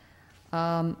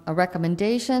 A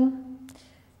recommendation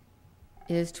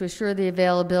is to assure the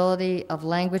availability of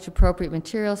language-appropriate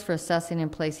materials for assessing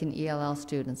and placing ELL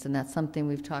students, and that's something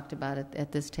we've talked about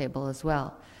at this table as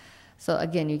well. So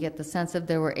again, you get the sense of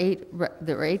there were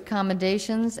eight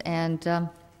commendations and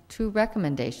 2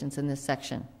 recommendations in this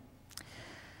section.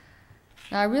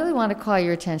 Now, I really want to call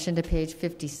your attention to page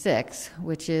 56,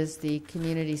 which is the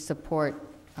community support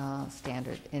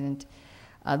standard, and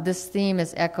this theme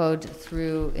is echoed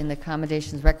through in the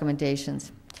accommodations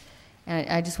recommendations. And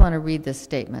I just want to read this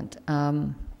statement.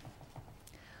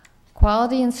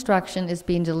 Quality instruction is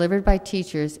being delivered by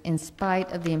teachers in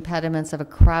spite of the impediments of a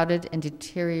crowded and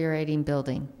deteriorating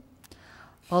building.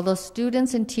 Although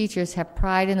students and teachers have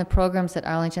pride in the programs at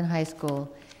Arlington High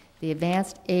School, the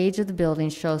advanced age of the building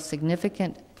shows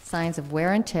significant signs of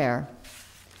wear and tear.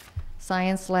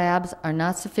 Science labs are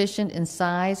not sufficient in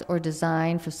size or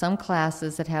design for some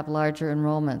classes that have larger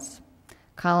enrollments.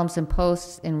 Columns and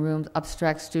posts in rooms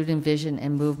obstruct student vision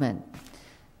and movement.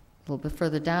 A little bit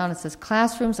further down, it says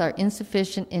classrooms are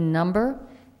insufficient in number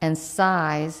and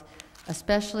size,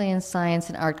 especially in science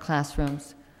and art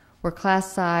classrooms, where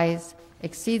class size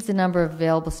exceeds the number of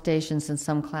available stations in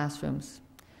some classrooms.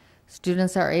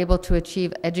 Students are able to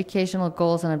achieve educational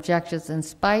goals and objectives in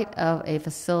spite of a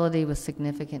facility with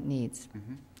significant needs.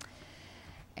 Mm-hmm.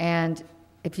 And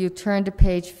if you turn to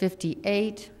page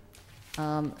 58,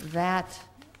 that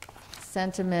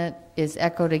sentiment is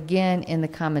echoed again in the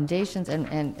commendations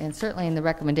and certainly in the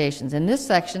recommendations. In this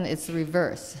section, it's the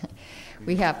reverse.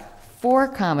 We have 4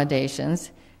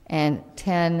 commendations and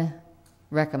 10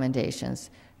 recommendations.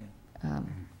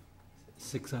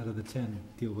 6 out of the 10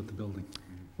 deal with the building.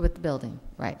 With the building,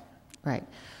 right.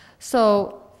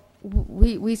 So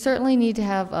we certainly need to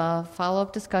have a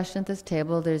follow-up discussion at this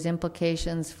table. There's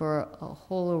implications for a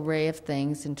whole array of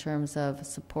things in terms of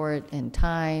support and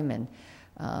time and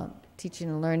teaching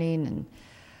and learning, and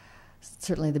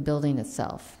certainly the building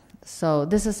itself. So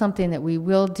this is something that we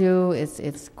will do.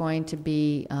 It's going to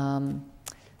be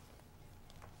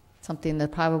something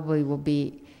that probably will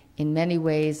be in many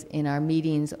ways in our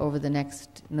meetings over the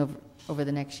next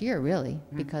year, really,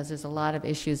 because there's a lot of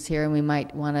issues here, and we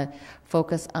might want to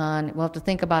focus on, we'll have to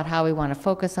think about how we want to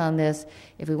focus on this,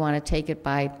 if we want to take it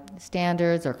by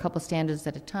standards or a couple standards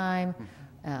at a time,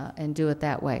 and do it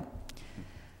that way.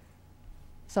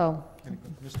 So,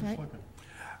 right?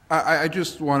 I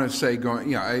just want to say,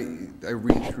 I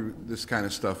read through this kind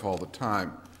of stuff all the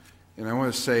time, and I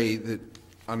want to say that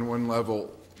on one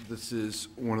level, this is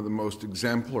one of the most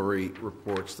exemplary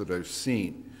reports that I've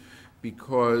seen,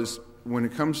 because when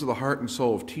it comes to the heart and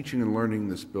soul of teaching and learning in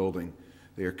this building,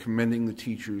 they are commending the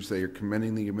teachers, they are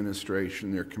commending the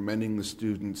administration, they're commending the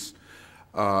students,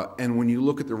 and when you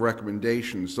look at the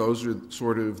recommendations, those are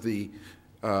sort of the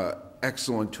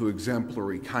excellent to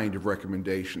exemplary kind of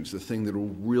recommendations, the thing that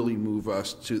will really move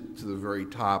us to the very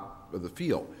top of the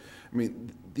field. I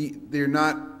mean, they're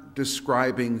not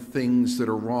describing things that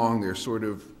are wrong, they're sort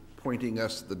of pointing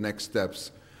us to the next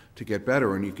steps to get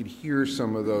better, and you could hear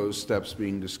some of those steps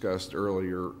being discussed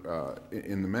earlier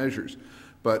in the measures.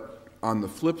 But on the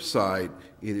flip side,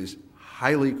 it is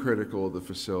highly critical of the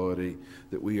facility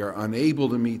that we are unable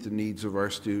to meet the needs of our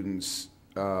students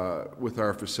with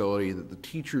our facility, that the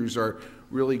teachers are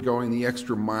really going the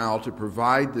extra mile to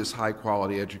provide this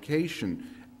high-quality education,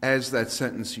 as that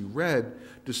sentence you read,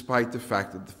 despite the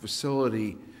fact that the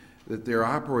facility that they're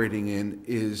operating in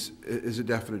is a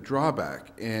definite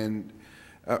drawback. And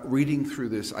reading through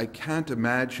this, I can't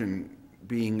imagine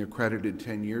being accredited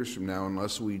 10 years from now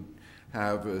unless we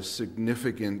have a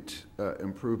significant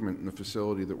improvement in the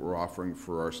facility that we're offering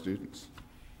for our students.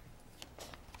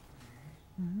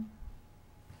 Mm-hmm.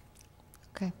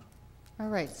 Okay. All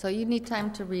right. So you need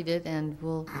time to read it, and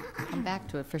we'll come back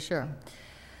to it for sure.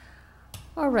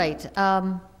 All right.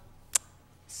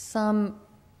 Some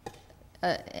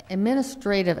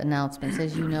administrative announcements.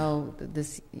 As you know,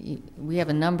 we have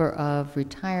a number of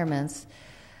retirements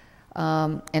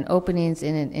and openings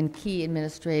in key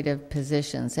administrative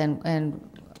positions and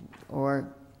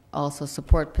or also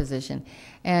support position.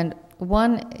 And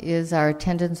One is our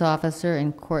attendance officer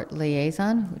and court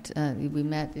liaison. Which, we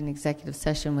met in executive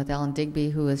session with Ellen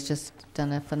Digby, who has just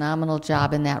done a phenomenal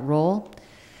job in that role.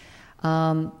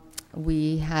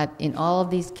 We had, in all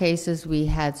of these cases, we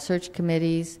had search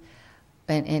committees,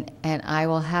 and I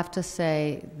will have to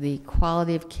say the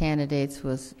quality of candidates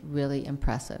was really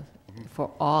impressive for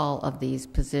all of these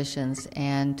positions.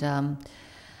 And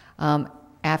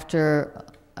after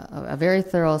a very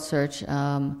thorough search,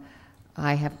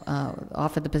 I have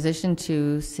offered the position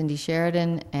to Cindy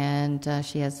Sheridan, and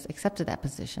she has accepted that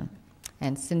position.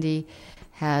 And Cindy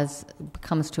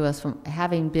comes to us from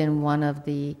having been one of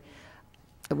the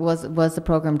was the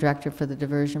program director for the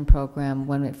diversion program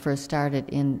when it first started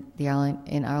in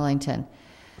Arlington.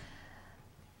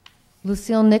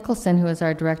 Lucille Nicholson, who is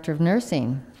our director of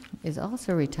nursing, is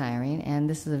also retiring, and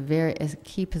this is a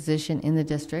key position in the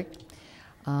district.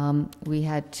 We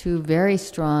had two very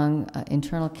strong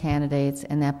internal candidates,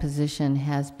 and that position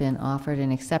has been offered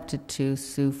and accepted to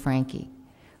Sue Frankie,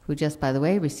 who just, by the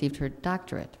way, received her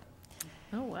doctorate.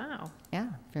 Oh, wow. Yeah,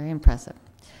 very impressive.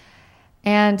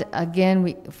 And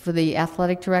again, for the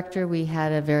athletic director, we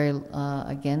had a very,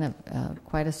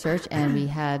 quite a search, and we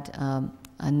had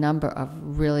a number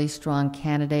of really strong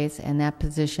candidates, and that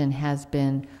position has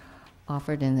been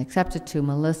offered and accepted to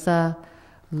Melissa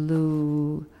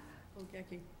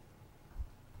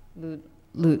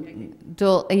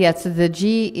yeah, so the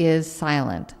G is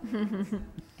silent,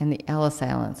 and the L is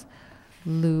silent.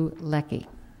 Leckie.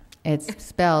 It's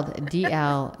spelled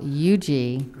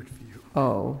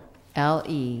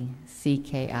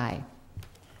DLUGOLECKI.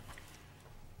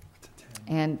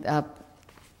 And the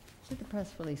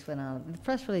press release went on. The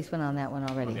press release went on that one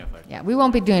already. Yeah, we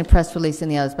won't be doing press release in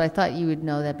the others, but I thought you would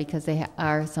know that because they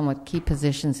are somewhat key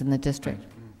positions in the district.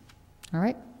 All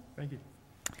right. Thank you.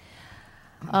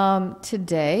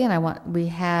 Today, we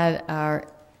had our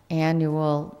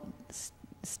annual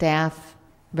staff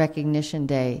recognition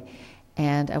day,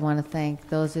 and I want to thank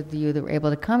those of you that were able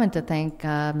to come, and to thank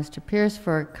Mr. Pierce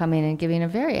for coming and giving a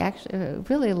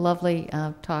really lovely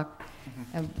talk,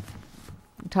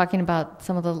 talking about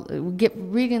some of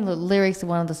reading the lyrics of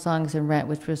one of the songs in Rent,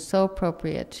 which was so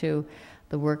appropriate to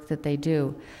the work that they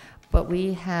do. But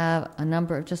we have a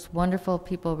number of just wonderful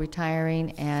people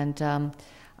retiring, and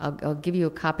I'll give you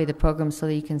a copy of the program so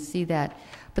that you can see that.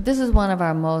 But this is one of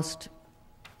our most,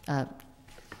 I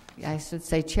should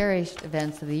say, cherished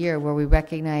events of the year, where we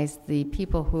recognize the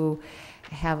people who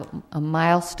have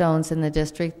milestones in the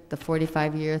district, the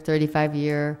 45-year,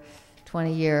 35-year,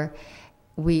 20-year.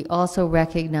 We also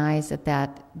recognize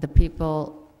that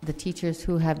the teachers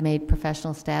who have made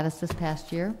professional status this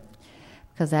past year,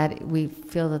 because we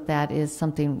feel that is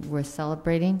something we're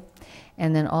celebrating.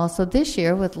 And then also this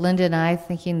year, with Linda and I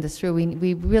thinking this through,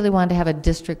 we really wanted to have a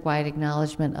district-wide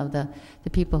acknowledgement of the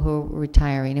people who are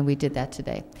retiring, and we did that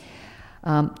today.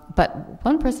 But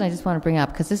one person I just want to bring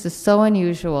up, because this is so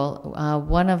unusual,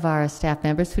 one of our staff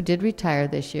members who did retire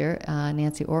this year,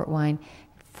 Nancy Ortwine,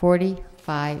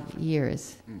 45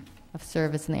 years of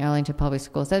service in the Arlington Public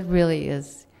Schools. That really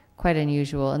is quite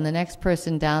unusual. And the next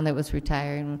person down that was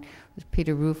retiring was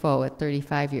Peter Rufo at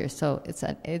 35 years. So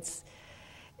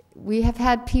we have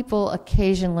had people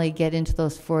occasionally get into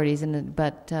those 40s,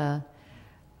 but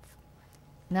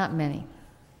not many.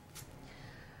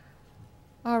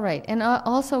 All right, and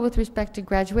also with respect to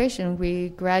graduation, we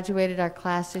graduated our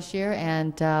class this year,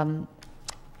 and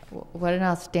what an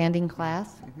outstanding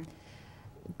class.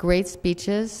 Great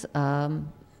speeches,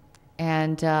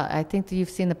 and I think that you've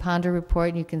seen the Ponder report,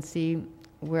 and you can see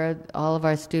where all of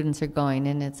our students are going,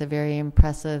 and it's a very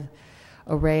impressive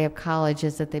array of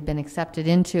colleges that they've been accepted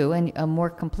into, and a more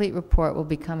complete report will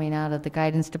be coming out of the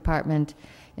guidance department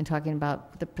and talking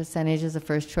about the percentages of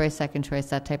first choice, second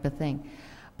choice, that type of thing.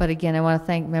 But again, I want to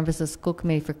thank members of the school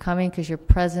committee for coming, because your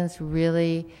presence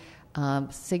really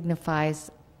signifies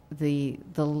the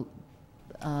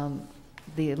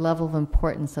level of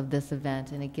importance of this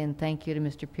event. And again, thank you to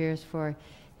Mr. Pierce for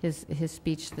his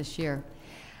speech this year.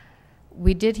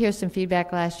 We did hear some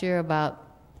feedback last year about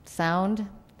sound.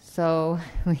 So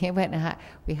we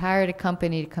hired a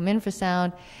company to come in for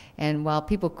sound, and while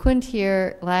people couldn't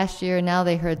hear last year, now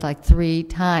they heard like 3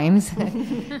 times.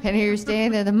 And if you're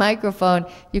standing at the microphone,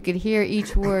 you could hear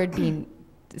each word being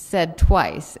said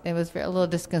twice. It was a little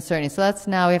disconcerting. So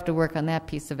now we have to work on that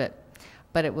piece of it.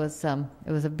 But it was a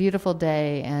beautiful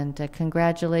day, and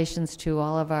congratulations to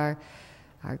all of our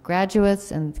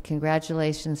graduates, and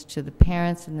congratulations to the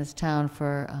parents in this town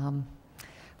for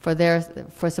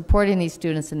supporting these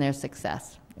students in their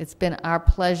success. It's been our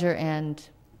pleasure and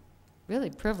really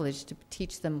privilege to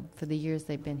teach them for the years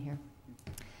they've been here.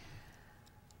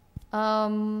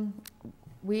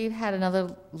 we've had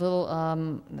another little,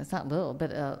 it's not little,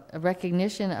 but a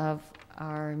recognition of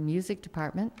our music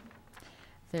department.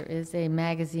 There is a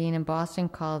magazine in Boston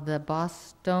called the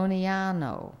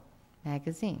Bostoniano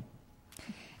magazine.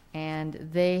 And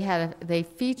they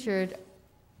featured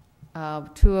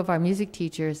two of our music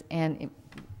teachers and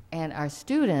our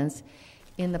students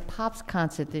in the Pops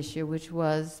concert this year, which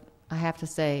was, I have to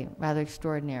say, rather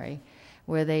extraordinary,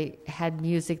 where they had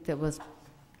music that was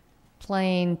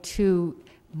playing to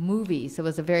movies. It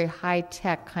was a very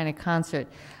high-tech kind of concert,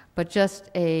 but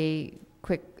just they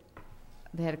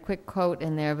had a quick quote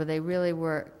in there, but they really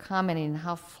were commenting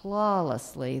how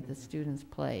flawlessly the students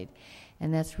played.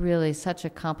 And that's really such a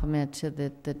compliment to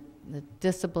the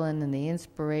discipline and the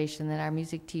inspiration that our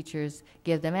music teachers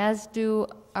give them, as do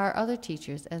our other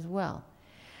teachers as well.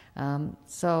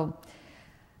 So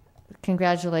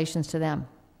congratulations to them.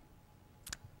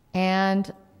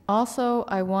 And also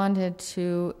I wanted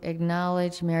to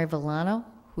acknowledge Mary Villano,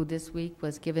 who this week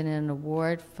was given an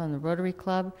award from the Rotary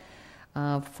Club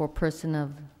for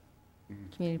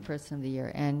Community Person of the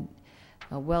Year, and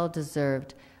well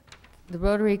deserved. The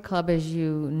Rotary Club, as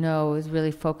you know, is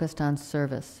really focused on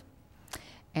service.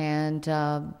 And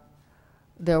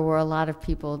there were a lot of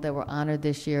people that were honored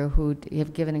this year who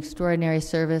have given extraordinary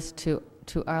service to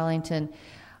Arlington.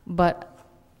 But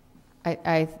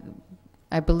I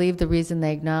believe the reason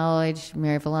they acknowledged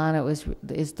Mary Villano is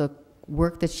the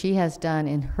work that she has done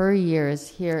in her years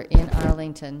here in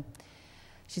Arlington.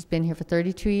 She's been here for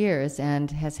 32 years and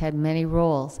has had many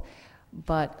roles.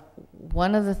 But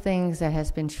one of the things that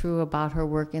has been true about her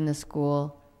work in the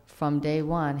school from day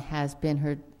one has been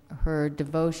her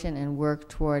devotion and work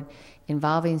toward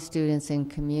involving students in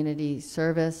community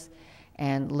service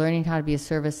and learning how to be a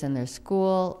service in their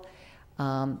school,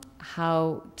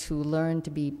 how to learn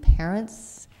to be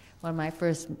parents. One of my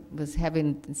first was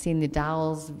having seen the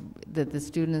dolls that the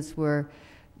students would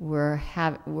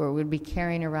be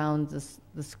carrying around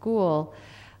the school,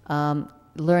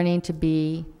 learning to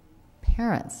be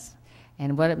parents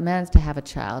and what it meant to have a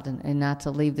child and not to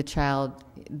leave the child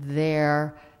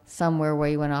there somewhere where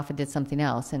you went off and did something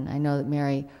else. And I know that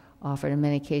Mary offered on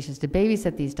many occasions to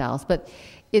babysit these dolls, but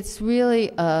it's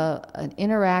really an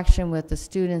interaction with the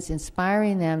students,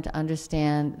 inspiring them to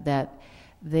understand that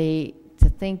to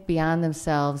think beyond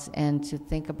themselves and to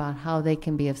think about how they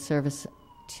can be of service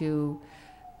to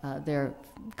their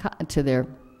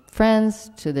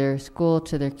friends, to their school,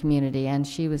 to their community, and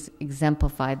she was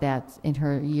exemplified that in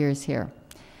her years here.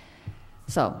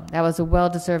 So that was a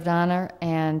well-deserved honor,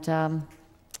 and of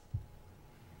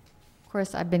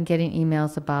course I've been getting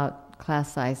emails about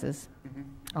class sizes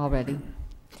already,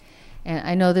 and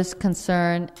I know this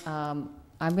concern.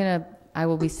 I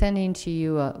will be sending to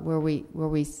you where we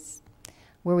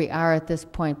are at this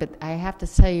point, but I have to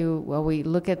tell you, while we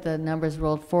look at the numbers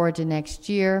rolled forward to next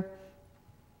year,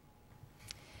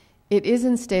 it is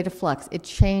in state of flux. It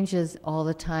changes all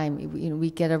the time. We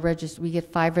get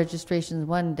 5 registrations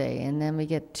one day, and then we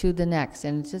get 2 the next,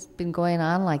 and it's just been going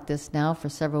on like this now for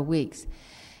several weeks.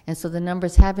 And so the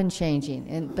numbers have been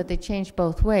changing, but they change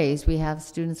both ways. We have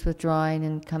students withdrawing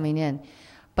and coming in.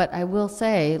 But I will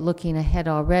say, looking ahead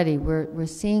already, we're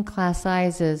seeing class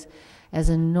sizes as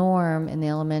a norm in the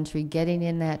elementary, getting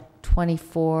in that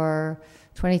 23,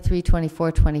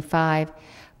 24, 25.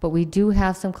 But we do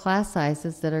have some class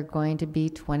sizes that are going to be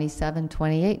 27,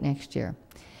 28 next year.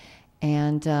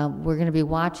 And we're going to be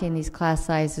watching these class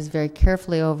sizes very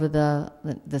carefully over the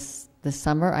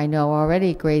summer. I know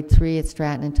already grade 3 at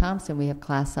Stratton and Thompson, we have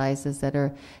class sizes that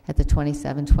are at the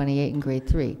 27, 28 in grade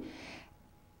 3.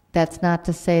 That's not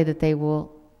to say that they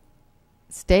will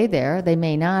stay there. They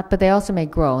may not, but they also may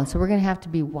grow. And so we're going to have to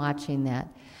be watching that.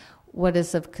 What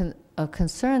is of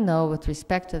concern, though, with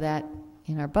respect to that,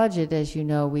 in our budget, as you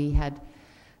know, we had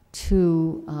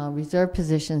 2 reserve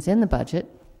positions in the budget,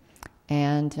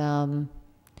 and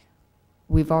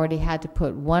we've already had to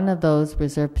put one of those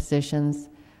reserve positions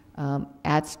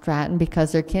at Stratton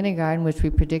because their kindergarten, which we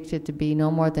predicted to be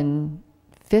no more than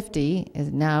 50,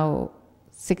 is now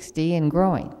 60 and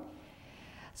growing.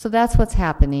 So that's what's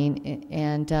happening,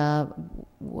 and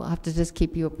we'll have to just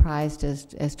keep you apprised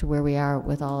as to where we are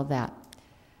with all of that.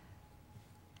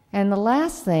 And the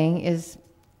last thing is,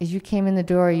 as you came in the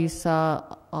door, you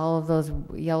saw all of those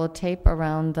yellow tape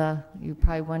around you're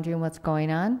probably wondering what's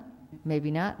going on.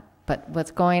 Maybe not. But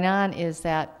what's going on is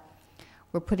that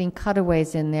we're putting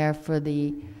cutaways in there for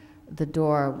the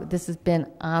door. This has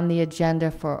been on the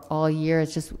agenda for all year.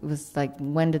 It was like,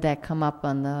 when did that come up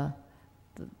on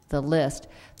the list?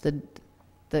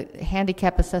 The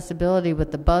handicap accessibility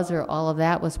with the buzzer, all of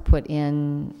that was put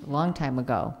in a long time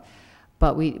ago.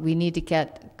 but we need to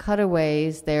get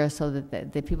cutaways there so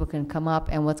that the people can come up.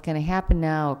 And what's going to happen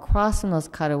now across from those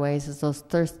cutaways is those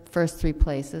first three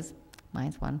places,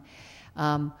 mine's one,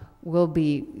 will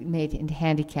be made into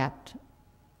handicapped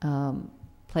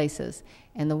places.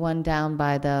 And the one down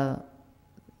by the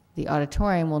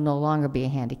auditorium will no longer be a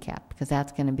handicap, because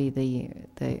that's going to be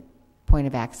the point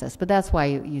of access. But that's why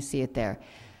you see it there.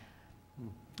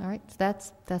 All right, so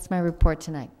that's my report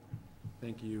tonight.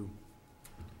 Thank you.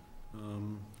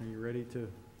 Are you ready to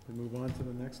move on to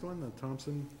the next one, the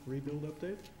Thompson rebuild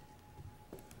update?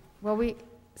 Well,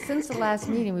 since the last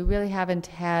meeting, we really haven't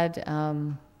had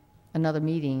another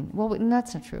meeting. Well,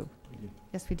 that's not true.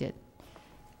 Yes, we did.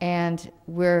 And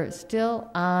we're still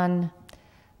on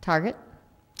target.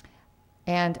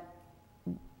 And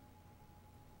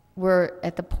we're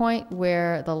at the point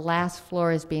where the last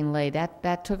floor is being laid.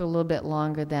 That took a little bit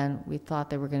longer than we thought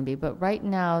they were going to be. But right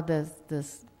now, the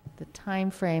time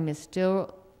frame is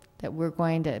still that we're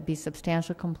going to be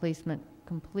substantial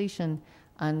completion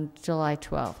on July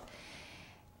 12th.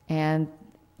 And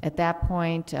at that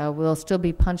point, we'll still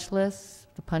be punch lists.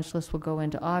 The punch list will go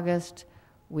into August.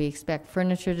 We expect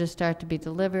furniture to start to be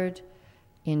delivered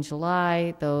in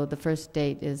July, though the first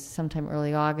date is sometime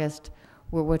early August.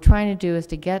 What we're trying to do is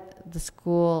to get the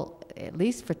school, at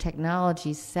least for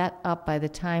technology, set up by the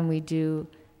time we do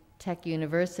Tech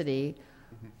University,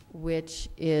 which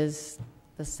is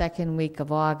the second week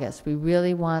of August. We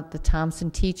really want the Thompson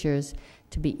teachers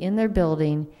to be in their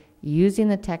building using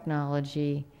the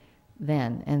technology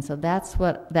then. And so that's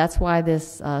why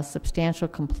this substantial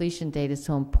completion date is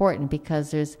so important,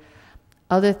 because there's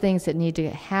other things that need to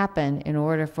happen in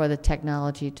order for the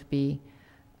technology to be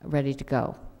ready to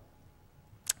go.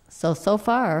 So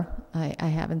far, I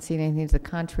haven't seen anything to the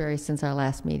contrary since our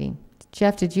last meeting.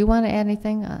 Jeff, did you want to add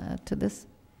anything to this?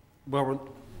 Well,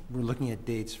 we're looking at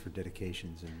dates for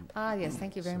dedications. Yes,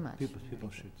 thank you very much.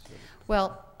 People should.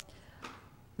 Well,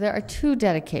 there are two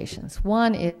dedications.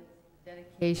 One is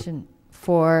dedication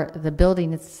for the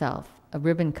building itself, a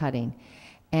ribbon cutting.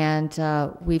 And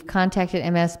we've contacted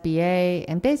MSBA,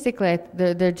 and basically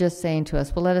they're just saying to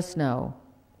us, well, let us know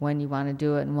when you want to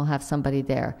do it, and we'll have somebody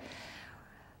there.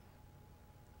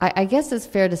 I guess it's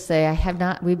fair to say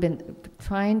we've been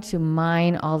trying to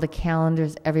mine all the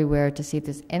calendars everywhere to see if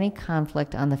there's any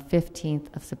conflict on the 15th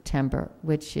of September,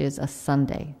 which is a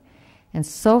Sunday. And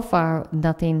so far,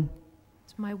 nothing.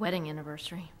 It's my wedding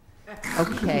anniversary.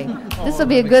 Okay. This will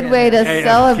be a good way to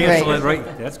celebrate. Cancel it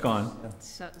right. That's gone.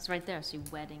 So it's right there. See,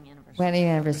 wedding anniversary. Wedding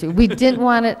anniversary. We didn't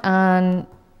want it on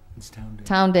It's Town Day.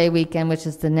 Town Day weekend, which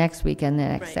is the next weekend, the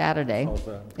next Saturday.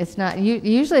 It's not,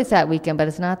 usually it's that weekend, but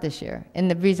it's not this year. And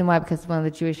the reason why, because one of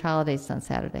the Jewish holidays is on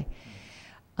Saturday.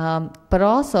 But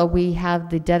also, we have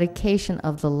the dedication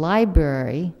of the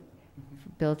library,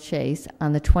 Bill Chase,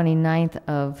 on the 29th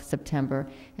of September,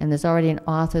 and there's already an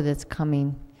author that's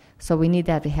coming, so we need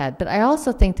that ahead. But I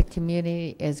also think the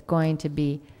community is going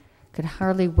to could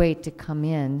hardly wait to come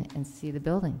in and see the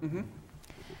building. Mm-hmm.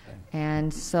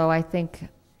 And so I think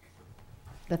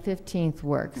the 15th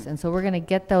works, and so we're going to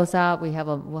get those out. We'll have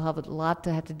a lot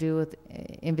to have to do with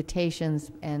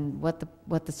invitations and what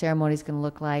the ceremony is going to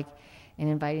look like, and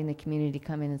inviting the community to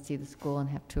come in and see the school and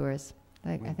have tours.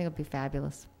 I think it'll be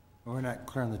fabulous. Well, we're not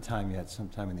clear on the time yet.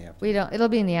 Sometime in the afternoon. We don't. It'll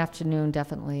be in the afternoon,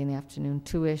 definitely in the afternoon,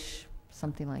 2-ish,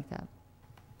 something like that.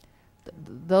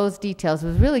 Those details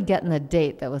was really getting the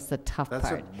date that was the tough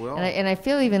part. And I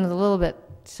feel even a little bit.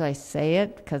 Should I say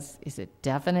it? Because is it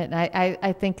definite? And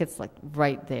I think it's like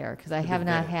right there, because I have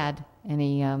not had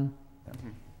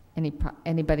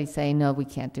anybody say no, we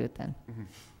can't do it then.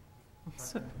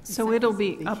 Mm-hmm. So it'll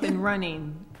be up and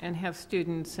running and have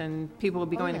students and people will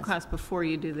be going to class before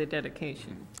you do the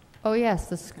dedication. Oh yes,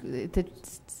 the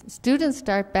students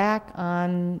start back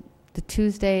on the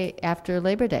Tuesday after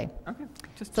Labor Day. Okay.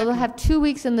 So they'll have 2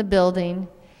 weeks in the building.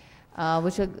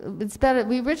 Which it's better.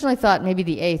 We originally thought maybe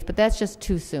the 8th, but that's just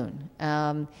too soon.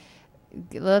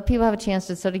 Let people have a chance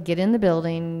to sort of get in the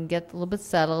building, get a little bit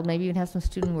settled, maybe even have some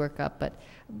student work up. But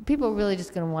people are really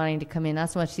just going to wanting to come in,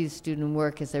 not so much see the student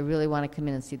work as they really want to come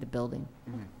in and see the building.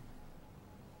 Mm-hmm.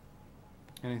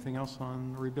 Anything else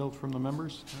on rebuild from the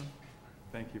members? No?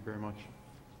 Thank you very much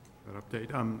for that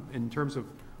update. In terms of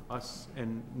us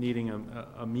and needing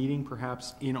a meeting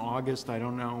perhaps in August, I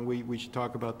don't know, we should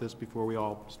talk about this before we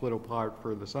all split apart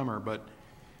for the summer, but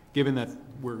given that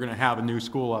we're going to have a new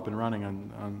school up and running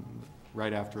on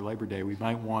right after Labor Day, we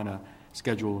might want to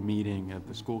schedule a meeting at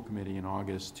the school committee in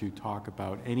August to talk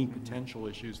about any potential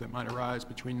issues that might arise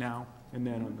between now and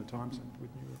then on the Thompson.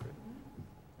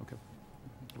 Okay,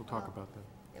 we'll talk about that.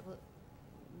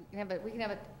 We can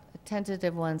have a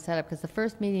tentative one set up, because the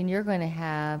first meeting you're going to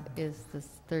have is the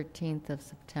 13th of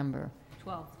September.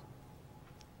 12th.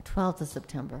 12th of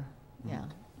September, yeah.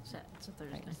 It's a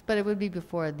Thursday. But it would be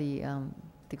before the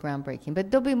groundbreaking. But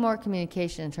there'll be more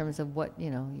communication in terms of what,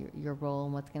 your role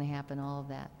and what's going to happen, all of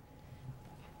that.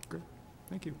 Good,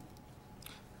 thank you.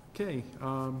 Okay,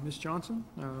 Ms. Johnson,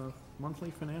 monthly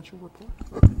financial report.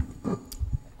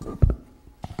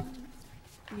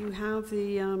 You have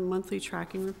the monthly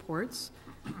tracking reports.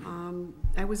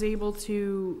 I was able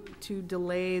to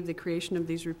delay the creation of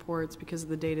these reports because of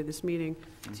the date of this meeting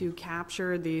to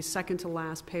capture the second to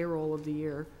last payroll of the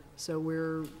year. So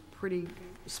we're pretty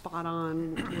spot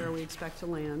on where we expect to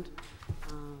land.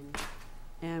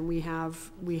 And we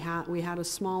had a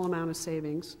small amount of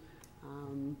savings,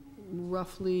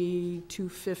 roughly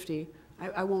 $250.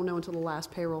 I won't know until the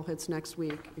last payroll hits next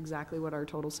week exactly what our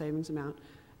total savings amount,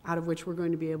 out of which we're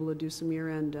going to be able to do some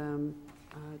year-end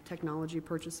technology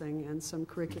purchasing and some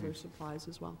curricular supplies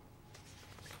as well.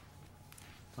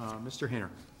 Mr. Hayner.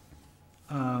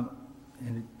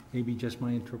 And it may be just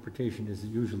my interpretation, as it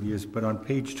usually is, but on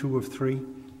page 2 of 3.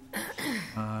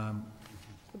 The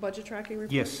budget tracking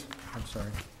report? Yes, I'm sorry.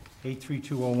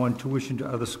 83201, tuition to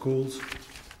other schools.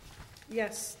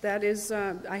 Yes, that is,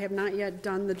 I have not yet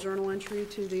done the journal entry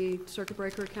to the circuit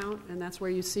breaker account, and that's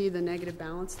where you see the negative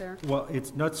balance there. Well,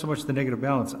 it's not so much the negative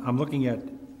balance. I'm looking at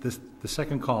the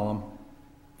second column.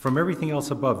 From everything else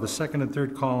above, the second and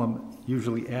third column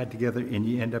usually add together, and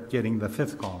you end up getting the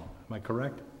fifth column. Am I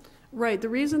correct? Right. The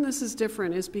reason this is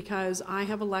different is because I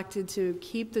have elected to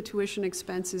keep the tuition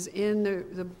expenses in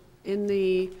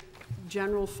the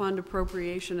general fund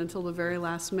appropriation until the very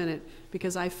last minute,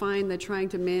 because I find that trying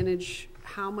to manage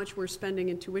how much we're spending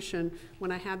in tuition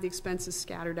when I have the expenses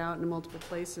scattered out in multiple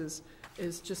places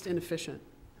is just inefficient.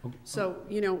 Okay. So,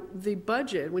 the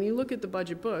budget, when you look at the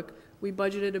budget book, we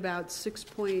budgeted about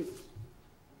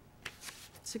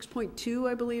 6.2,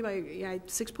 I believe, 6.2,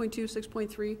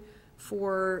 6.3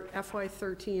 for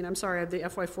FY13. I'm sorry, the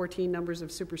FY14 numbers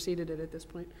have superseded it at this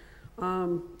point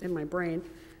in my brain.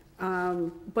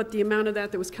 But the amount of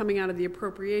that was coming out of the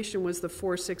appropriation was the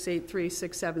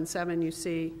 4,683,677 you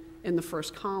see in the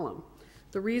first column.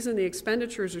 The reason the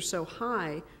expenditures are so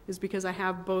high is because I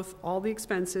have both all the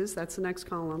expenses, that's the next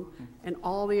column, and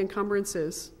all the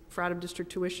encumbrances for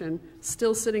out-of-district tuition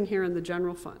still sitting here in the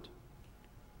general fund.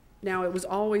 Now, it was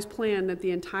always planned that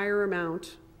the entire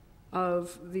amount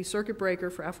of the circuit breaker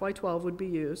for FY12 would be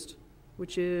used,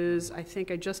 which is, I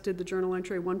think I just did the journal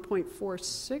entry,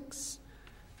 1.46.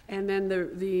 And then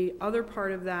the other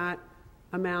part of that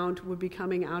amount would be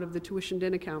coming out of the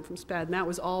tuitioned-in account from SPED, and that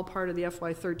was all part of the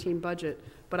FY13 budget.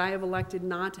 But I have elected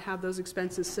not to have those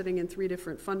expenses sitting in 3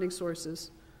 different funding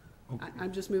sources. Okay.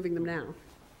 I'm just moving them now.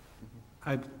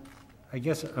 I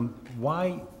guess,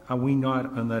 why are we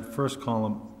not on that first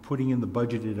column putting in the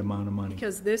budgeted amount of money?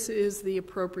 Because this is the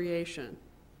appropriation.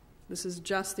 This is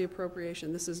just the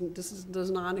appropriation. This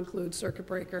does not include circuit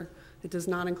breaker. It does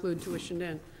not include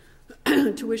tuitioned-in.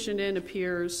 Tuitioned-in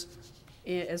appears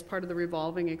as part of the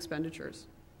revolving expenditures.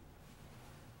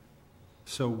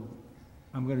 So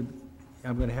I'm going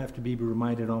to have to be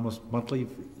reminded almost monthly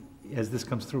as this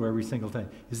comes through every single time.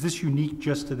 Is this unique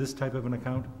just to this type of an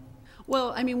account?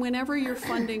 Well, I mean, whenever you're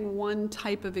funding one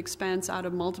type of expense out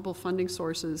of multiple funding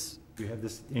sources. You have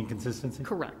this inconsistency?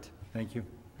 Correct. Thank you.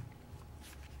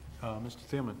 Mr.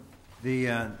 Thielman.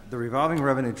 The revolving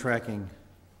revenue tracking,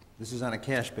 this is on a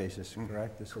cash basis,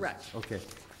 correct? Correct. Okay.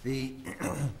 The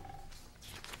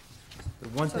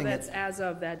one thing that's as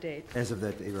of that date. As of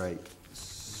that date, right.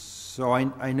 So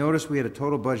I noticed we had a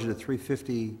total budget of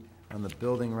 $350 on the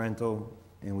building rental,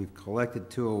 and we've collected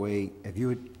 $208. Have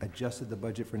you adjusted the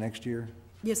budget for next year?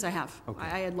 Yes, I have. Okay.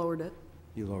 I had lowered it.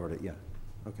 You lowered it, yeah.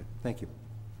 Okay, thank you.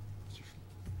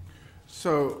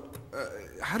 So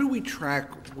how do we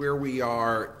track where we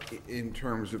are in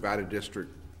terms of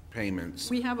out-of-district payments?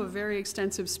 We have a very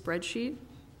extensive spreadsheet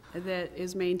that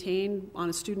is maintained on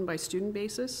a student-by-student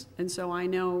basis, and so I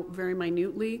know very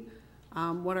minutely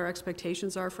what our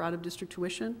expectations are for out-of-district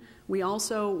tuition. We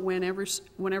also, whenever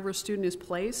a student is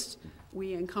placed,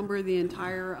 we encumber the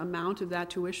entire amount of that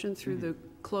tuition through the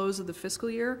close of the fiscal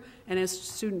year, and as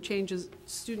student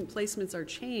placements are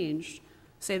changed,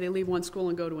 say they leave one school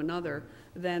and go to another,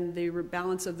 then the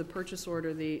balance of the purchase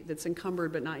order that's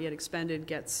encumbered but not yet expended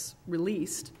gets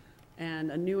released, and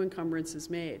a new encumbrance is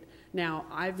made. Now,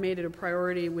 I've made it a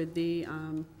priority with the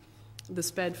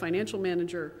SPED financial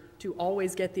manager to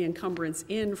always get the encumbrance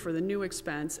in for the new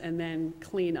expense and then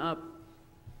clean up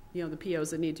the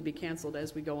POs that need to be canceled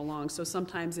as we go along. So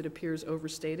sometimes it appears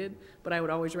overstated, but I would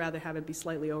always rather have it be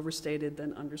slightly overstated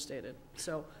than understated.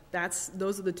 So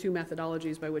those are the two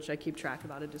methodologies by which I keep track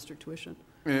of out-of-district tuition.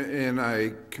 And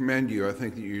I commend you. I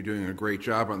think that you're doing a great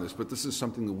job on this, but this is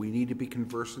something that we need to be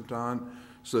conversant on,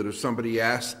 so that if somebody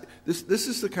asks, this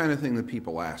is the kind of thing that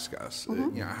people ask us.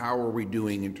 How are we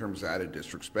doing in terms of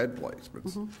out-of-district sped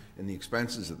placements and the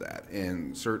expenses of that?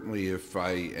 And certainly if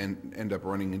I end up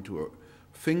running into a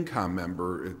FinCom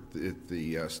member at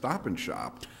the Stop and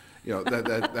Shop,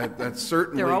 that's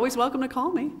certainly... They're always welcome to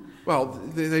call me. Well,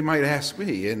 they might ask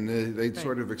me, and they'd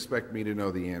sort of expect me to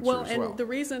know the answer as well. Well,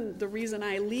 and the reason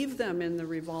I leave them in the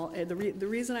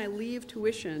reason I leave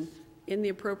tuition in the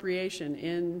appropriation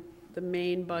in the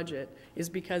main budget is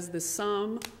because the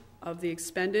sum of the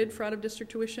expended for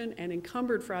out-of-district tuition and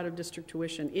encumbered for out-of-district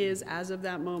tuition is, as of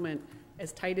that moment,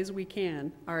 as tight as we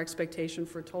can, our expectation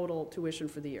for total tuition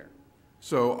for the year.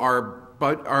 So our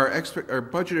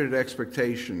budgeted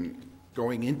expectation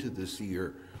going into this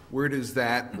year, where does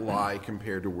that lie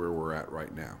compared to where we're at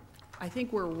right now? I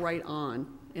think we're right on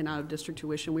in out-of-district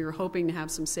tuition. We were hoping to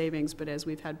have some savings, but as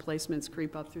we've had placements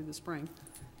creep up through the spring,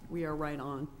 we are right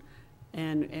on.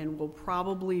 And we'll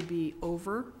probably be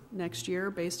over next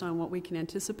year based on what we can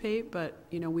anticipate, but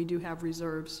we do have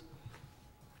reserves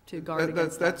to guard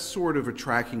against that. That's sort of a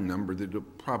tracking number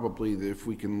that probably, if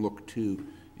we can look to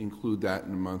include that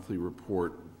in the monthly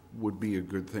report, would be a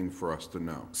good thing for us to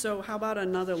know. So how about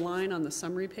another line on the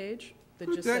summary page that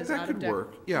just says that out could of deck?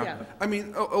 work. Yeah. I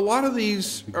mean, a lot of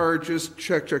these are just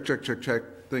check.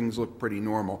 Things look pretty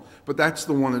normal, but that's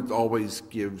the one that always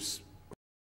gives